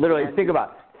say. Literally, think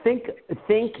back.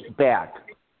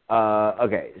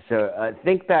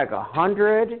 Think back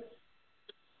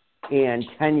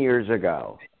 110 years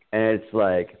ago, and it's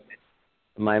like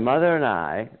my mother and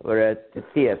I were at the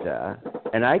theater,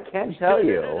 and I can't tell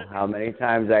you how many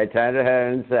times I turned to her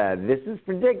and said, "This is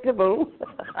predictable."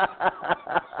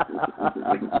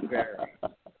 Very.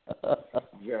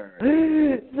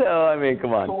 So, I mean,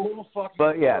 come on.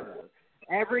 But, yeah.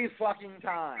 Every fucking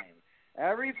time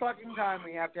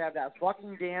we have to have that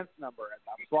fucking dance number at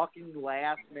the fucking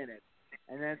last minute.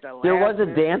 And then at the last There was a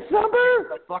dance number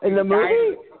in the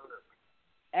movie?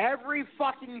 Every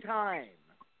fucking time.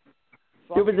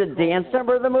 There was a dance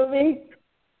number in the movie?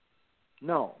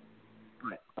 No.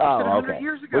 Oh, okay.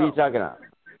 Years ago. What are you talking about?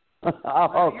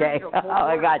 Oh, okay.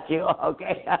 I got you.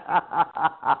 Okay.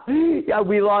 Yeah,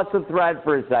 we lost the thread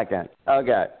for a second.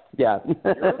 Okay. Yeah.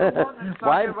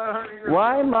 Why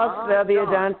must there be a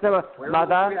dance number?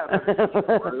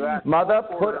 Mother,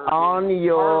 put on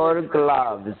your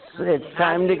gloves. It's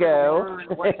time to go.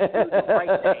 We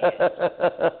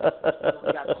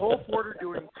got Cole Porter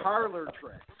doing parlor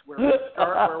tricks where we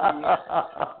start where we end.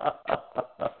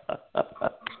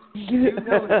 You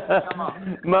know this will come up.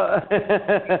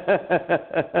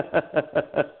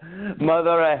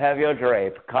 Mother, I have your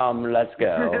drape. Come, let's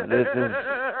go. This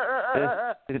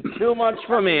is too much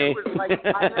for me. It was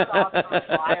Pirate Oscar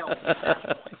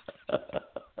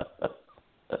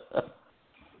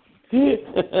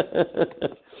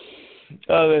Wilde.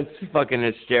 Oh, that's fucking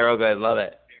hysterical. I love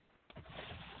it.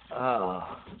 Oh.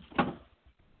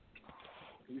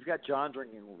 He's got John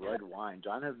drinking red wine.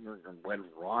 John hasn't drinking red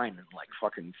wine in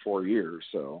fucking 4 years,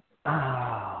 so.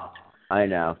 Oh, I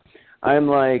know. I'm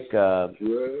like... red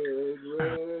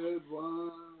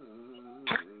wine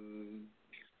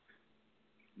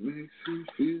makes you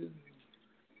feel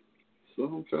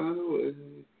some kind of way.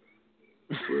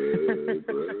 Red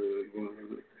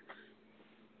wine.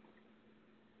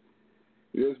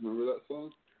 You guys remember that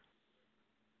song?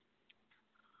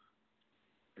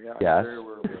 Yeah. Yes.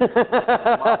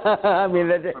 I mean,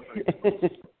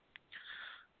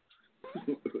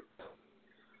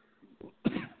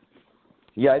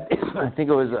 yeah, I think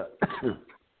it was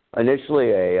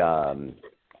initially a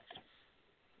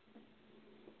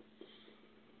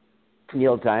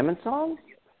Neil Diamond song.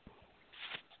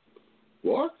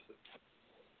 What?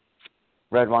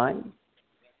 Red Wine?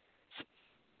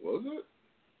 Was it?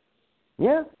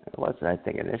 Yeah, it was, I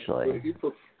think, initially.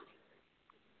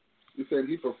 You said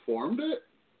he performed it?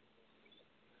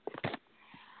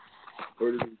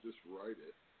 Or did he just write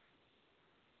it?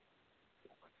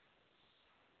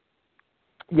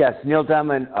 Yes, Neil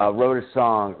Diamond wrote a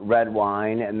song, Red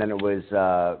Wine, and then it was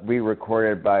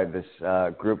re-recorded by this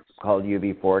group called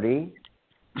UB40.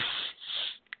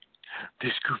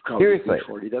 This group called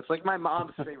UB40. That's like my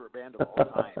mom's favorite band of all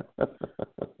time.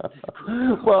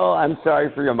 Well, I'm sorry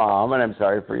for your mom, and I'm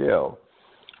sorry for you.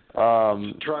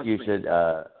 Trust you me. should...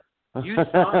 You know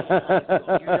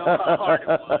how hard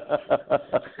it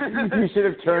was. You should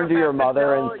have turned to your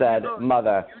mother and said,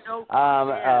 "Mother,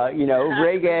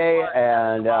 reggae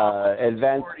and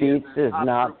advanced beats is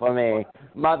not for me.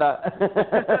 Mother."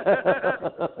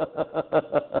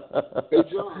 Hey,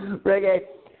 John.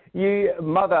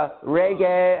 Mother,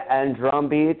 reggae and drum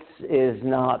beats is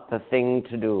not the thing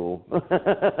to do.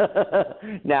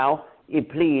 Now,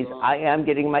 please, I am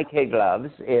getting my kid gloves.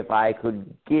 If I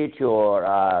could get your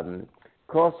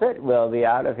corset, we'll be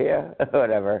out of here.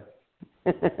 Whatever.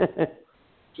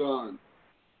 John,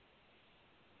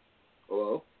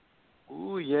 Hello?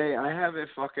 Ooh, yay. I have a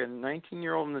fucking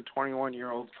 19-year-old and a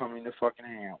 21-year-old coming to fucking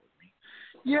hang out with me.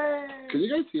 Yay! Can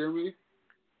you guys hear me?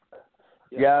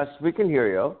 Yes, we can hear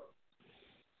you.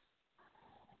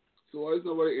 So why is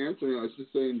nobody answering? I was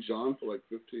just saying John for like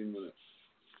 15 minutes.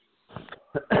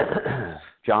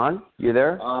 John, you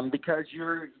there? Because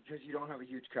you don't have a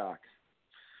huge cock.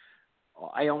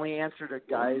 I only answer to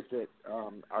guys that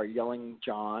are yelling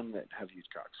John that have huge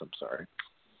cocks. I'm sorry.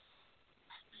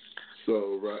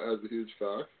 So Rhett has a huge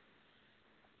cock?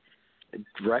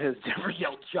 Rhett has never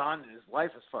yelled John in his life,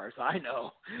 as far as I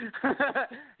know.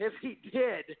 If he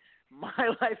did, my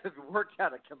life has worked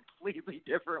out a completely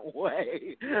different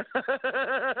way.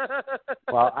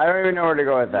 Well, I don't even know where to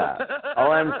go with that.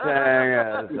 All I'm saying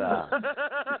is,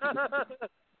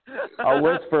 I'll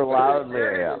whisper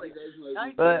loudly.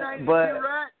 But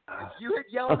Rhett, if you had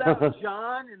yelled out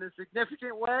John in a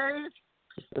significant way,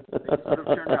 it would have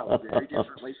turned out very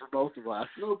differently for both of us.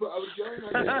 No, but I was yelling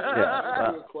at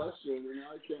you a question, and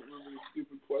now I can't remember the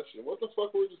stupid question. What the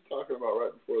fuck were we just talking about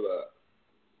right before that?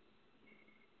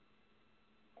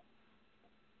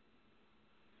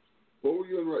 What were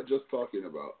you and Rhett just talking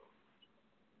about?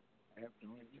 I have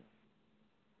no idea.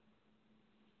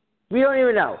 We don't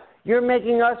even know. You're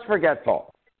making us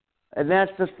forgetful. And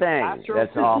that's the thing.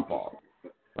 That's awful.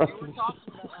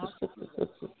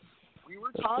 We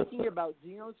were talking about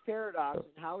Zeno's paradox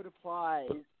and how it applies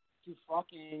to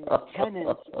fucking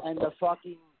tenants and the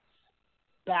fucking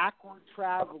backward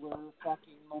traveler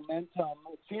fucking momentum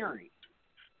theory.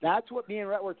 That's what me and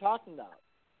Rhett were talking about.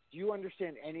 Do you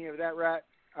understand any of that, Rhett?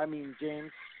 I mean,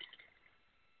 James?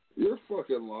 You're a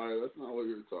fucking liar. That's not what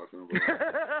you were talking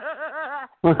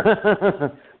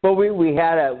about. But we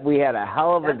had a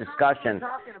hell of a discussion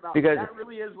because that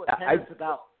really is what tenant's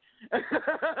about.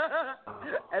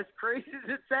 As crazy as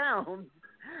it sounds,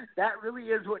 that really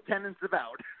is what tenant's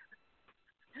about.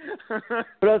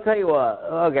 But I'll tell you what.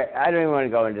 Okay, I don't even want to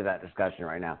go into that discussion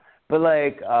right now. But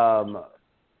like,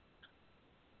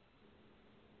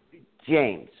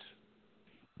 James,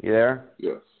 you there?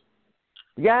 Yes.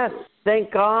 Yes.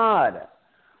 Thank God.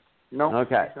 No.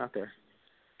 Okay. He's not there.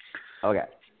 Okay.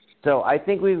 So I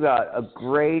think we've got a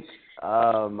great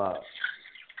podcast.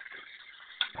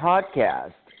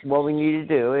 What we need to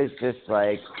do is just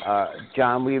like,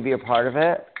 John, will you be a part of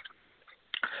it?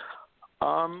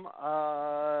 Don't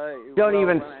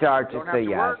even start to say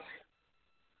yes.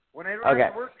 When I don't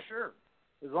have to work, sure.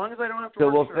 As long as I don't have to So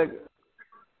work, we'll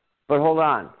but hold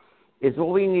on. Is what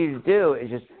we need to do is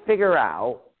just figure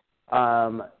out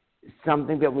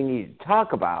something that we need to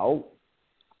talk about,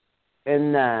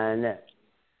 and then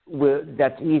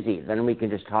that's easy. Then we can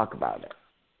just talk about it.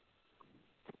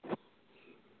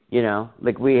 You know,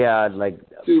 like we had like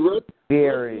Rick's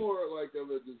very more like of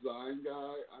a design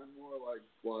guy. I'm more like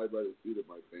fly by the seat of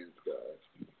my pants guy.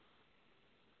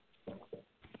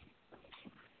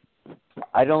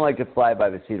 I don't like to fly by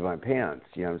the seat of my pants.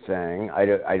 You know what I'm saying?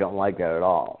 I don't like that at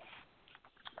all.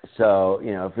 So,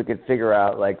 you know, if we could figure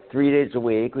out like 3 days a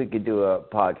week, we could do a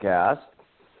podcast.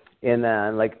 And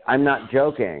then, like, I'm not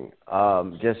joking.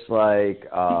 Just like,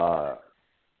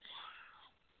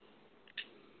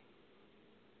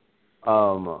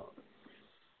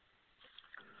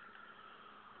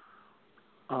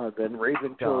 then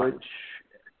Raven Pillage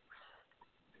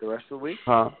the rest of the week?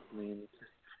 Huh? I mean, is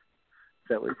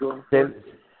that what you're going for?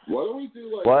 Why don't we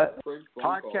do like what?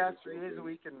 Podcast 3 days a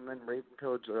week and then Raven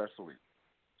Pillage the rest of the week?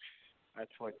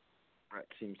 That's what Brett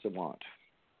seems to want.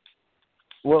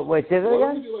 What? Wait, say that Why again?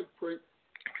 don't we do like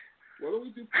why don't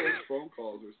we do prank phone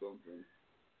calls or something?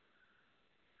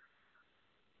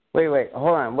 Wait,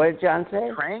 hold on. What did John say?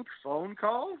 Prank phone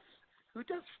calls? Who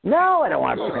does? No, I don't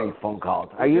want to prank phone calls.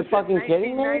 Are you fucking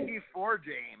kidding me? 1994,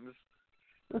 James.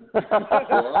 Prank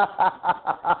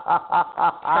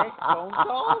phone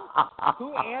calls?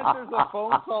 Who answers a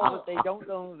phone call that they don't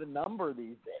know the number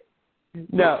these days?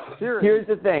 No, Seriously. here's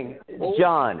the thing,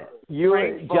 John.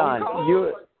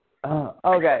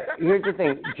 Okay, here's the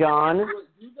thing, John. Do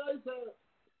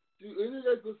any of you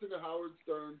guys listen to Howard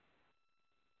Stern?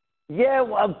 Yeah,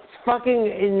 well, fucking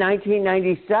in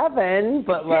 1997,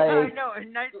 but like. Yeah, I know.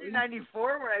 In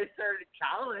 1994, when I started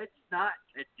college, not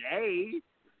today.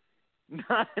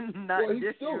 Not well, he's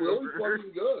this still universe. really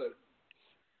fucking good.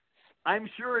 I'm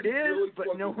sure it is, really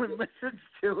but no one good. listens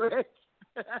to it.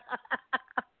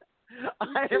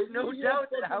 I have no doubt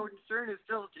that Howard Stern is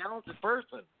still a talented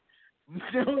person.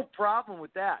 No problem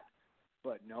with that.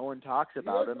 But no one talks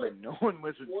about him, and no one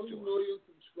listens to 20 him. million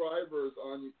subscribers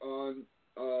on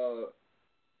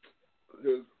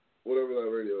his whatever that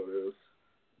radio is.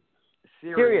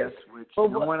 Sirius, which no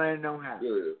one I know has.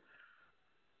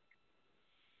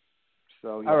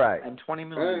 So, yeah. All right. And 20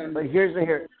 million. But here's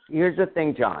the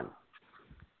thing, John.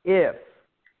 If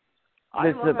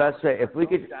this is the best way, if we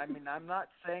could. I mean, I'm not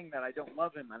saying that I don't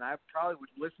love him, and I probably would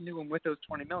listen to him with those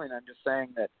 20 million. I'm just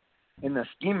saying that in the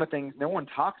scheme of things, no one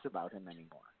talks about him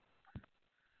anymore.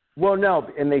 Well, no,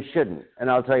 and they shouldn't, and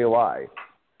I'll tell you why.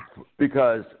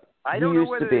 Because I don't know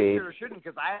whether they should or shouldn't,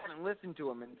 because I haven't listened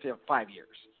to him in 5 years.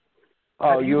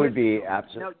 Oh, you would be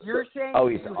absolutely. No, you're saying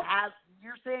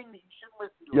You're saying that you shouldn't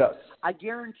listen to him. Yes. I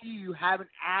guarantee you haven't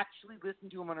actually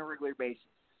listened to him on a regular basis.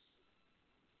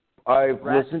 I've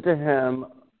listened to him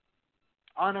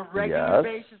on a regular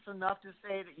basis enough to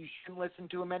say that you shouldn't listen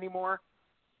to him anymore.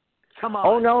 Come on.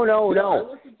 Oh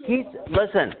no.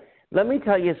 Listen. Let me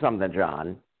tell you something,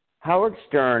 John. Howard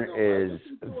Stern is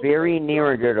very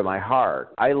near and dear to my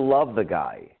heart. I love the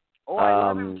guy. Oh, I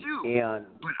love him too.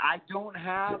 But I don't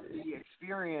have the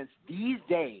experience these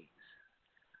days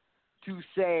to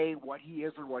say what he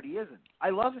is or what he isn't.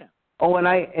 I love him. Oh, and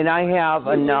I have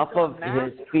enough of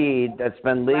his feed that's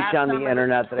been leaked on the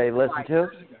internet that I listen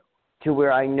to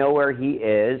where I know where he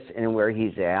is and where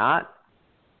he's at,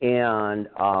 and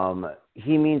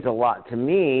he means a lot to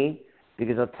me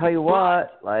because I'll tell you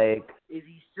what, like. Is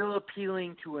he still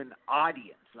appealing to an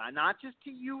audience, not just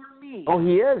to you or me? Oh,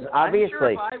 he is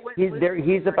obviously. He's there.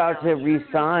 He's about to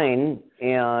resign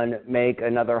and make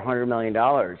another $100 million.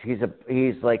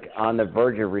 He's like on the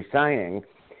verge of resigning.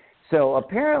 So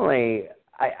apparently,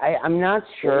 I'm not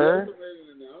sure.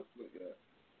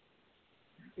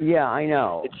 Yeah, I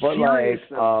know. It's but serious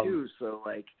like, too. So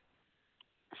like.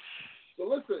 So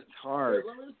listen, it's hard.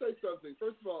 Let me say something.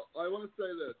 First of all, I want to say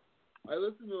this. I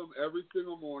listen to him every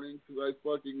single morning because I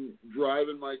fucking drive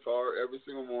in my car every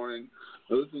single morning.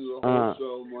 I listen to the whole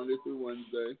show Monday through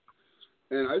Wednesday,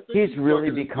 and I think he's really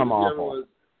become awful.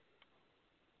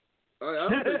 I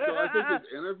don't think so. I think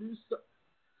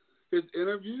his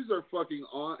interviews are fucking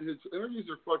on. His interviews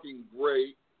are fucking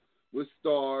great with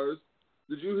stars.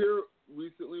 Did you hear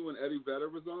recently when Eddie Vedder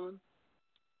was on?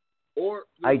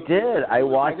 I did. I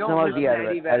watched some of the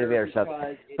Eddie Vedder stuff.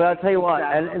 But I'll tell you what,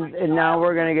 and now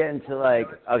we're going to get into like,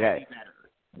 okay.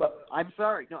 But I'm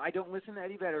sorry. No, I don't listen to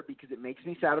Eddie Vedder because it makes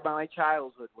me sad about my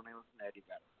childhood when I listen to Eddie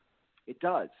Vedder. It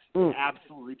does. It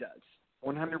absolutely does.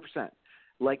 100%.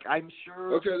 Like, I'm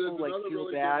sure people like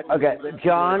feel bad. Okay,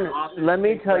 John, let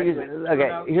me tell you.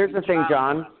 Okay, here's the thing,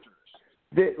 John.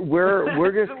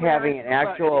 We're just having an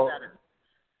actual.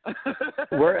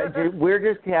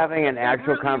 We're just having an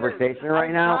actual conversation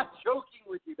right now. I'm not joking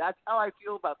with you. That's how I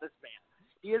feel about this man.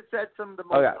 He has said some of the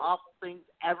most awful things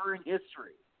ever in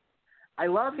history. I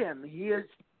love him. He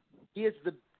is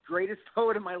the greatest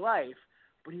poet in my life,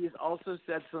 but he has also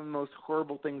said some of the most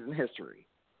horrible things in history.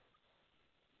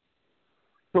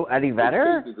 So Eddie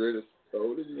Vedder? The greatest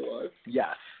poet in your life?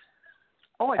 Yes.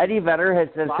 Eddie Vedder has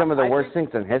said some of the worst things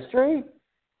in history?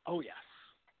 Oh, yes.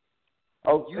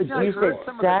 Oh, do you say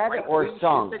said or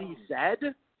sung? That he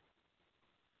said?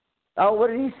 Oh,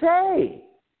 what did he say?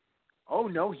 Oh,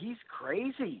 no, he's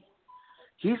crazy.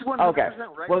 He's 100%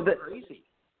 crazy.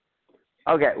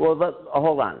 Okay, well,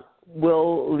 hold on.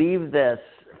 We'll leave this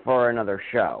for another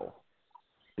show.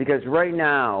 Because right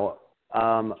now,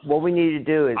 what we need to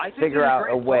do is figure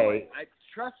out a way.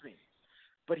 Trust me.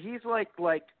 But he's like,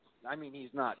 I mean,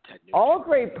 he's not Ted Nugent. All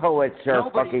great poets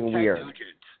are fucking weird. Nugent.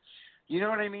 You know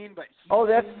what I mean? But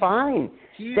that's fine.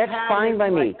 That's fine by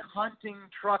me. Hunting,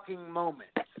 trucking moment.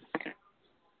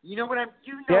 You know what I'm?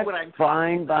 That's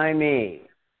fine by me.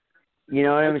 You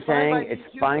know what I'm saying?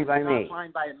 It's fine by me. It's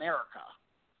fine by America,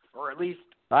 or at least.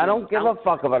 I don't give a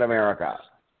fuck about America.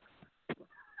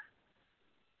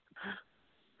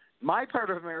 My part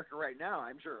of America right now,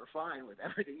 I'm sure, are fine with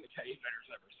everything that Teddy Vedder's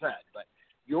ever said. But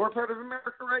your part of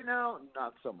America right now,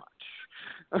 not so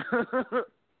much.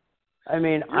 I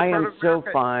mean, I am so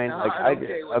fine. No, like I'm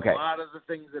okay with a lot of the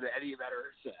things that Eddie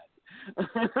Vedder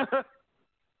said.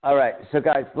 All right, so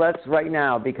guys, let's right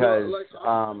now because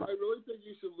I really think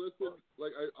you should listen.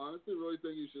 Like, I honestly really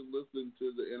think you should listen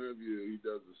to the interview he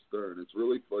does with Stern. It's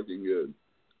really fucking good.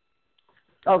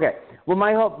 Okay. Well,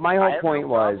 my whole point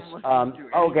was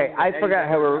okay. I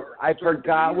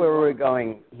forgot where we were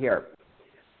going here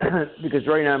because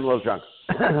right now I'm a little drunk.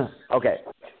 Okay.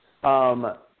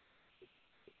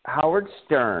 Howard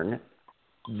Stern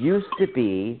used to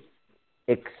be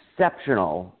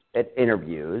exceptional at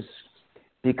interviews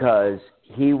because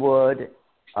he would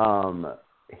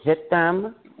hit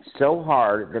them so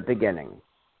hard at the beginning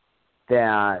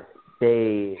that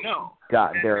they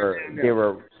got they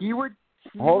were.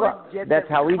 Hold on. That's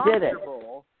how he did it.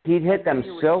 He'd hit them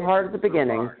so hard at the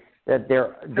beginning that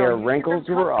their wrinkles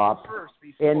were up,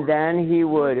 and then he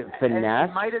would finesse,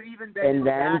 and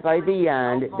then by the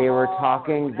end they were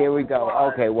talking. They would go,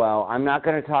 okay, well, I'm not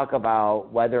going to talk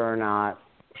about whether or not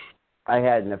I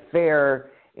had an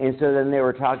affair, and so then they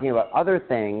were talking about other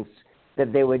things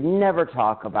that they would never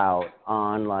talk about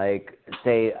on, like,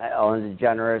 say, Ellen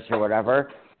DeGeneres or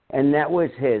whatever, and that was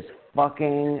his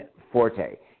fucking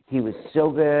forte. He was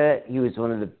so good. He was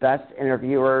one of the best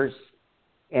interviewers,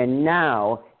 and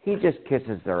now he just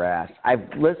kisses their ass. I've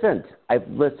listened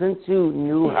to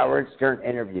new Howard Stern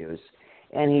interviews,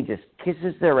 and he just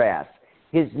kisses their ass.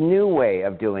 His new way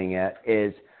of doing it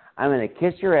is, I'm going to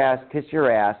kiss your ass,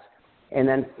 and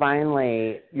then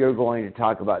finally you're going to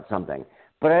talk about something.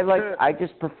 But I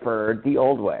just preferred the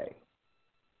old way.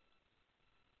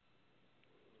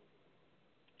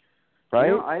 Right?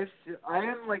 You know, I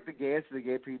am like the gayest of the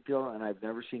gay people, and I've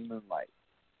never seen Moonlight.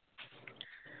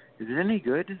 Is it any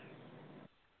good?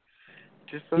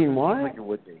 Just doesn't seem like it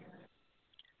would be.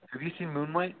 Have you seen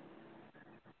Moonlight?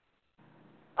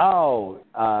 Oh,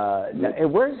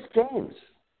 where's James?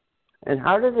 And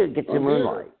how did it get to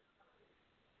Moonlight?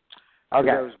 Okay.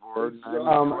 I was bored. And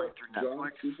I was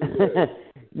going through Netflix.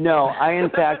 No, I in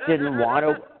fact didn't want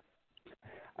to.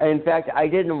 In fact, I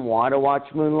didn't want to watch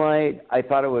Moonlight. I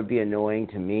thought it would be annoying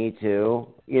to me too.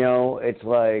 You know, it's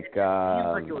like.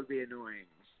 Seems like it would be annoying.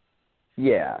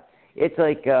 Yeah, it's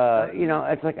like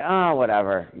it's like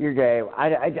whatever. You're gay.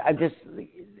 I just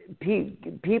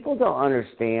people don't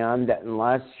understand that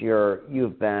unless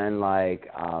you've been like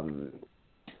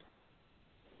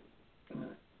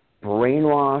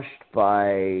brainwashed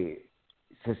by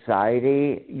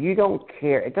society, you don't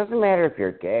care. It doesn't matter if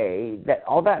you're gay. That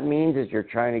all that means is you're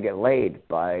trying to get laid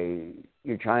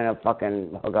you're trying to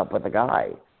fucking hook up with a guy.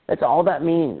 That's all that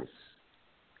means.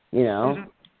 You know? Mm-hmm.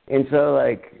 And so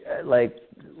like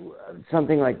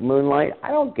something like Moonlight, I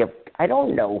don't hang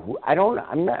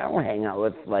out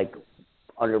with like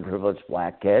underprivileged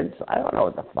black kids. I don't know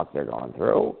what the fuck they're going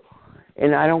through.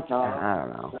 And I don't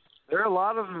know. There are a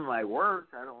lot of them in my work.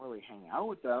 I don't really hang out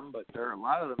with them, but there are a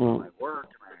lot of them in my work,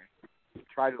 and I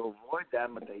try to avoid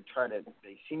them, but they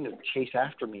seem to chase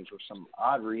after me for some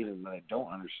odd reason that I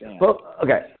don't understand. Well,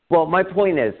 okay. Well, my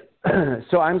point is,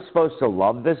 so I'm supposed to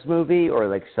love this movie or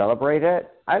like celebrate it?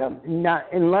 Not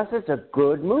unless it's a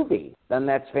good movie. Then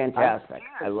that's fantastic.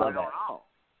 I love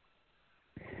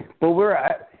it.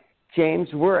 But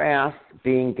James, we're asked,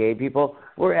 being gay people,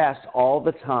 we're asked all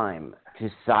the time to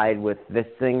side with this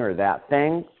thing or that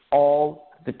thing all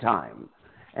the time.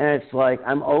 And it's like,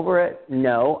 I'm over it.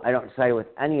 No, I don't side with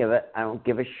any of it. I don't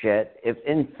give a shit. If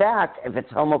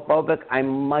it's homophobic, I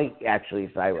might actually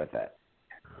side with it.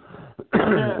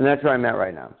 And that's where I'm at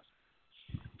right now.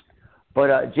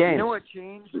 But, James. You know what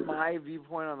changed my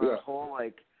viewpoint on the whole,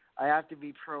 like, I have to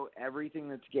be pro everything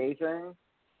that's gay thing?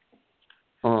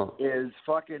 Is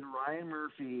fucking Ryan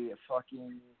Murphy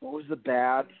what was the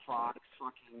bad Fox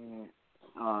fucking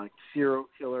serial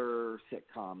killer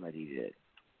sitcom that he did?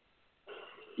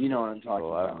 You know what I'm talking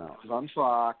about. I don't know. It was on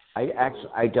Fox. I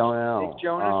don't know. Nick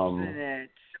Jonas was in it.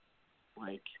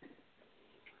 Like,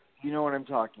 you know what I'm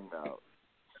talking about.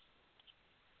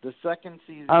 The second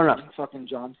season, I don't know. Fucking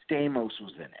John Stamos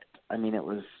was in it. I mean, it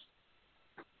was...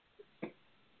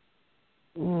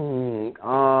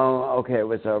 Okay, it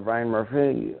was Ryan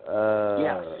Murphy.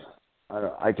 Yes.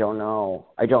 I don't know.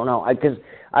 Because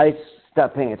I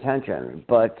stopped paying attention.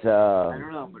 But I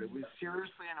don't know, but it was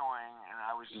seriously annoying, and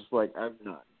I was just like, I'm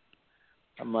done.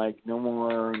 I'm like, no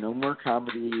more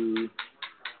comedy.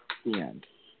 The end.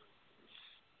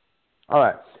 All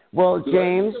right. Well,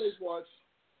 James.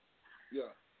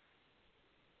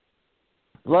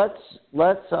 Let's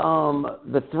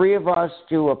the three of us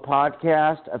do a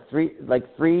podcast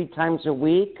three times a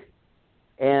week,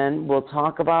 and we'll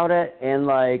talk about it. And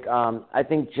I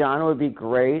think John would be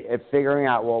great at figuring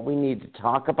out what we need to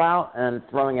talk about and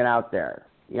throwing it out there.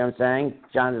 You know what I'm saying?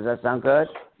 John, does that sound good?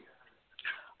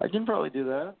 I can probably do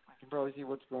that. I can probably see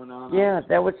what's going on. Yeah,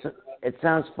 it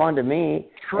sounds fun to me.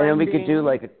 Trending. And then we could do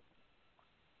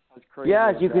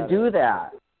you could do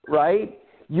that, right?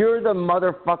 You're the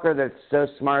motherfucker that's so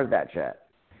smart at that shit.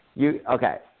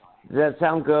 Okay. Does that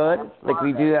sound good? Like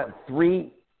we do that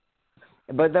 3,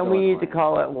 but then we need to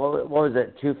call it, what was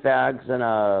it, 2 fags and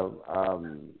a,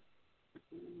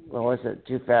 what was it,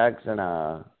 2 fags and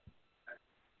a,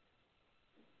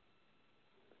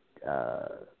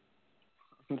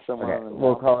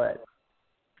 we'll call it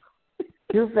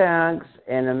 2 fags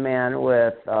and a man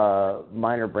with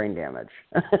minor brain damage.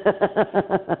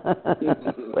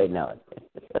 Wait, no.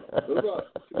 What about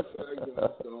 2 fags and a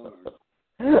stoner?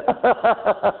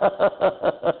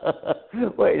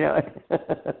 Wait, no.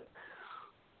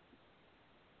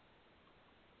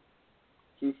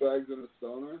 2 fags and a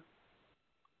stoner?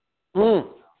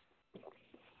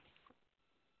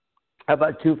 How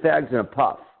about 2 fags and a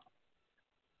puff?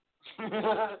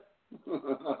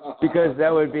 Because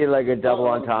that would be like a double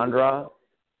entendre.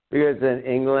 Because in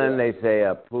England they say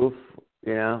a poof,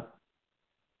 you know?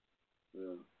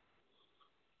 Yeah.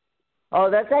 Oh,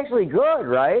 that's actually good,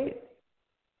 right?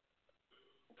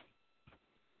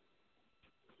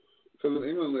 Because in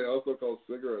England they also call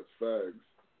cigarettes fags.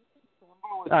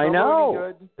 I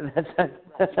know. That's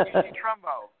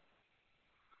Trumbo.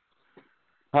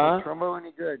 Huh? Is Trumbo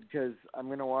any good? Because I'm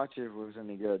going to watch it if it was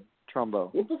any good.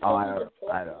 Trumbo. What the fuck I is don't. a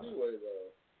puff anyway,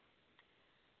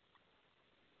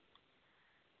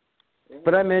 though?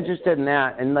 But I'm interested in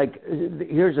that. And, like,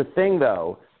 here's the thing,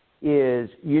 though, is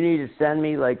you need to send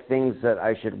me, like, things that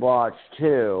I should watch,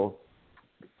 too.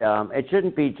 It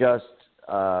shouldn't be just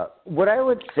what I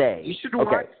would say. You should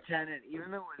watch Tenet.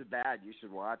 Even though it was bad, you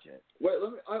should watch it. Wait,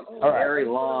 let me... It's very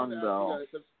long, though.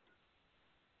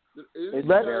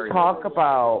 Let's talk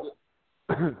about...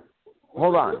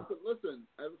 Hold on. Listen,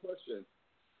 I have a question.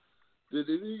 Did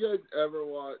any of you guys ever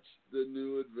watch The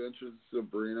New Adventures of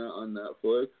Sabrina on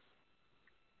Netflix?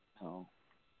 No.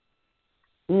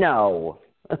 No.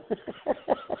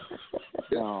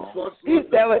 No.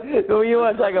 That was, you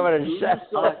want to talk about a chef?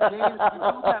 James, you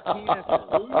don't have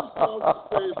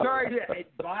penises. Sorry to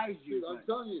advise you. Dude, I'm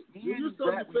telling you, me do and yourself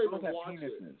a Brett, we favor both have watch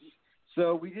penises. it. So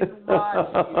we didn't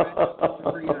watch The Adventures of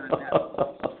Sabrina on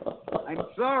Netflix. I'm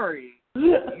sorry. You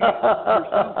yourself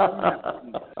don't have a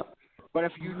penis. But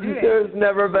if you did, there's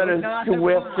never been a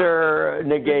swifter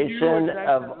negation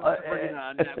of. Sabrina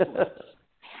on Netflix.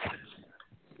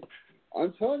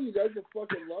 I'm telling you guys will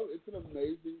fucking love it. It's an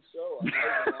amazing show. I'm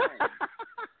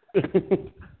not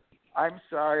lying. I'm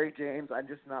sorry, James. I'm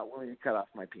just not willing to cut off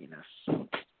my penis.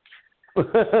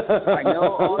 I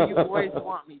know all you boys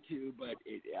want me to, but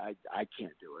I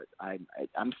can't do it.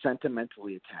 I'm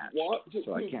sentimentally attached,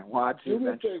 so I can't watch The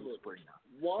Adventures of Sabrina.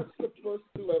 Watch the first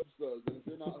 2 episodes, and if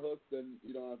you're not hooked, then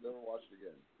you don't have to ever watch it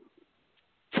again.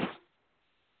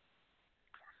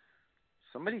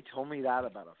 Somebody told me that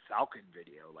about a Falcon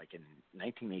video, like in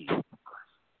 1980.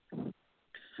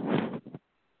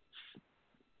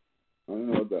 I don't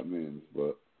know what that means,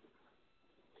 but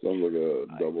sounds like a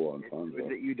double entendre. It's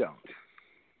that you don't.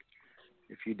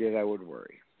 If you did, I would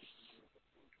worry.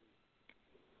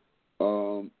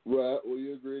 Rat, will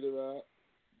you agree to that?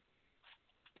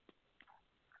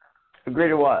 Agree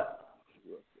to what?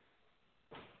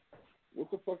 What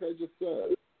the fuck I just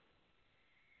said?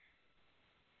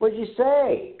 What'd you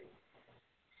say?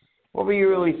 What were you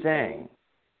really saying?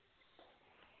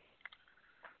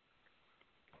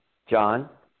 John?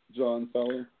 John, tell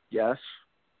him. Yes.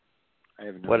 I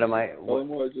have no What idea. am I? Tell him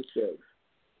what I just said.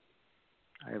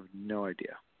 I have no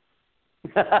idea.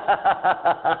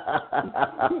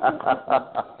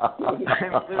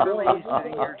 I'm I'm literally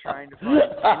sitting here trying to find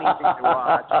anything to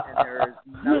watch, and there is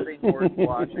nothing worth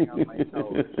watching on my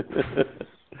phone.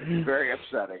 It's very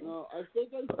upsetting. No, I think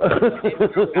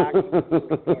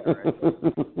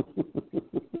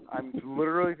I'm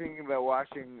literally thinking about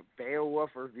watching Beowulf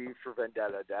or V for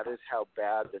Vendetta. That is how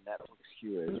bad the Netflix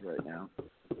queue is right now.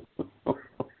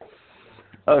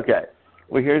 Okay.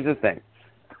 Well, here's the thing.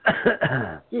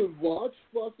 Dude, watch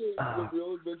fucking The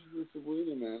Real Adventures of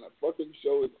Sabrina, man. That fucking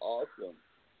show is awesome.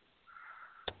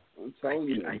 I'm telling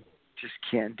you. I just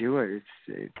can't do it.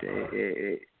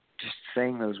 It just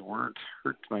saying those words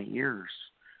hurts my ears.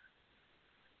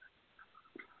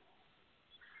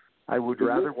 I would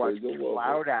rather watch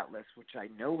Cloud Atlas, which I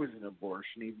know is an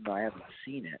abortion, even though I haven't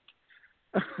seen it,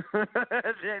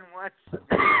 than watch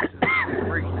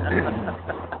Sabrina.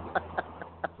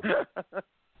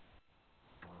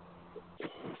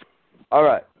 All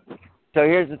right. So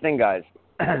here's the thing, guys.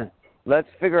 Let's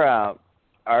figure out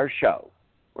our show,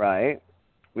 right?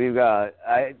 We've got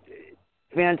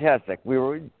fantastic.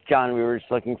 John, we were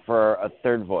just looking for a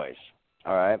third voice.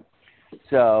 All right.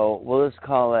 So we'll just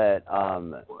call it.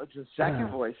 Well, it's a second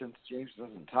voice since James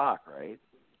doesn't talk, right?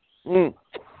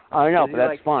 I know, but that's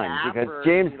like fine because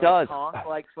James does. Honk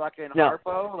like fucking No.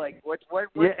 Harpo? Like what's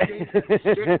James'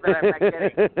 shit that I'm not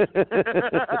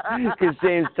getting? Because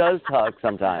James does talk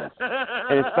sometimes,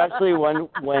 and especially when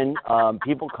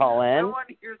people call in.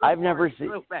 I've never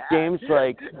seen James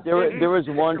like there was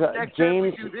one time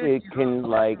James can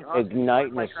like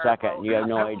ignite in a second. You have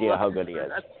no idea how good he is.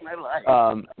 That's my life.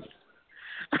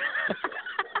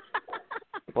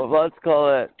 Well, let's call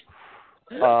it.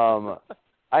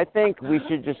 I think we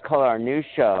should just call our new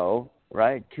show,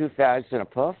 right? 2 Fags and a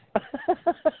Puff.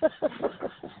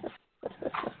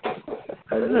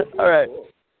 All right.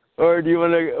 Or do you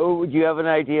want to? Do you have an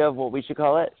idea of what we should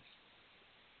call it?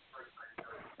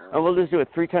 And we'll just do it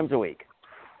 3 times a week.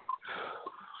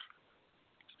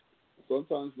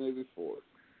 Sometimes maybe 4.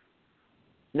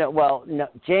 No,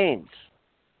 James.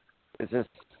 Is this?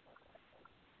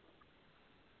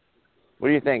 What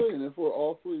do you think? And if we're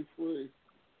all free, we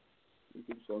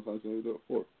can sometimes maybe do it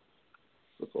 4.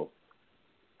 That's all.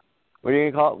 What do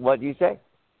you call it? What do you say?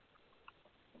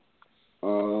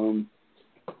 What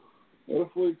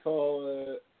if we call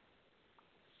it?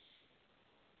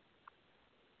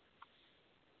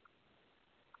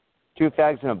 Two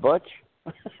fags and a butch?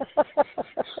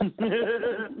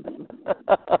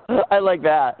 I like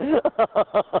that.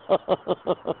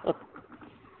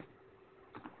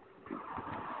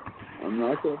 I'm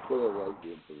not going to play a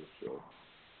lesbian for this show.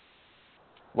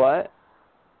 What?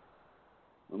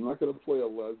 I'm not going to play a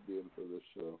lesbian for this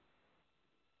show.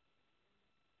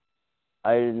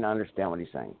 I didn't understand what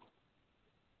he's saying.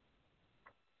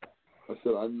 I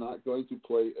said I'm not going to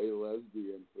play a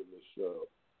lesbian for this show.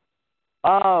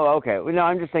 Oh, okay. Well, no,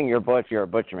 I'm just saying you're a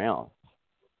butch male.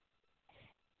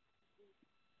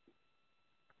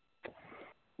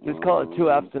 Just call it 2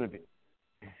 F's and a B.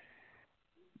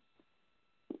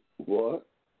 What?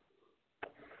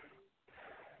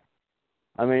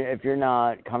 I mean, if you're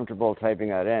not comfortable typing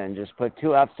that in, just put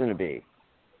 2 F's and a B.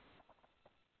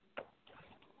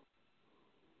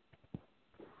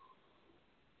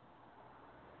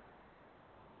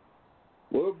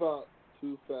 What about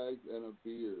 2 fags and a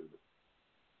beard?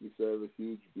 You said I have a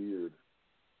huge beard.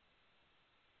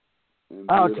 And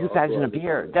Oh, beard 2 fags and a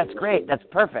beard. That's great. That's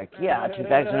perfect. Yeah, 2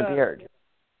 fags and a beard.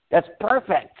 That's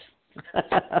perfect.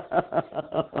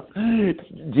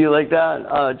 Do you like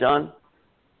that, John?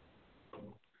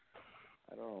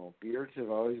 I don't know. Beards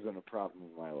have always been a problem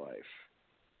in my life.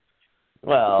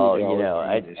 Well,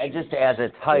 I just as a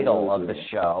title of the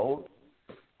show,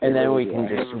 and then we can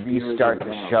just restart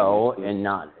the show and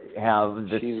not have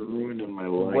this. She's ruining my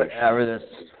life. Whatever this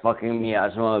fucking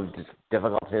miasma of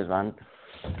difficulties on.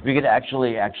 We could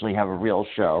actually have a real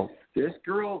show. This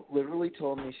girl literally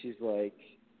told me, she's like,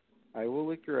 I will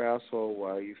lick your asshole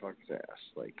while you fuck his ass.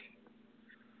 Like,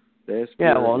 this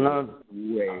way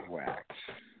whacked.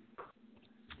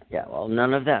 Yeah, well,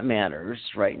 none of that matters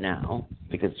right now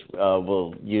because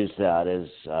we'll use that as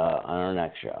on our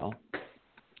next show.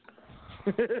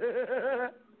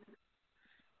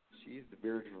 She's the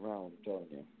beard from hell, I'm telling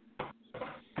you.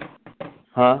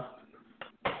 Huh?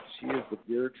 She is the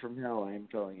beard from hell, I am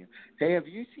telling you. Hey, have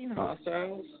you seen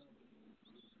Hostiles?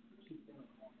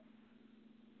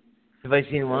 Have I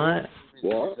seen what?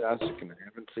 What? I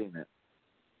haven't seen it.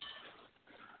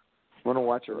 I'm going to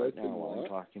watch it right now while I'm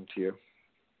talking to you.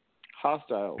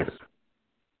 Hostiles.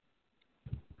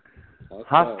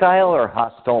 Hostile or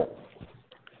hostile?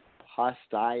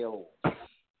 Hostile.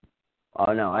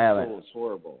 Oh, no, I haven't. It's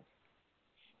horrible.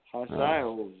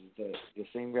 Hostile is the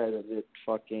same guy that did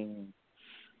fucking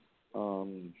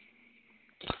The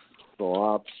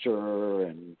Lobster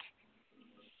and...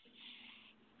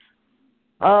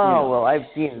 Oh, well, I've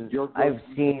seen the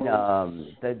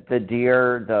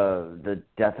deer, the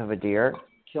death of a deer.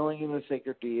 Killing in the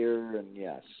Sacred Deer, and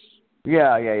yes.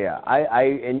 Yeah.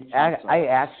 I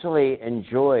actually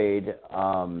enjoyed.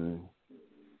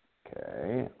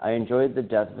 I enjoyed the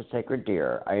death of a sacred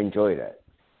deer. I enjoyed it.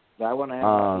 That one I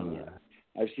haven't seen yet.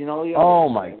 I've seen all the others. Oh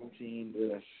my! I haven't seen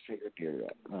the Sacred Deer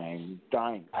yet. I'm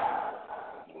dying.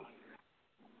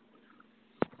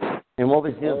 And what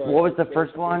was the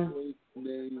first one?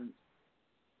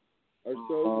 Our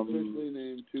show is officially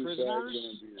named 2 Fags and a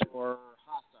Beard. Or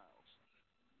Hostiles.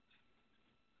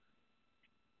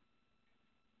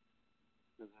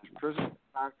 Prison,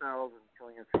 Hostiles, and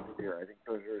Killing a Sacred Deer. I think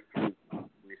those are 3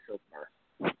 so far.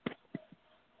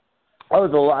 Oh,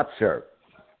 The Lobster.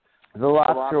 The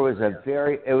Lobster was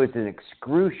it was an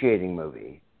excruciating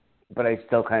movie, but I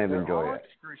still kind of enjoyed it.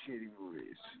 Excruciating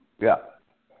movies. Yeah.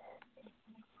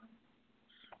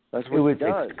 That's what it was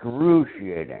does.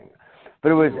 Excruciating.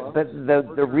 But it was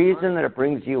the reason that it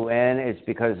brings you in is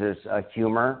because there's a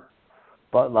humor,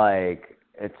 but like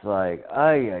it's like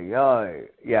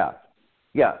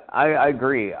yeah, I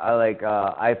agree.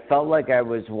 I felt like I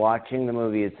was watching the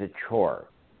movie as a chore.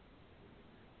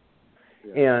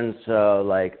 Yeah. And so,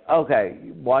 like, okay,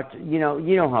 watch. You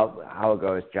know how it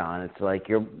goes, John. It's like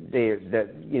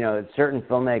certain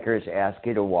filmmakers ask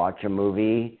you to watch a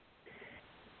movie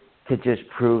to just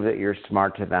prove that you're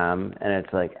smart to them, and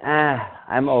it's like,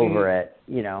 I'm over it.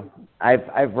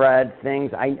 I've read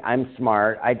things. I'm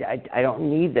smart. I don't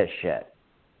need this shit.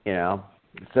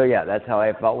 So yeah, that's how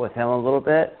I felt with him a little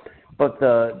bit. But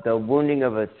the wounding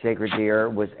of a sacred deer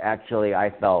was actually,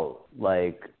 I felt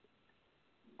like,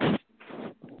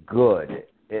 good.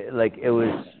 It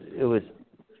was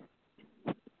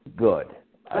good.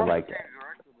 I liked it.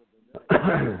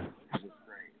 I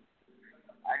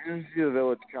didn't see the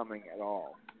Village coming at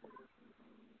all.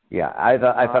 Yeah, I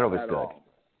thought it was good. All.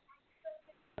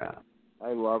 Yeah.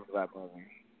 I loved that movie.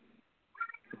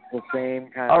 It's the same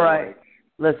kind All of right.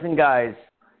 Listen, guys.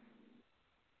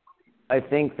 I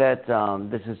think that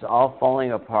this is all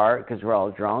falling apart because we're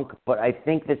all drunk, but I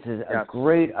think this is a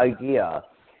great idea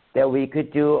that we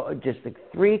could do just like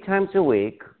 3 times a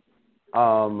week.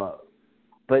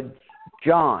 But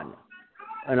John,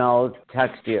 and I'll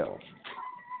text you,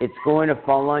 it's going to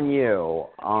fall on you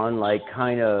on like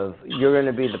kind of, you're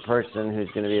going to be the person who's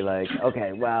going to be like,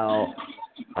 okay, well,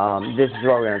 this is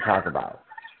what we're going to talk about.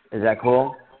 Is that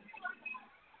cool?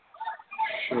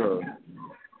 Sure.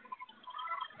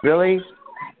 Really?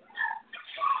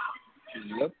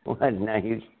 Yep. What? Now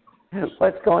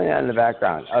what's going on in the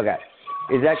background? Okay.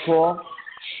 Is that cool?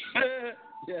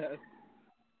 Yes.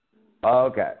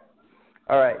 Okay.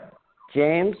 All right.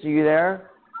 James, are you there?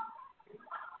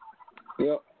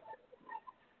 Yep.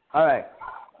 All right.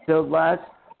 So let's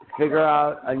figure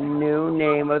out a new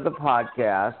name of the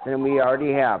podcast, and we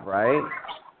already have, right?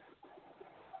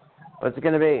 What's it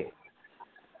going to be?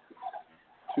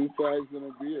 2 fags and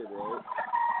a beard, right?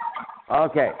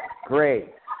 Okay,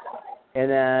 great. And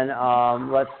then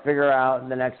let's figure out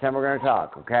the next time we're going to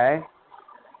talk, okay?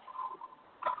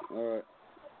 All right.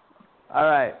 All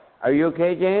right. Are you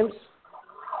okay, James?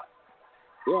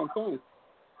 Yeah, I'm fine.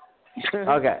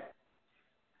 Okay.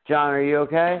 John, are you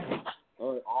okay?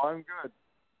 All right. Oh, I'm good.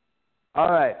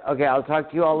 All right. Okay, I'll talk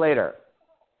to you all later.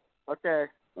 Okay.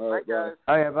 All right, Bye, guys.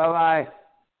 Okay, bye-bye.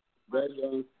 Bye,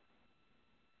 John.